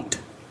Glenn's point.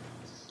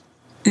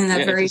 And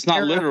that Yeah, if it's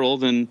not literal,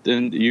 then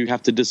you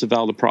have to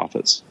disavow the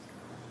prophets.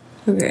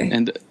 Okay.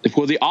 And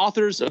for the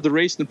authors of the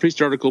Race and the Priest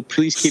article,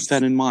 please keep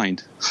that in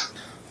mind.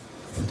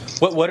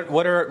 What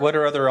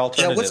are other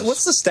alternatives? Yeah,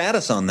 what's the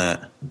status on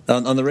that?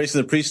 On the Race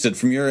of the Priesthood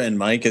from your end,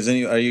 Mike?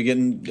 Are you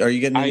getting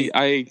any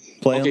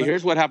play on that?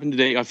 Here's what happened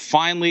today. I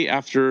finally,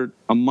 after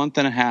a month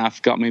and a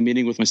half, got my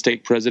meeting with my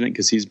stake president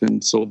because he's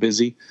been so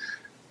busy,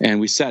 and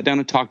we sat down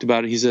and talked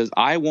about it. He says,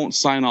 "I won't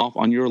sign off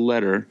on your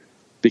letter,"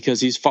 because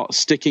he's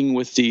sticking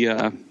with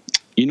the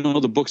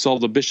the books all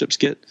the bishops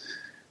get.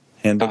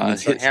 Handbook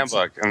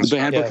The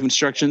handbook of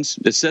instructions.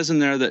 It says in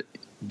there that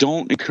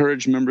don't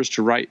encourage members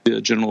to write the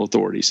general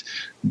authorities.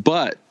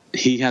 But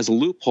he has a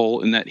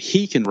loophole in that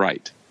he can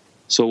write.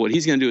 So what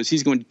he's going to do is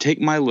he's going to take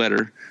my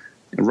letter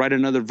and write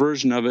another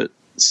version of it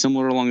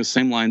similar along the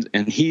same lines,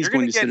 and he's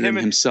going to send it in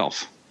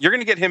himself. You're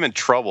going to get him in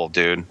trouble,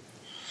 dude.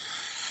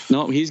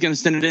 No, he's going to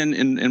send it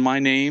in my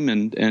name,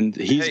 and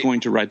he's going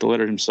to write the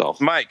letter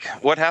himself. Mike,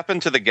 what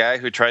happened to the guy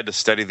who tried to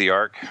study the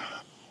Ark?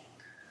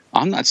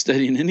 I'm not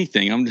studying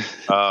anything.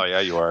 Oh,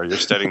 yeah, you are. You're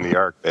studying the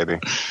Ark, baby.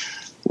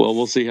 Well,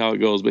 we'll see how it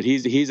goes. But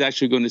he's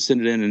actually going to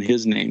send it in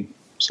his name.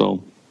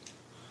 So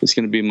It's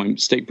going to be my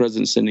stake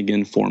president sitting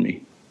again for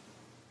me.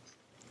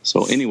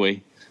 So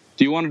anyway,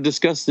 do you want to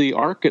discuss the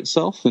Ark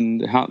itself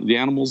and how the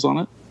animals on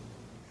it?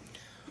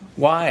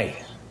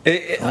 Why?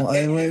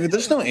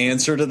 There's no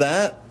answer to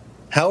that.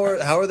 How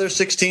are there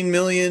 16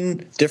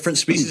 million different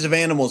species of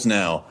animals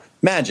now?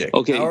 Magic.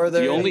 Okay, how are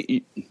there?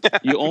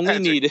 you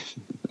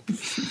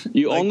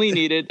only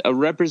needed a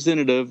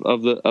representative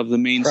of the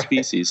main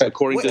species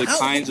according to the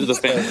kinds of the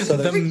family. So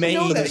the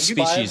main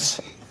species.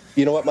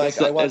 You know what, Mike?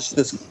 I watched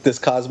this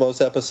Cosmos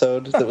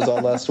episode that was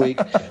on last week.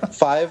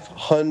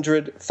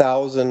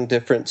 500,000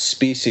 different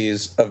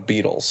species of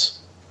beetles.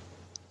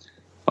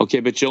 Okay,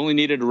 but you only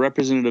needed a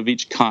representative of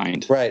each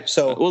kind. Right.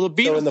 So, well, the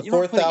beetles, so in the you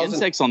don't put 4,000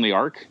 insects on the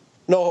Ark.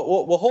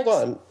 No, well, hold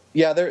on.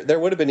 Yeah, there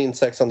would have been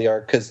insects on the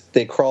Ark because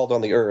they crawled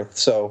on the Earth.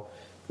 So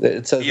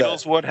it says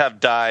beetles would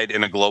have died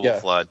in a global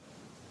flood.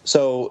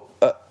 So,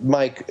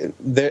 Mike,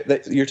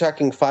 you're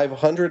talking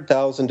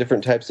 500,000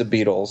 different types of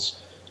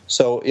beetles.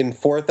 So in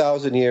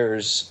 4,000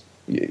 years,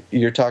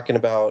 you're talking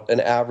about an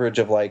average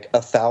of like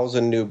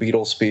 1,000 new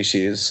beetle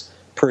species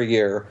per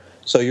year.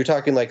 So you're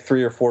talking like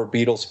 3 or 4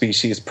 beetle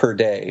species per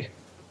day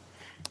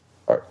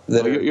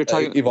that are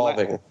talking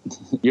evolving.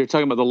 You're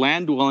talking about the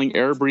land-dwelling,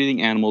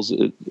 air-breathing animals.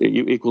 It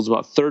equals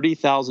about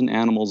 30,000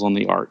 animals on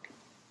the Ark.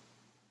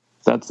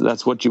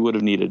 That's what you would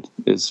have needed,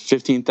 is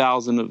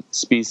 15,000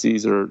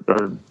 species or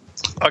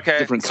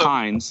different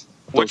kinds.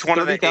 Which one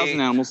of the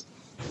 30,000 animals?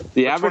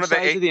 The average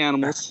size of the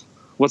animals.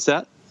 What's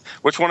that?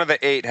 Which one of the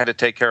 8 had to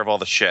take care of all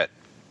the shit?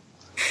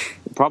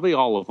 Probably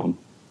all of them.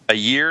 A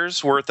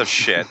year's worth of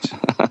shit.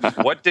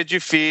 What did you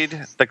feed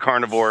the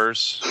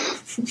carnivores,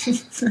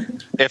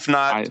 if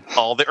not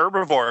all the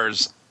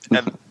herbivores,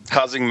 and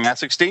causing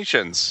mass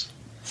extinctions?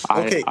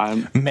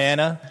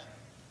 Manna.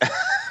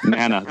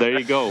 Manna. There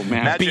you go.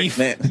 Manna.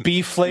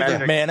 Beef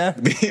flavored manna.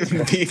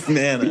 Beef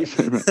manna.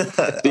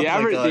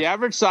 The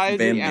average size of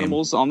the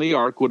animals on the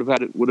Ark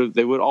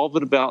would all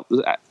been about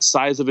the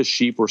size of a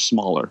sheep or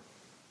smaller.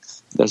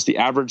 That's the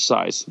average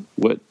size.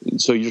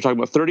 So you're talking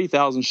about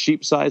 30,000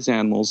 sheep-sized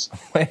animals.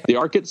 The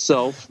Ark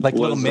itself, like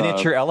little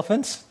miniature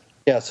elephants.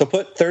 Yeah. So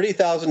put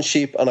 30,000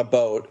 sheep on a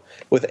boat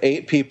with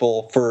 8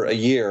 people for a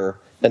year,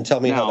 and tell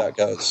me how that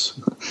goes.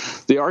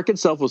 The Ark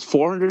itself was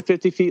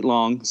 450 feet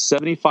long,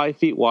 75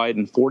 feet wide,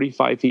 and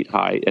 45 feet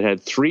high. It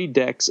had 3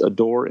 decks, a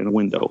door, and a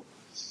window.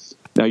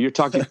 Now you're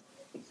talking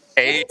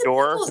a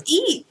door.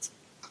 Eat.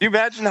 You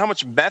imagine how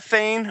much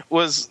methane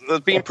was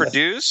being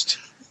produced?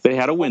 They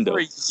had a window.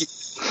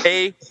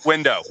 A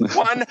window.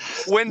 One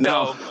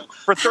window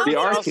for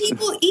 30,000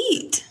 people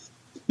eat.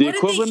 The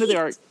equivalent of the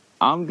Ark.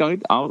 I'm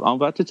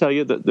about to tell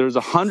you that there's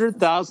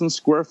 100,000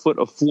 square foot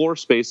of floor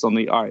space on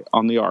the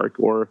Ark,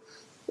 or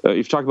if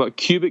you talk about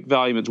cubic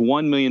volume, it's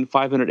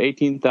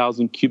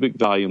 1,518,000 cubic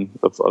volume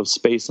of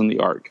space on the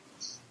Ark,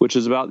 which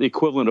is about the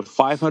equivalent of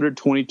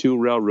 522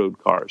 railroad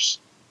cars.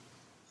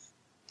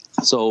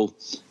 So,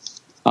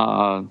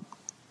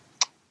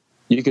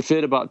 you could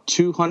fit about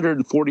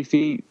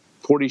 240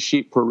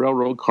 sheep per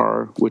railroad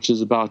car, which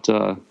is about.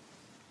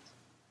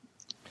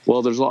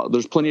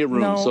 There's plenty of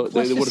room, so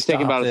they would have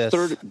taken about a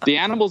third. The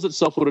animals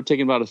itself would have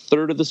taken about a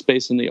third of the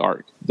space in the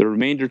Ark. The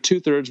remainder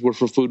 2/3 were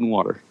for food and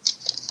water.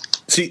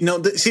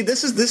 This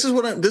is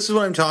what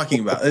I'm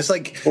talking about. It's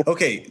like,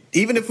 okay,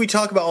 even if we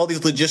talk about all these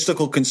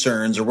logistical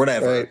concerns or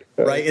whatever,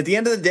 right? At the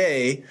end of the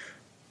day,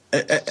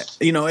 at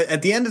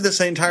the end of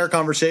this entire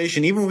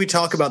conversation, even when we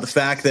talk about the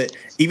fact that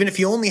even if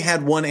you only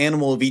had one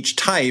animal of each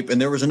type and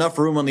there was enough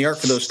room on the Ark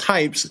for those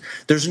types,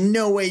 there's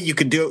no way you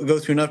could go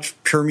through enough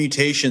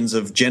permutations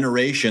of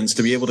generations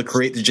to be able to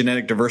create the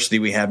genetic diversity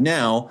we have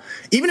now.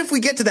 Even if we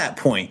get to that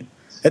point,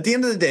 at the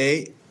end of the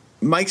day,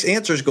 Mike's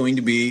answer is going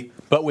to be,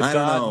 but with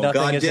God,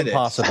 nothing God is did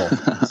impossible.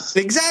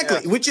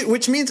 Exactly,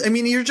 which means, I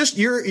mean,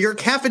 you're a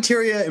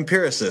cafeteria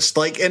empiricist.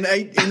 Like, and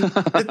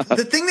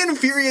the thing that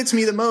infuriates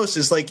me the most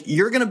is like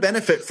you're going to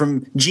benefit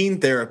from gene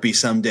therapy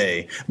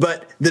someday,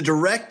 but the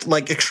direct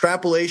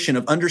extrapolation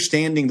of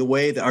understanding the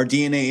way that our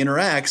DNA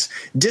interacts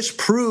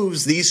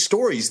disproves these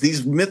stories,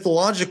 these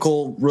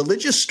mythological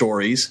religious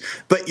stories.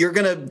 But you're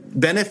going to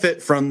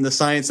benefit from the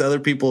science that other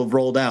people have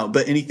rolled out.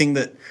 But anything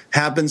that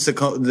happens to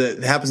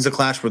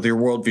clash with your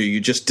worldview, you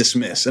just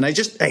dismiss, and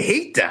I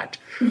hate that.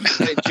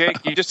 Hey,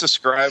 Jake, you just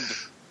described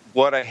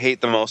what I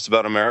hate the most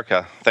about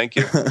America. Thank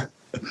you.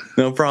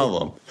 No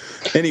problem.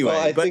 Anyway,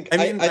 I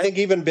think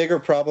even bigger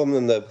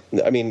problem than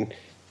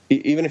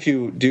even if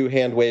you do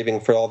hand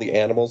waving for all the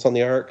animals on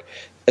the Ark,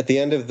 at the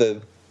end of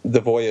the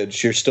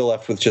voyage, you're still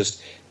left with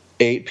just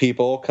 8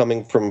 people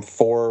coming from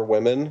 4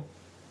 women,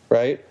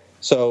 right?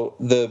 So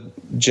the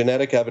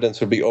genetic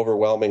evidence would be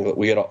overwhelming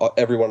that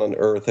everyone on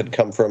Earth had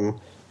come from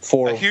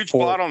 4. A huge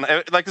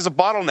bottleneck. Like there's a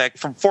bottleneck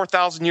from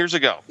 4,000 years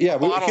ago. Yeah,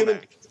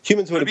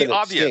 humans would have been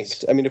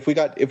extinct. I mean, if we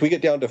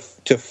get down to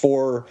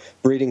 4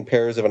 breeding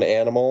pairs of an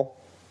animal,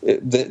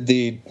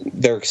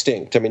 they're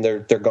extinct. I mean, they're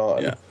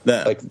gone. Yeah,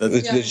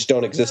 they just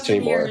don't exist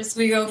anymore. Years,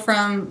 we go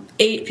from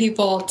 8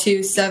 people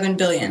to 7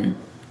 billion.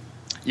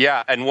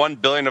 Yeah, and 1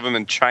 billion of them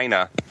in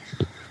China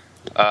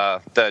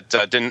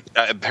that didn't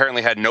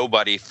apparently had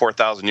nobody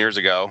 4,000 years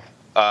ago.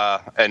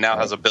 and now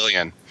has 1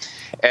 billion.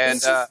 And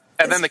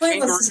then the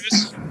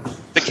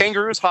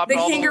kangaroos hopped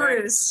all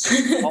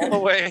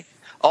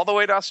the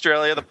way to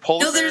Australia. The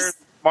polar bears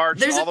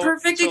marched. There's a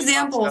perfect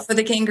example for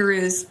the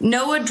kangaroos.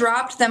 Noah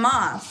dropped them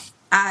off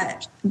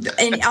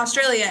in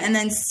Australia and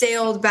then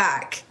sailed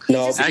back.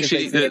 No,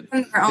 actually, they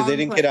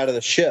didn't get out of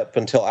the ship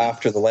until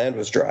after the land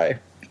was dry.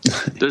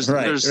 There's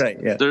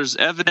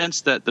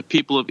evidence that the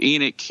people of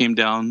Enoch came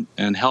down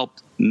and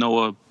helped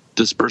Noah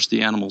disperse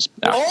the animals.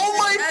 Oh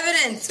my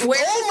evidence!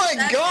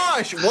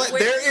 Gosh! What?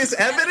 There is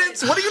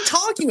evidence? What are you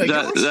talking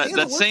about?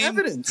 What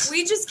evidence?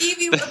 We just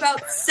gave you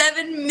about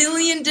 7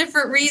 million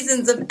different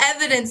reasons of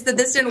evidence that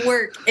this didn't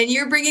work, and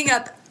you're bringing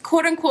up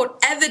 "quote unquote"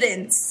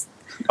 evidence.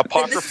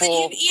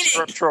 Apocryphal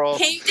scriptural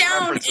came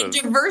down and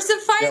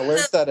diversified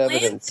where's that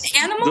evidence?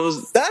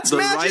 Animals. That's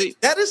magic.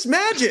 That is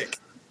magic.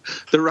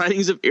 The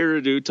writings of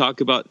Eridu talk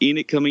about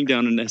Enoch coming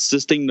down and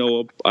assisting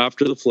Noah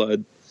after the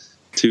flood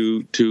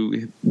to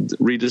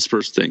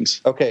redisperse things.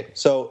 Okay,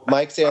 so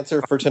Mike's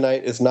answer for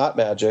tonight is not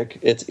magic;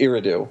 it's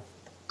Eridu.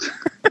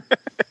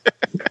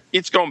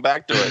 It's going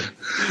back to it.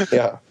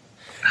 Yeah.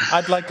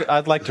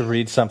 I'd like to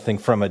read something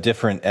from a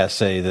different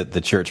essay that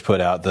the church put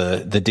out,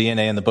 the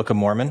DNA in the Book of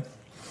Mormon.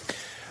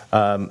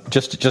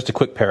 Just a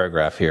quick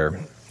paragraph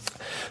here.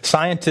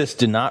 Scientists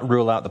did not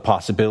rule out the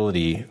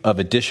possibility of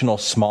additional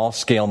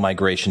small-scale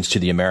migrations to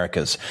the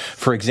Americas.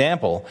 For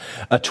example,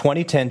 a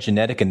 2010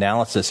 genetic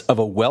analysis of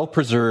a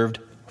well-preserved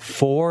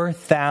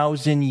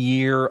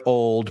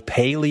 4,000-year-old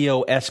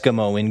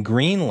Paleo-Eskimo in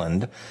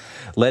Greenland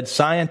led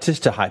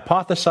scientists to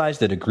hypothesize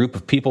that a group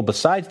of people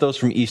besides those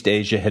from East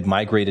Asia had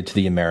migrated to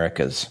the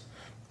Americas.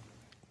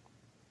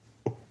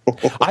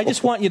 I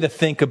just want you to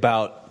think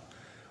about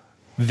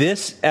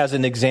this as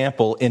an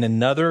example in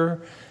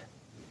another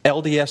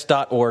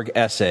LDS.org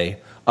essay,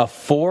 a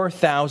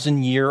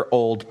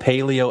 4,000-year-old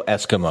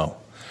Paleo-Eskimo.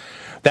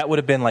 That would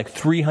have been like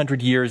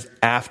 300 years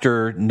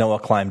after Noah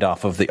climbed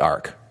off of the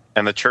ark.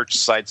 And the church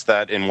cites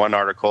that in one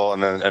article,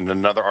 and then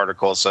another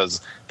article says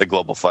the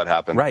global flood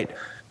happened. Right.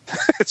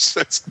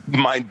 It's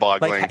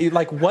mind-boggling.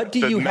 Like, what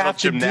do you have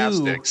to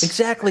do?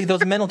 Exactly,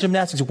 those mental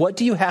gymnastics. What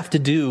do you have to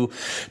do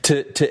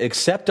to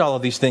accept all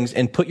of these things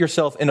and put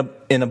yourself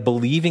in a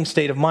believing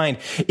state of mind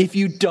if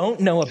you don't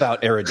know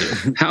about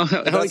Eridu? How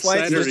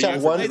excited are you? You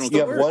have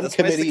one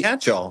committee.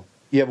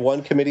 You have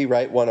one committee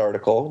write one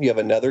article. You have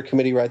another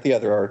committee write the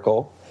other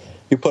article.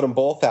 You put them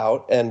both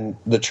out, and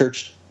the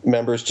church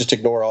members just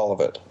ignore all of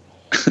it.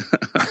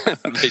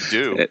 They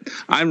do.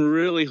 I'm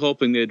really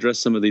hoping they address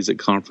some of these at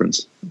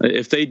conference.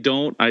 If they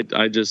don't, I'm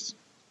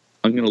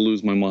going to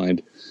lose my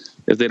mind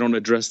if they don't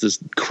address this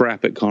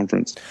crap at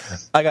conference.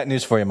 I got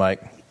news for you,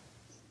 Mike.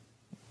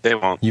 They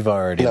won't. You've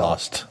already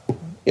lost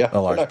a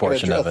large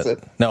portion of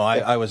it. No,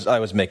 I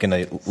was making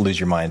a lose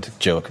your mind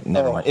joke.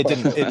 Never mind. It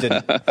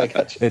didn't. I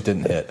got you. It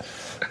didn't hit.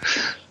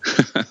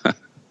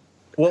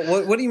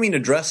 What do you mean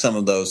address some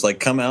of those? Like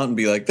come out and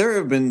be like, there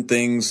have been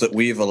things that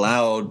we've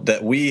allowed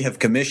that we have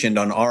commissioned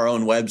on our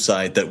own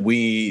website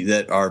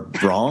that are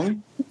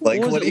wrong?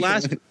 Like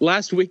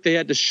last week they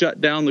had to shut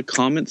down the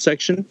comment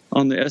section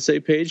on the essay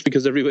page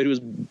because everybody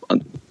was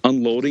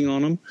unloading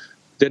on them.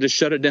 They had to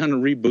shut it down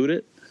and reboot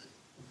it.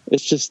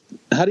 It's just,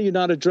 how do you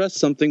not address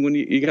something when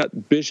you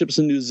got bishops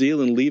in New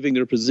Zealand leaving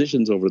their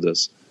positions over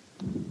this?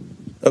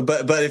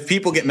 But if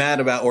people get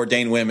mad about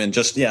ordained women,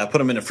 just put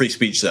them in a free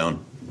speech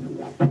zone.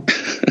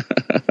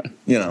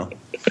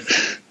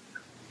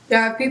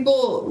 Yeah,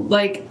 people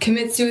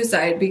commit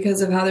suicide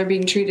because of how they're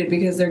being treated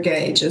because they're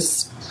gay.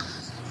 Just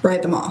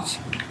write them off.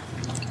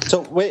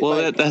 So wait,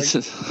 well, Mike, that's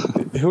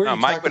who are you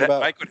Mike talking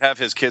about? Mike would have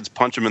his kids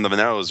punch him in the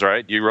nose,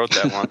 right? You wrote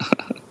that one.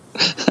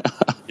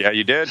 Yeah,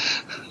 you did.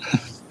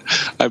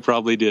 I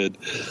probably did.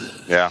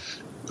 Yeah.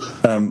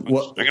 I'm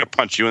going to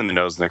punch you in the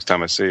nose next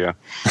time I see you.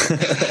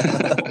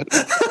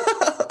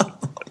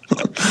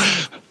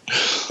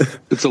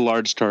 It's a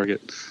large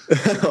target.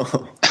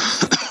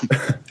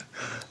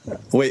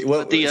 Wait,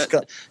 what?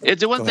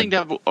 It's one thing to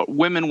have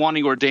women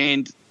wanting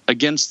ordained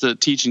against the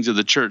teachings of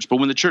the church, but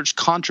when the church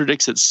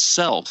contradicts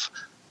itself,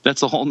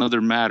 that's a whole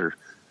nother matter.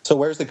 So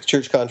where's the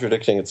church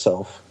contradicting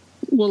itself?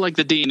 Well, like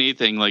the DNA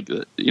thing,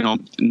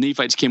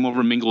 Nephites came over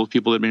and mingled with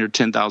people that have been here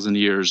 10,000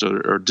 years,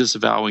 or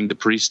disavowing the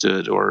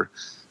priesthood, or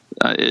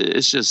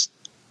it's just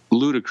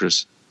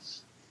ludicrous.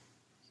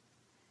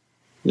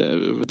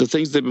 The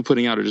things they've been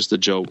putting out are just a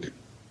joke.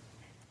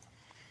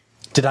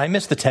 Did I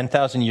miss the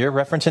 10,000-year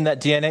reference in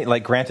that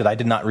DNA? Granted, I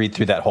did not read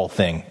through that whole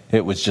thing.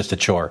 It was just a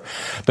chore.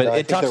 But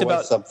it talks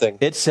about something.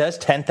 It says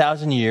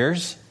 10,000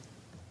 years.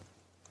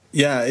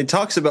 Yeah, it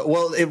talks about,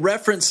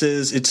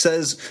 it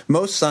says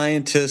most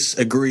scientists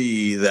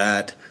agree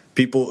that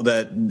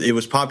it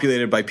was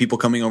populated by people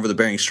coming over the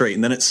Bering Strait,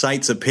 and then it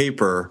cites a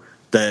paper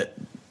that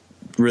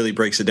really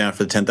breaks it down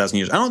for the 10,000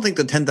 years. I don't think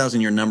the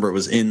 10,000-year number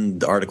was in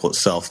the article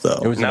itself,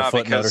 though. It was in a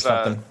footnote or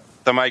something.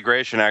 The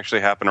migration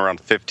actually happened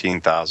around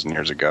 15,000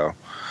 years ago.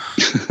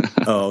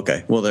 Okay. Oh,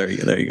 okay. Well, there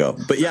you go.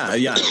 But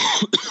yeah.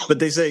 But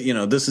they say,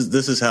 this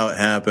is how it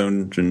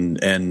happened, and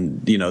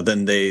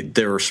then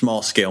there were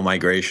small scale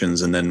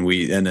migrations, and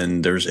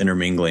then there's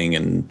intermingling,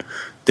 and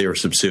they were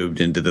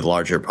subsumed into the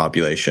larger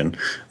population,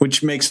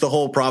 which makes the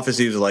whole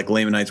prophecies of like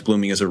Lamanites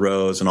blooming as a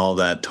rose and all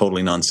that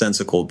totally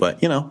nonsensical.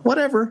 But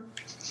whatever,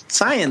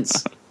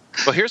 science.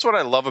 Well, here's what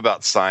I love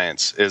about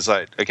science is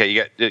like,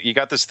 okay, you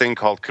got this thing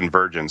called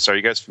convergence. Are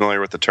you guys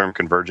familiar with the term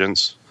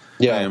convergence?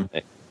 Yeah, I am.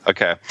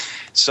 Okay,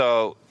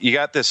 so you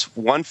got this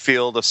one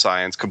field of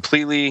science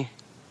completely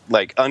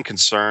like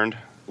unconcerned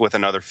with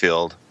another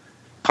field,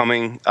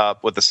 coming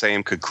up with the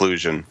same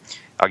conclusion.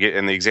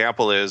 And the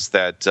example is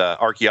that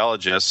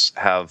archaeologists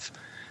have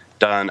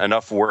done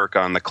enough work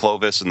on the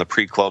Clovis and the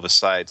pre-Clovis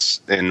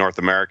sites in North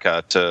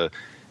America to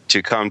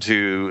come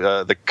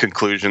to the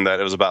conclusion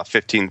that it was about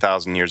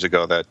 15,000 years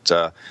ago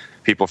that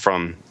people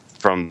from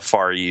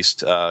Far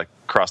East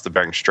crossed the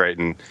Bering Strait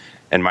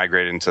and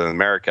migrated into the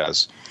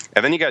Americas.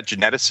 And then you got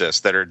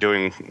geneticists that are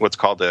doing what's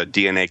called a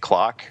DNA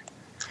clock,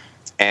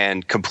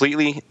 and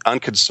completely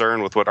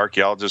unconcerned with what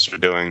archaeologists are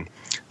doing.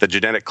 The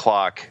genetic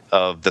clock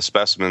of the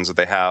specimens that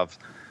they have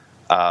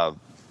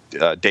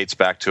dates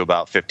back to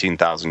about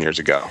 15,000 years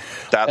ago.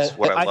 That's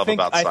what I love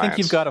about science. I think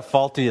you've got a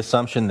faulty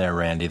assumption there,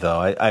 Randy,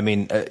 though. I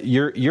mean,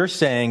 you're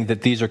saying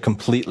that these are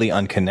completely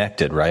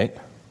unconnected, right?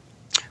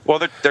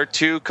 Well, they're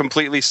two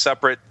completely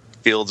separate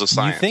fields of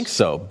science. You think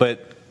so,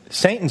 but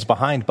Satan's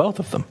behind both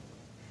of them.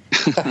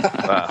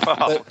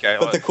 But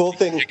the cool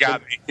thing,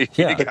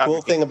 the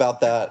cool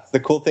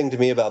thing to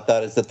me about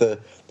that is that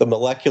the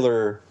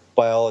molecular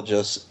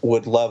biologists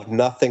would love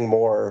nothing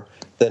more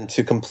than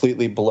to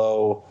completely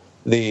blow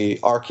the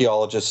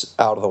archaeologists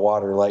out of the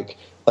water. Like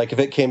if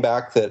it came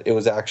back that it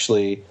was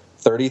actually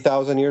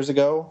 30,000 years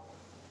ago,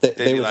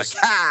 they would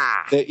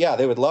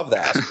they would love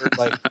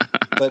that.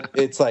 But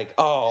it's like,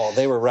 oh,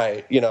 they were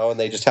right, and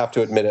they just have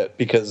to admit it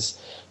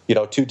because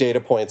 2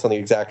 data points on the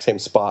exact same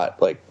spot,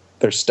 like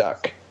they're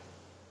stuck.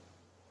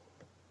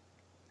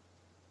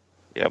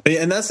 Yep.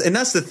 And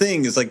that's the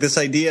thing is like this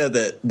idea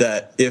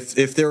that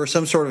if there were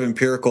some sort of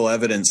empirical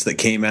evidence that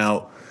came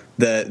out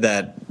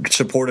that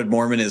supported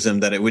Mormonism,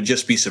 that it would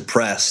just be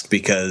suppressed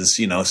because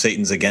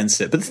Satan's against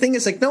it. But the thing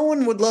is, like, no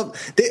one would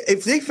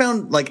if they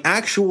found like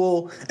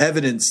actual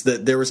evidence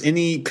that there was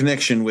any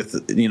connection with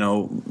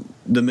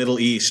the Middle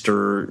East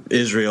or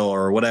Israel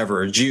or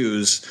whatever,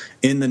 Jews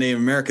in the Native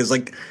Americas,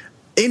 like.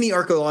 Any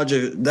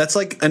that's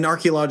like an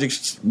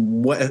archaeologist's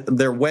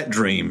their wet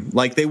dream.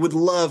 Like they would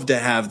love to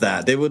have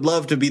that. They would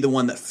love to be the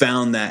one that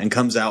found that and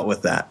comes out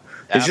with that.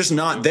 Absolutely. It's just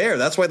not there.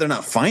 That's why they're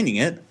not finding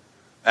it.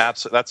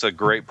 Absolutely, that's a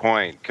great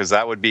point because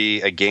that would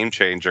be a game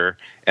changer,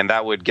 and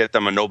that would get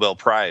them a Nobel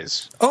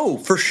Prize. Oh,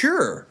 for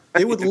sure,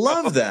 they would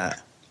love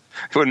that.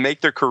 It would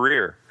make their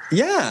career.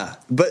 Yeah,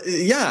 but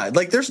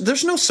like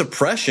there's no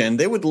suppression.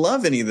 They would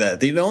love any of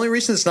that. The only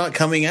reason it's not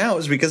coming out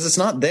is because it's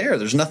not there.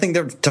 There's nothing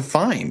there to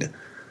find.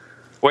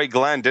 Wait,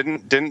 Glenn,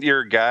 didn't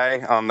your guy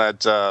on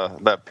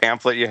that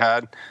pamphlet you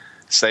had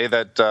say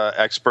that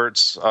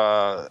experts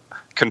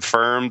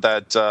confirmed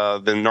that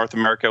the North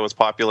America was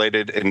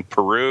populated in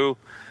Peru?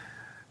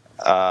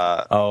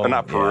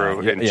 Not Peru,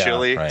 in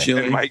Chile, right.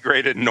 And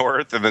migrated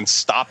north and then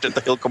stopped at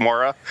the Hill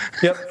Cumorah.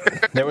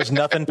 Yep, there was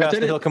nothing past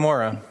the Hill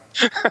Cumorah.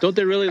 Don't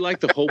they really like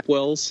the Hope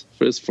Wells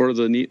for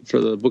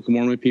the Book of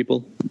Mormon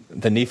people?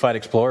 The Nephite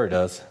Explorer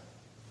does.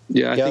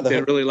 Yeah, I think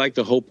they really like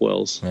the Hope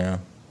Wells. Yeah.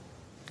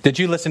 Did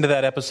you listen to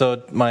that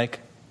episode, Mike?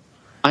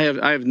 I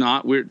have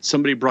not.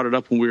 Somebody brought it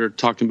up when we were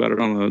talking about it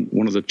on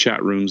one of the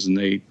chat rooms, and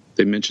they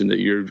mentioned that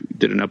you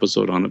did an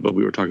episode on it, but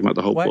we were talking about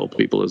the Hopewell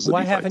people as the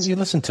Why Nephites. haven't you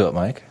listened to it,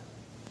 Mike?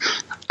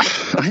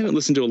 I haven't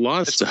listened to a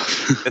lot of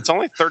stuff. It's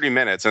only 30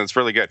 minutes, and it's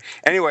really good.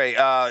 Anyway,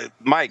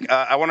 Mike,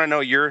 I want to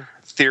know your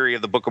theory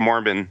of the Book of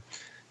Mormon.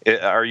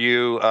 Are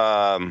you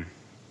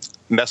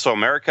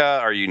Mesoamerica?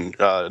 Are you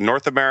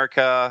North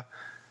America?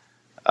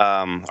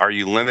 Are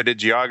you limited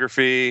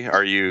geography?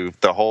 Are you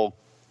the whole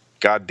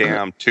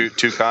goddamn two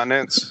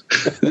continents?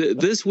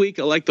 This week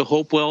I like the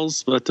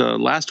Hopewells, but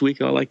last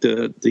week I liked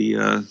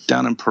the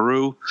down in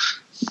Peru.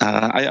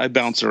 I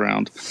bounce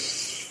around.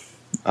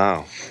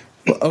 Oh,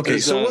 well, okay.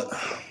 So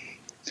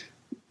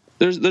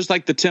there's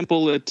like the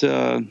temple at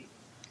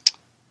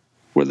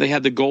where they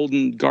had the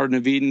golden Garden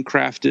of Eden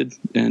crafted,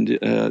 and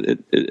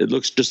it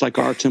looks just like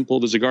our temple.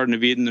 There's a Garden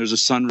of Eden. There's a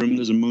sun room.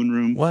 There's a moon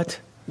room. What?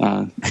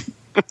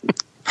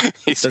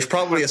 There's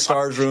probably a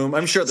stars room.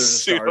 I'm sure there's a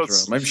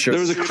stars room. I'm sure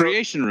there was a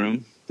creation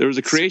room. There was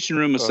a creation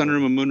room, a sun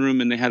room, a moon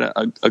room, and they had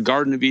a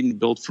Garden of Eden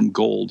built from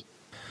gold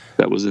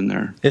that was in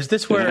there. Is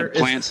this where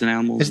plants and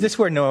animals? Is this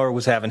where Noah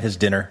was having his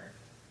dinner?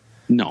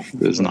 No,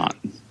 it is not.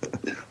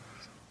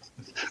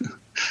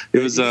 It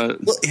was well,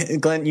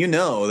 Glenn, you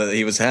know that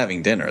he was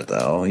having dinner,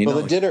 though.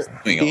 The dinner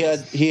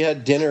he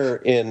had dinner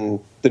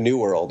in the New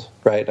World,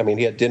 right? I mean,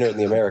 he had dinner in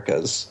the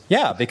Americas.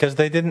 Yeah, because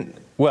they didn't.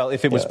 Well,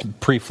 if it was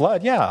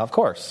pre-flood, yeah, of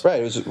course.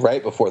 Right, it was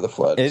right before the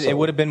flood. It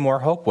would have been more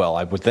Hopewell,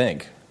 I would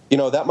think.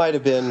 That might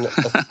have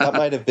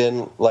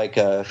been like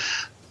a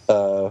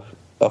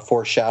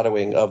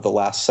foreshadowing of the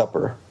Last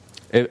Supper.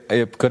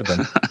 It could have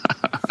been.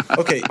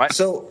 Okay,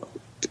 so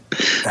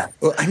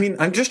well, I mean,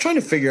 I'm just trying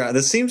to figure out.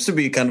 This seems to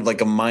be kind of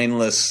like a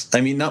mindless.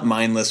 I mean, not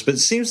mindless, but it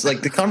seems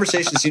like the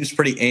conversation seems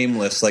pretty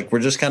aimless. Like we're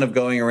just kind of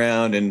going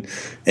around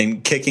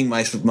and kicking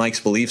Mike's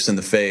beliefs in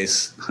the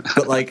face.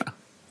 But like,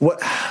 what?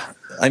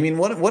 I mean,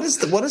 what is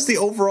the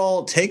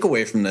overall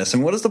takeaway from this,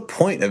 and what is the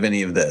point of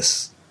any of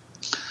this?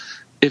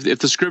 If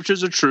the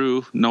scriptures are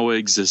true, Noah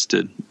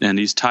existed, and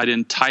he's tied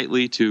in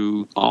tightly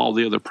to all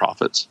the other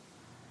prophets.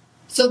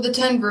 So the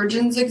 10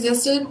 virgins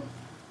existed?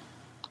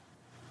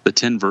 The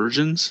 10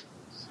 virgins?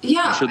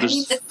 Yeah, I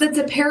mean, that's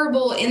a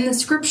parable in the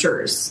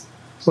scriptures.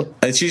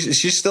 And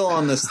she's still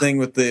on this thing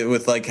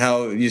with like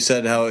how you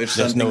said how if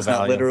something's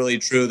not literally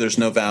true, there's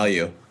no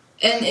value.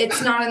 And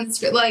it's not in the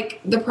script,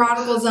 like the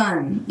prodigal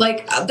son.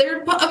 Like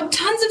there are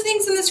tons of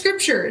things in the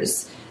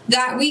scriptures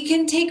that we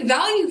can take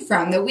value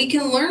from, that we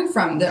can learn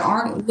from, that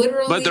aren't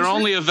literally. But they're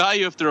only of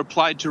value if they're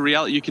applied to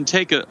reality. You can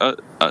take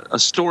a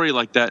story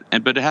like that,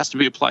 but it has to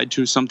be applied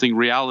to something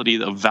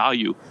reality of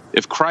value.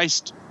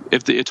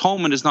 If the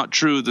atonement is not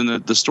true,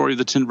 then the story of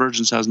the 10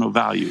 virgins has no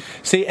value.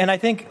 See, and I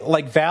think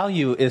like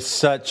value is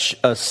such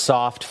a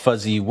soft,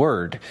 fuzzy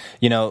word.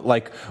 You know,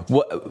 like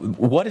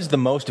what is the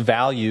most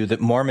value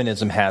that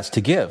Mormonism has to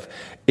give?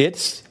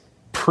 It's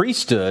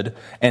priesthood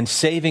and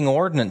saving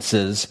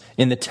ordinances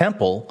in the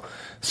temple,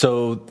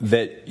 so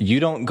that you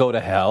don't go to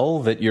hell,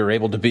 that you're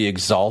able to be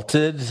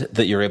exalted,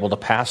 that you're able to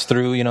pass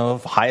through,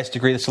 highest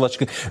degree of the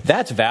celestial.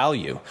 That's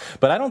value.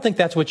 But I don't think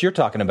that's what you're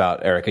talking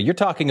about, Erica. You're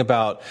talking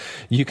about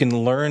you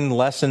can learn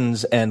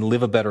lessons and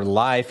live a better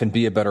life and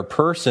be a better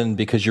person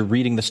because you're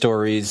reading the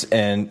stories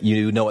and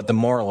you know what the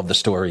moral of the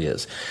story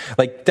is.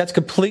 Like, that's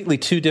completely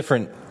two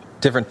different.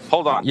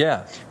 Hold on.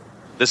 Yeah.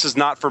 This is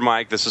not for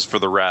Mike. This is for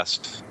the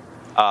rest.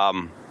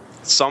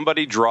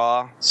 Somebody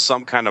draw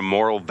some kind of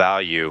moral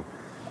value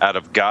out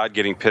of God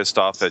getting pissed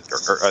off at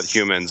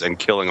humans and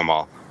killing them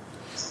all.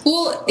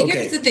 Well,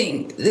 here's the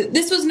thing.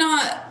 This was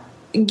not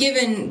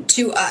given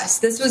to us.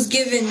 This was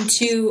given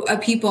to a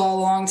people a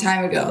long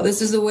time ago.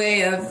 This is a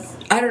way of,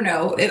 I don't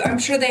know, I'm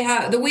sure they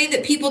have, the way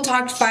that people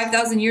talked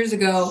 5,000 years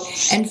ago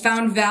and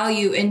found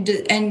value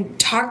and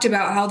talked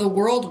about how the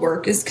world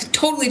worked is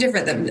totally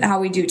different than how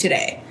we do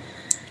today.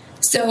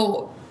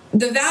 So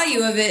the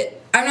value of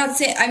it, I'm not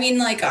saying, I mean,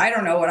 like, I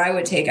don't know what I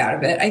would take out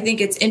of it. I think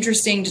it's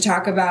interesting to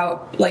talk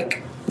about,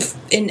 like,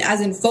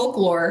 as in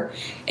folklore,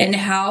 and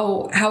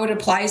how it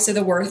applies to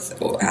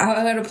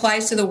how it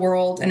applies to the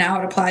world, and how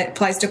it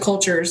applies to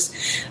cultures.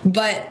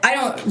 But I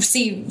don't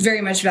see very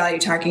much value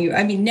talking.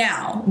 I mean,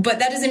 now, but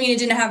that doesn't mean it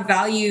didn't have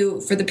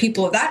value for the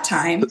people of that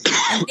time. And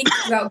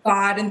thinking about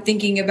God and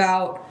thinking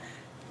about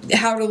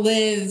how to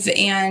live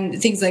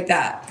and things like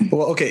that.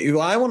 Well, okay.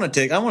 Well, I want to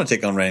take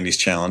on Randy's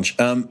challenge.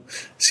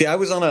 See, I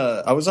was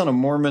on a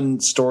Mormon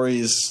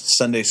Stories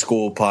Sunday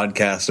School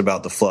podcast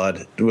about the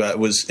flood. It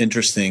was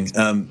interesting.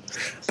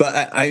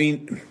 But I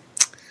mean,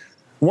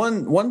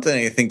 one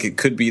thing I think it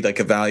could be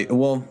like a value.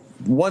 Well,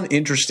 one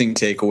interesting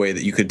takeaway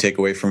that you could take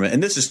away from it,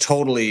 and this is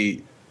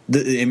totally.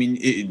 I mean,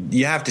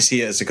 you have to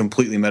see it as a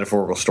completely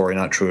metaphorical story,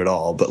 not true at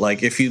all. But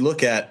like, if you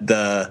look at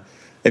the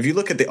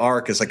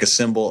ark as like a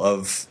symbol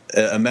of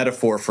a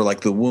metaphor for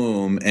like the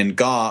womb and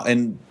God,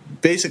 and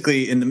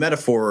basically in the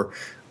metaphor,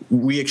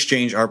 we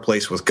exchange our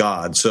place with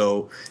God.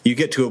 So you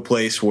get to a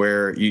place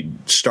where you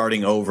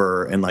starting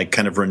over and like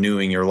kind of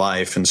renewing your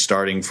life and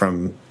starting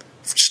from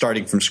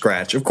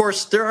scratch. Of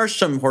course, there are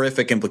some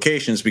horrific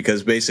implications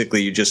because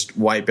basically you just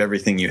wipe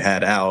everything you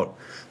had out.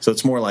 So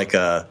it's more like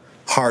a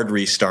hard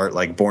restart,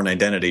 like Born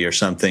Identity or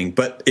something.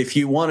 But if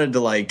you wanted to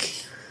like,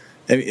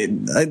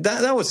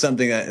 that was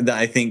something that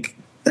I think.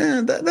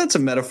 That's a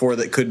metaphor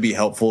that could be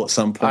helpful at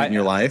some point in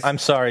your life. I'm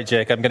sorry,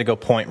 Jake. I'm going to go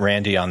point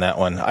Randy on that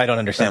one. I don't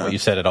understand what you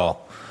said at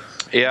all.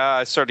 Yeah,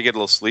 I started to get a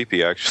little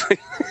sleepy, actually.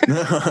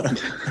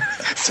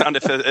 It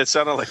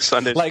sounded like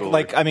Sunday school.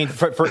 Like I mean,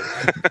 for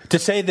to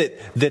say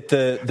that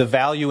the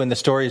value in the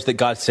story is that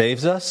God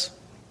saves us.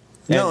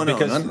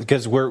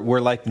 Because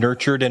we're like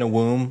nurtured in a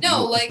womb.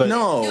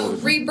 No,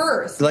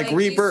 rebirth. Like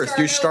rebirth.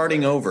 You're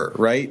starting over,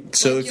 right?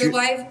 So like if your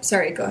life.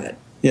 Sorry, go ahead.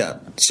 Yeah.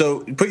 So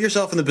put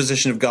yourself in the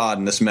position of God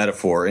in this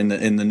metaphor, in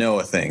the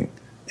Noah thing,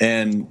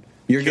 and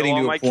you're getting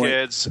to a point. Kill all my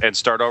kids and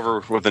start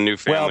over with a new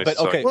family.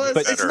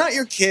 It's not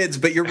your kids,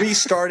 but you're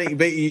restarting.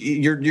 But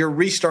you're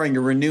restarting.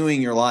 You're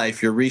renewing your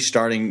life. You're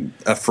restarting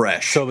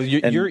afresh. So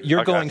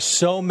you're going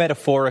so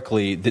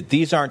metaphorically that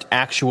these aren't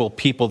actual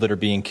people that are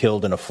being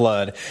killed in a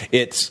flood.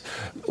 It's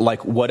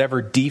like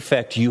whatever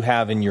defect you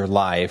have in your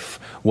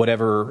life,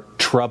 whatever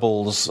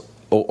troubles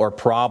or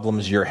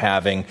problems you're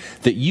having,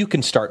 that you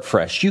can start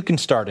fresh. You can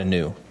start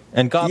anew.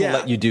 And God will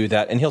let you do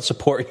that, and He'll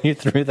support you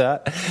through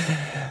that.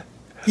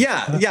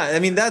 Yeah. I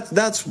mean, that's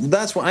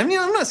what I mean.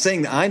 I'm not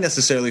saying that I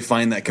necessarily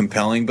find that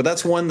compelling, but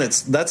that's one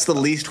that's the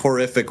least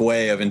horrific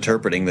way of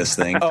interpreting this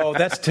thing. Oh,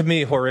 that's to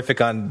me horrific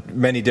on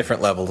many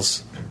different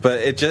levels.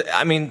 But it just,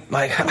 I mean,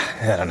 like,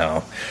 I don't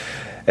know.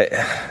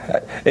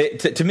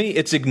 To me,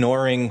 it's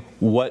ignoring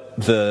what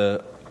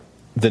the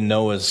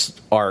Noah's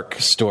Ark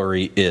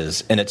story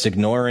is, and it's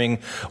ignoring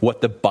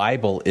what the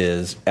Bible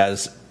is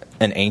as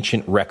an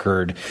ancient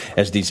record,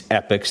 as these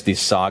epics, these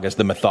sagas,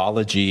 the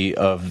mythology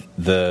of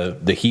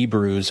the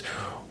Hebrews,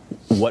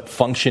 what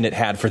function it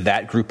had for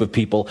that group of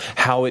people,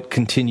 how it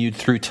continued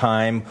through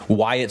time,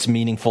 why it's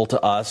meaningful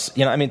to us.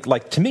 You know, I mean,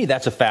 like, to me,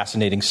 that's a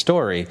fascinating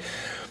story.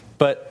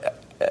 But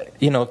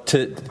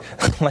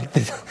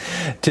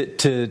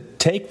to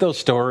take those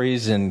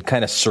stories and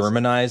kind of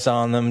sermonize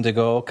on them, to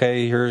go,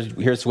 okay,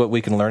 here's what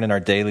we can learn in our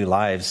daily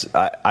lives.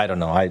 I don't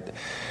know.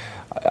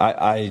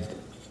 I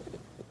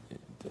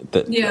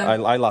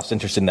lost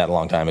interest in that a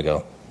long time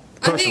ago.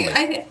 Personally.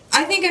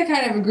 I think I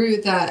kind of agree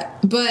with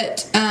that,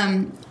 but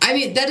I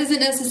mean, that doesn't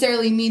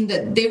necessarily mean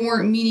that they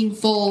weren't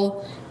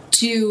meaningful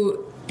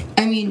to.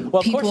 I mean,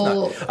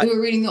 people who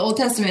were reading the Old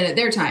Testament at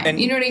their time.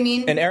 You know what I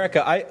mean? And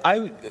Erica,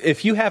 I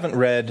if you haven't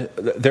read,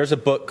 there's a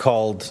book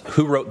called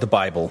Who Wrote the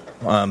Bible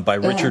by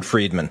Richard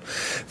Friedman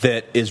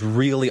that is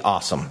really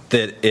awesome.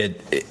 That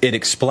it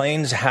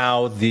explains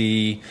how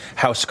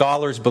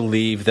scholars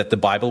believe that the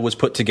Bible was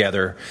put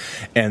together,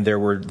 and there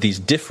were these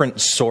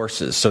different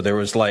sources. So there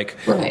was like,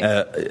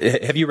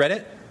 have you read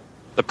it?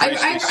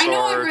 I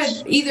know I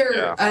read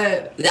either.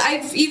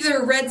 I've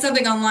either read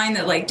something online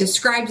that like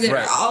describes it.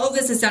 Right. All of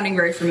this is sounding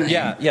very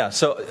familiar. Yeah.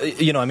 So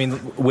I mean,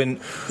 when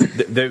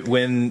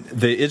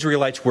the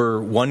Israelites were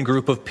one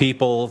group of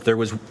people, there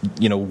was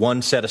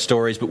one set of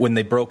stories. But when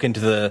they broke into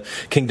the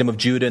kingdom of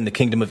Judah and the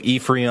kingdom of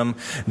Ephraim,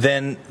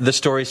 then the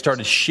stories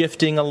started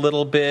shifting a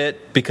little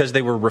bit because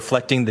they were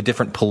reflecting the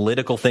different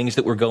political things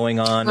that were going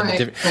on.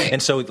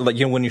 And so, like,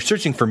 when you're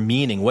searching for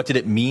meaning, what did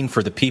it mean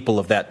for the people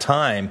of that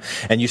time?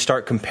 And you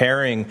start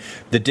comparing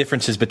the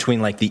differences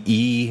between like the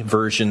E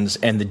versions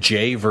and the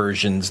J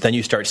versions, then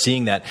you start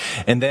seeing that.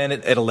 And then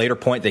at a later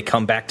point, they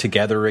come back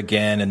together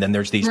again, and then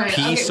there's these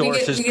P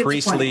sources, we get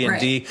priestly and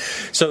D.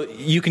 So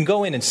you can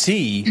go in and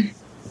see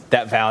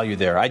that value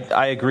there.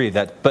 I agree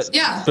that, but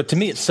to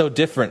me, it's so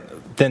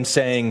different than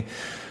saying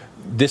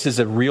this is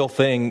a real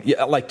thing,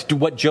 like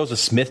what Joseph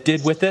Smith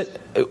did with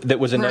it. That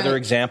was another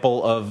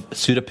example of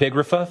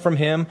pseudepigrapha from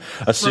him,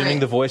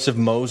 assuming the voice of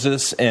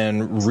Moses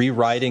and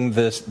rewriting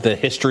the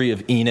history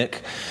of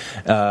Enoch,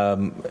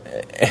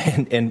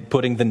 and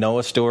putting the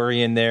Noah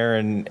story in there.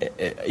 And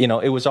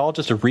it was all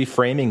just a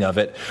reframing of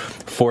it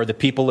for the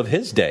people of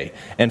his day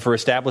and for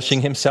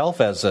establishing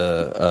himself as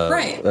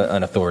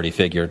an authority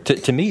figure.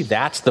 To me,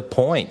 that's the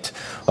point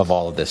of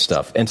all of this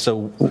stuff. And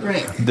so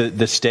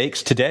the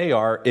stakes today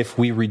are, if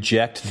we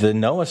reject the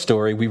Noah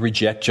story, we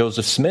reject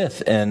Joseph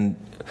Smith, and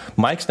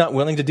Mike's not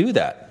willing to do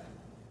that.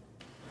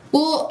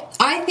 Well,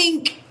 I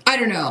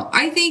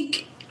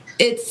think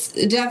it's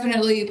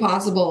definitely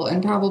possible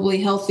and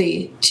probably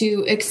healthy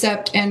to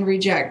accept and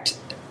reject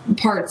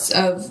parts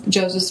of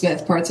Joseph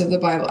Smith, parts of the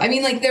Bible. I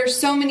mean, like, there's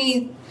so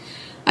many,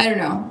 I don't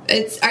know.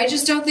 I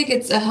just don't think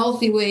it's a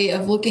healthy way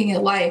of looking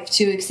at life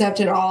to accept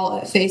it all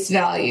at face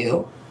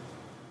value.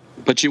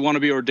 But you want to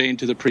be ordained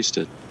to the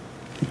priesthood.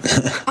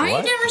 I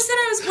never said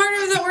I was part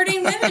of the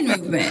ordained women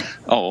movement.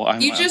 Oh, I'm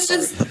just I'm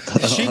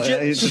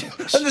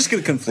just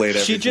going to conflate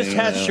everything. She just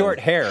has short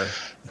hair.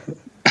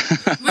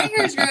 My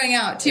hair's growing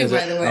out too,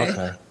 by the way.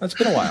 Okay, that's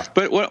been a while.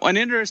 But an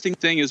interesting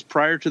thing is,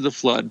 prior to the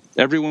flood,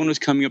 everyone was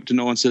coming up to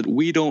Noah and said,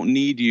 "We don't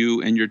need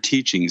you and your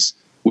teachings.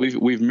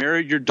 We've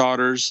married your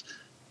daughters.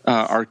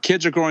 Our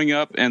kids are growing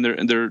up, and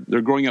they're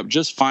growing up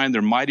just fine.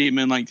 They're mighty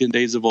men like the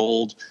days of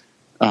old.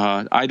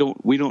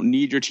 We don't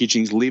need your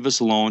teachings. Leave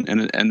us alone."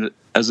 And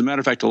as a matter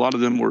of fact, a lot of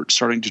them were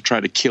starting to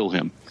try to kill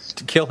him.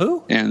 To kill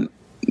who? And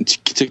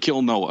to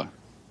kill Noah.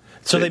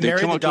 So they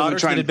married the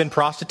daughters that had been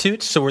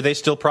prostitutes. So were they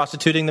still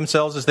prostituting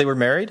themselves as they were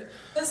married?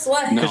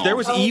 Because there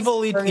was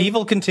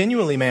evil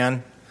continually,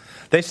 man.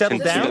 They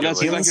settled down.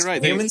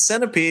 Human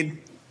centipede.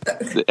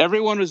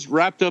 Everyone is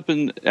wrapped up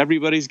in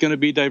everybody's going to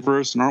be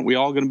diverse, and aren't we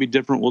all going to be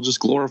different? We'll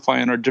just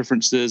glorify in our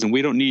differences, and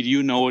we don't need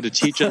you, Noah, to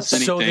teach us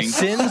anything. So the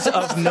sins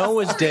of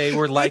Noah's day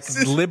were like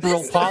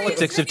liberal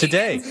politics of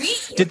today.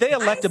 Did they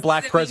elect a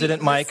black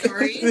president, Mike?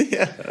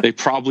 They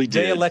probably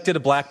did. They elected a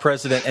black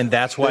president, and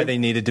that's why they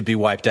needed to be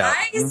wiped out.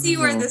 I can see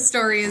where this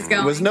story is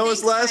going. Was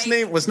Noah's last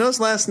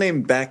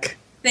name Beck?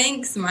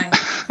 Thanks, Mike.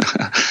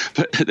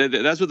 But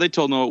that's what they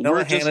told Noah.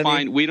 We're just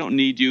fine. We don't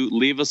need you.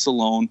 Leave us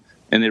alone.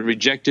 And they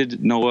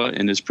rejected Noah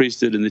and his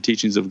priesthood and the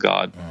teachings of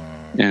God.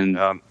 And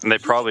they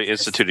probably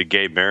instituted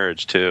gay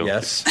marriage, too.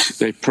 Yes.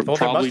 They probably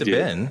must have did.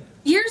 been.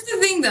 Here's the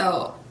thing,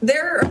 though.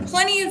 There are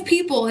plenty of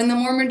people in the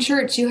Mormon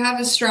Church who have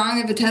as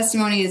strong of a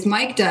testimony as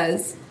Mike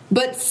does,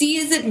 but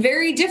sees it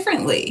very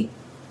differently.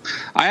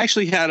 I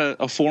actually had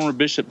a former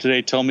bishop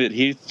today tell me that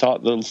he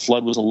thought the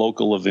flood was a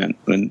local event,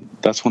 and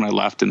that's when I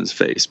laughed in his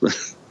face. But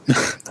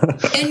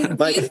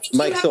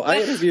Mike, so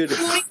I interviewed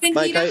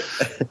Mike.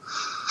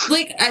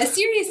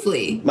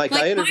 Seriously, Mike,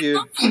 I interviewed.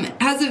 My mom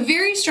has a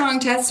very strong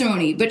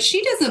testimony, but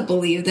she doesn't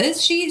believe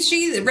this. She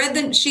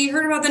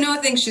heard about the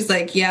Noah thing. She's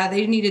like, yeah,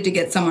 they needed to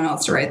get someone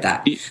else to write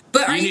that.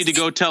 But you need to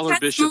go tell her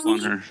bishop on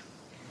her.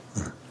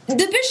 The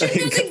bishop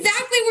knows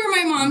exactly where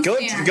my mom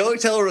stands. Go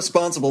tell a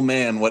responsible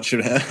man what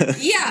should happen.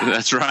 Yeah.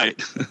 That's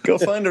right. Go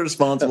find a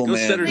responsible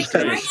man. Set her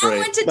My mom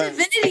went to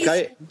divinity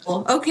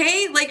school,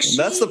 okay? Like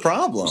that's the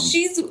problem.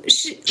 She's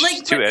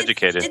too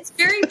educated. It's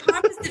very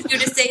pompous of you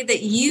to say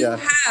that you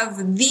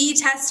have the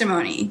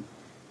testimony.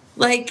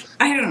 Like,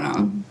 I don't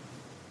know.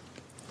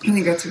 I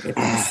think that's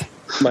ridiculous.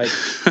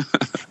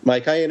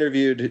 Mike, I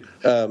interviewed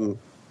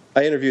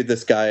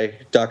this guy,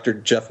 Dr.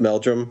 Jeff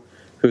Meldrum,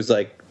 who's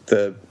like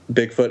the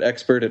Bigfoot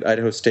expert at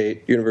Idaho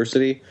State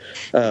University,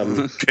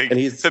 and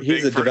he's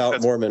a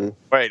devout Mormon.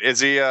 Wait, is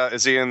he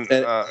on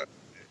the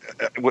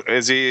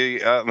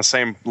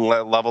same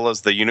level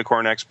as the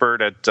unicorn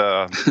expert at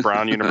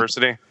Brown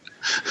University?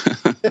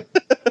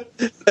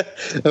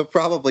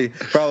 Probably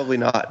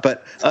not.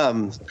 But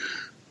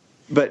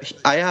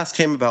I asked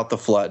him about the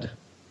flood,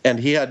 and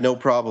he had no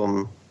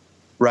problem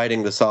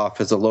writing this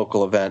off as a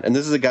local event. And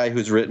this is a guy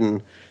who's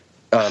written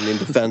in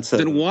defense of.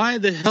 Then why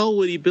the hell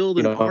would he build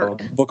an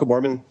ark? Book of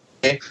Mormon.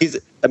 He's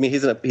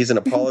an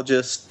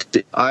apologist.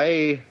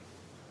 I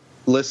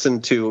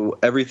listened to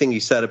everything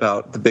he said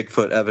about the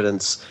Bigfoot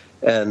evidence,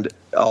 and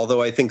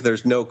although I think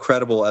there's no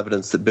credible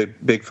evidence that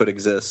Bigfoot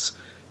exists,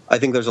 I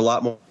think there's a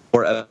lot more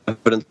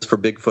evidence for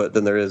Bigfoot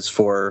than there is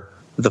for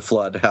the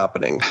flood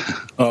happening.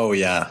 Oh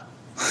yeah.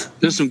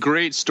 There's some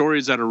great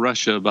stories out of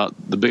Russia about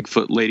the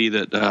Bigfoot lady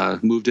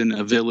that moved in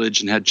a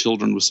village and had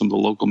children with some of the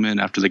local men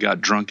after they got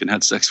drunk and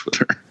had sex with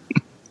her.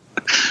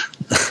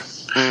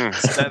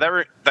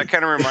 That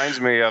kind of reminds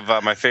me of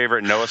my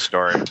favorite Noah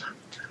story.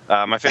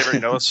 My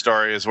favorite Noah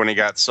story is when he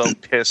got so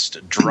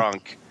pissed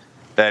drunk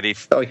that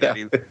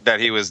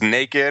he was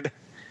naked,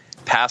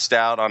 passed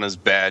out on his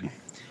bed,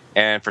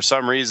 and for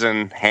some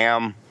reason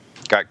Ham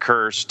got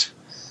cursed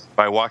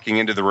by walking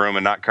into the room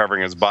and not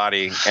covering his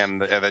body,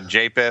 and the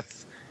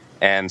Japheth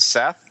and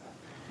Seth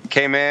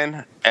came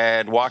in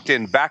and walked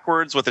in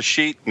backwards with a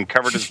sheet and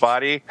covered his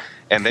body,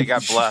 and they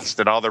got blessed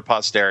in all their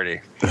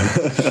posterity.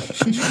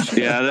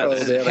 Yeah,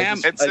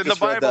 it's in the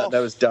Bible. I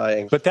was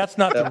dying. But that's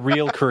not the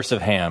real curse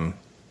of Ham.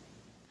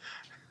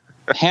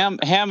 Ham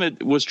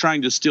was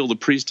trying to steal the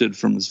priesthood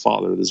from his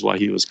father. That's why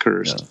he was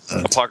cursed.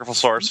 Apocryphal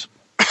source.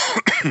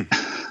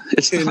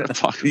 It's not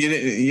apocryphal.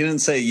 You didn't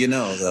say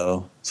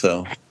though,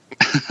 so.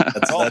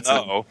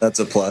 That's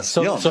a plus.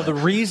 So the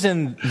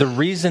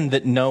reason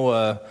that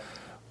Noah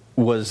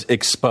was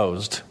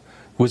exposed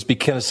was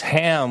because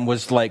Ham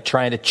was like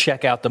trying to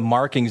check out the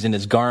markings in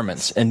his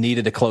garments and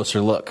needed a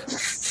closer look.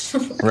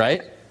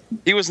 Right?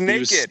 He was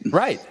naked.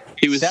 Right.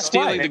 He was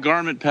stealing the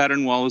garment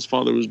pattern while his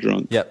father was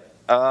drunk. Yep.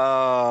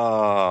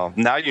 Oh,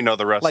 now you know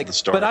the rest of the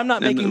story. But I'm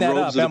not making that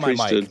up, am I,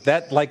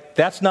 Mike?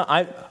 That's not.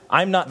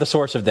 I'm not the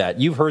source of that.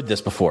 You've heard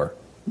this before.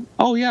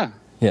 Oh yeah.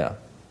 Yeah.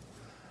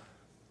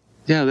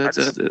 Yeah, that's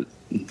it.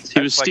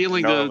 He was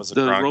stealing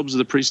the robes of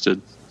the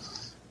priesthood.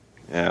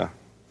 Yeah.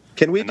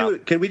 Can we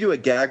do a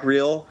gag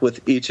reel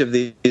with each of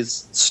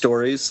these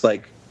stories,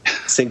 like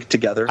sync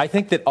together? I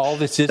think that all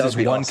this is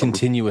one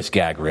continuous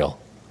gag reel,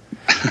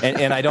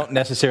 and I don't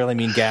necessarily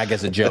mean gag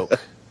as a joke.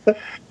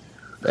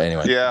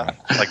 Anyway. Yeah,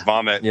 like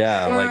vomit.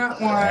 Yeah,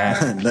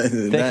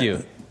 thank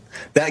you.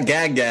 That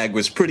gag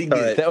was pretty good.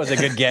 Right. That was a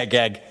good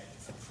gag.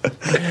 Is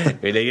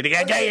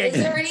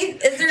there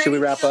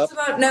anything else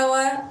about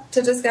Noah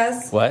to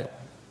discuss? What?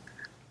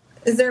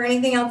 Is there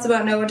anything else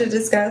about Noah to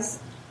discuss?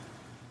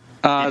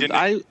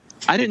 I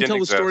didn't tell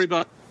the story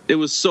about it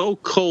was so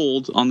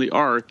cold on the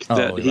ark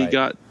that he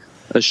got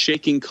a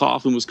shaking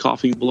cough and was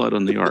coughing blood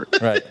on the ark.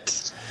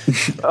 Right.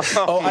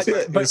 Tell us,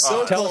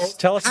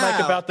 Mike,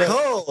 about the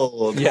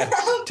cold. Yeah.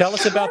 Tell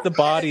us about the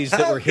bodies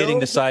that were hitting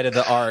the side of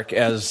the ark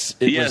as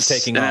it was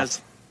taking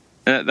off.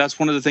 That's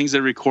one of the things they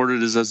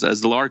recorded is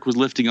as the ark was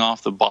lifting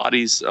off, the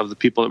bodies of the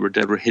people that were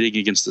dead were hitting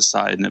against the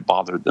side, and it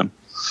bothered them.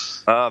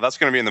 That's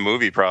going to be in the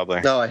movie, probably.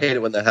 No, I hate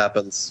it when that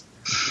happens.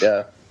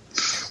 Yeah.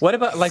 What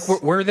about,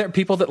 were there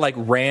people that,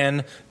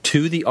 ran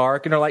to the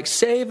ark and are like,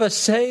 save us,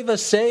 save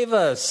us, save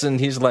us? And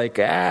he's like,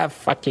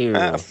 fuck you.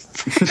 Fuck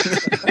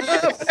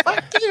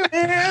you,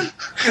 man.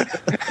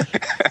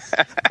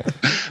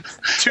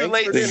 Too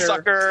late,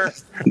 sucker.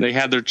 They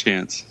had their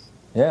chance.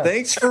 Yeah.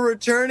 Thanks for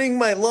returning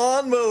my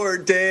lawnmower,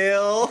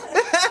 Dale.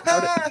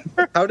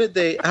 How did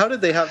they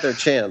have their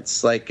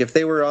chance? Like, if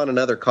they were on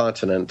another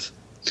continent,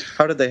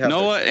 how did they have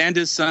Noah and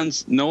his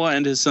sons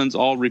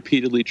all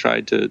repeatedly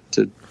tried to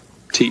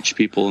teach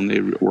people, and they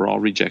were all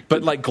rejected.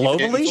 But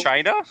globally, in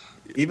China,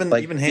 even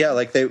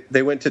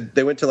they went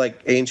to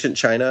ancient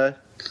China.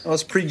 Oh,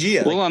 it's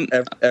pre-Gia. Well,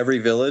 every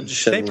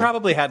village. They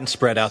probably hadn't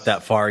spread out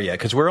that far yet,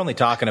 because we're only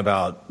talking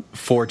about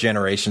 4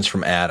 generations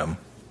from Adam.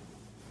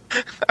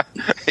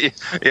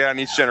 Yeah, and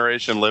each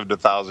generation lived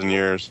 1,000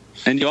 years.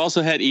 And you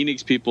also had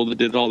Enoch's people that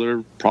did all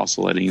their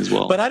proselyting as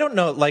well. But I don't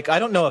know. I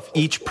don't know if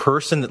each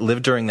person that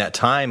lived during that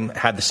time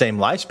had the same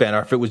lifespan,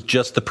 or if it was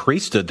just the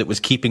priesthood that was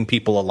keeping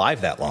people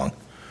alive that long.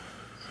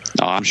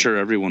 Oh, I'm sure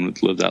everyone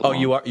would live that long.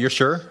 Oh, you're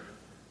sure?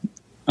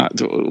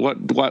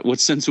 What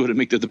sense would it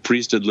make that the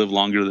priesthood live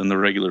longer than the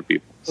regular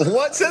people?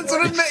 What sense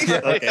would it make?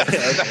 That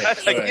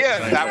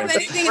would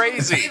be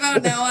crazy.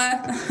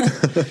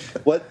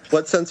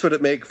 What sense would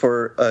it make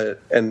for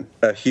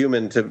a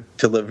human to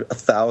live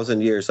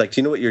 1,000 years? Like,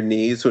 do you know what your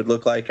knees would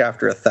look like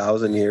after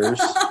 1,000 years?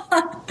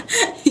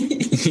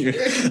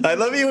 I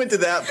love you went to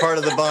that part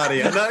of the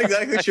body. I'm not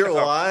exactly sure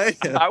why.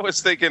 I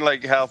was thinking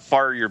like how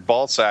far your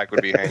ball sack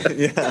would be hanging.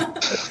 Yeah.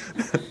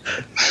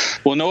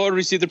 Well, Noah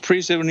received the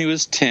priesthood when he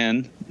was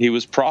 10. He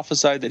was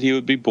prophesied that he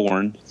would be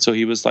born, so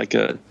he was like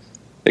a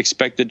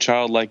expected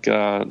child, like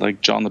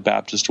John the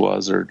Baptist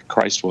was or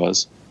Christ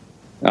was.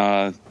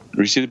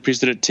 Received the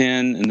priesthood at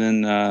 10, and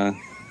then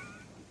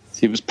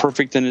he was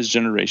perfect in his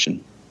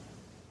generation,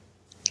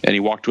 and he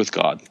walked with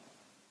God.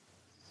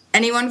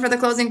 Anyone for the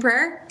closing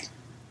prayer?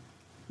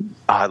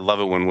 I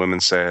love it when women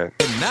say it.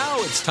 And now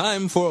it's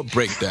time for a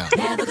breakdown.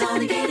 Never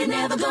gonna get it,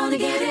 never gonna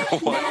get it.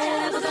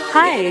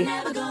 Hi,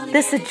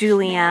 this is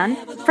Julianne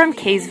from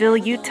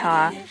Kaysville,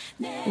 Utah,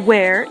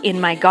 where in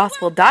my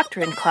gospel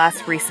doctrine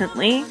class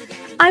recently,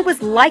 I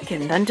was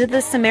likened unto the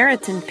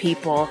Samaritan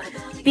people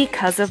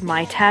because of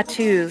my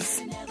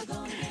tattoos.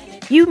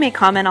 You may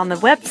comment on the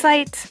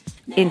website,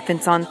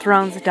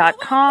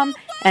 infantsonthrones.com,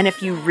 and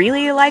if you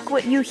really like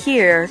what you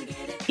hear,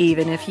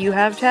 even if you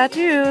have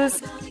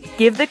tattoos,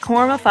 give the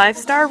Quorum a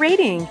 5-star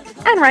rating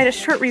and write a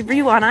short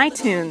review on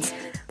iTunes,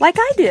 like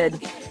I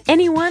did.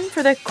 Anyone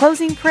for the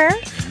closing prayer?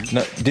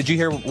 No, did you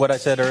hear what I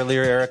said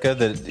earlier, Erica?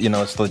 That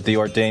it's the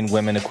ordained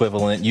women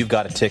equivalent. You've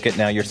got a ticket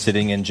now. You're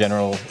sitting in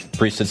general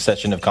priesthood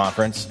session of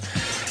conference,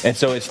 and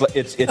so it's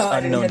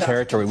unknown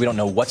territory. We don't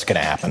know what's going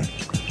to happen.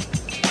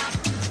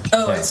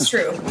 Oh, it's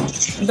true.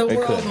 The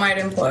world might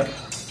implode.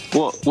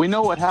 Well, we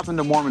know what happened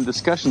to Mormon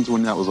discussions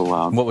when that was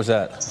allowed. What was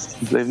that?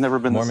 They've never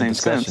been Mormon the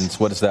same discussions. since.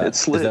 What is that?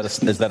 It's lit.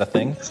 Is that a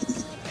thing?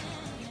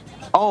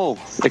 Oh,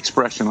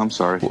 expression. I'm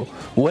sorry.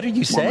 What are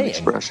you saying?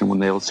 Expression. When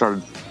they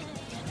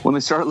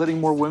started letting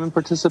more women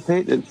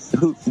participate.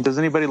 Does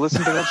anybody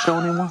listen to that show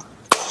anymore?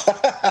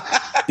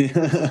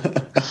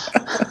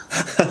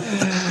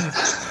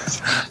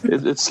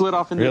 It slid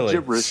off into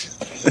gibberish.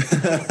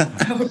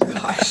 Oh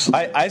gosh.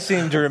 I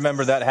seem to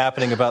remember that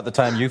happening about the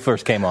time you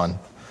first came on.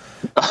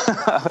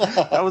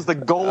 That was the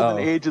golden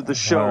age of the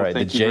show. All right,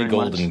 Thank the you J. very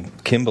Golden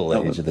much. Kimball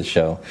age of the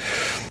show.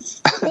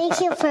 Thank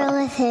you for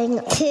listening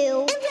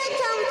to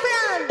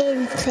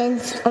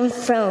Infants on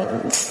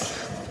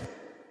Thrones.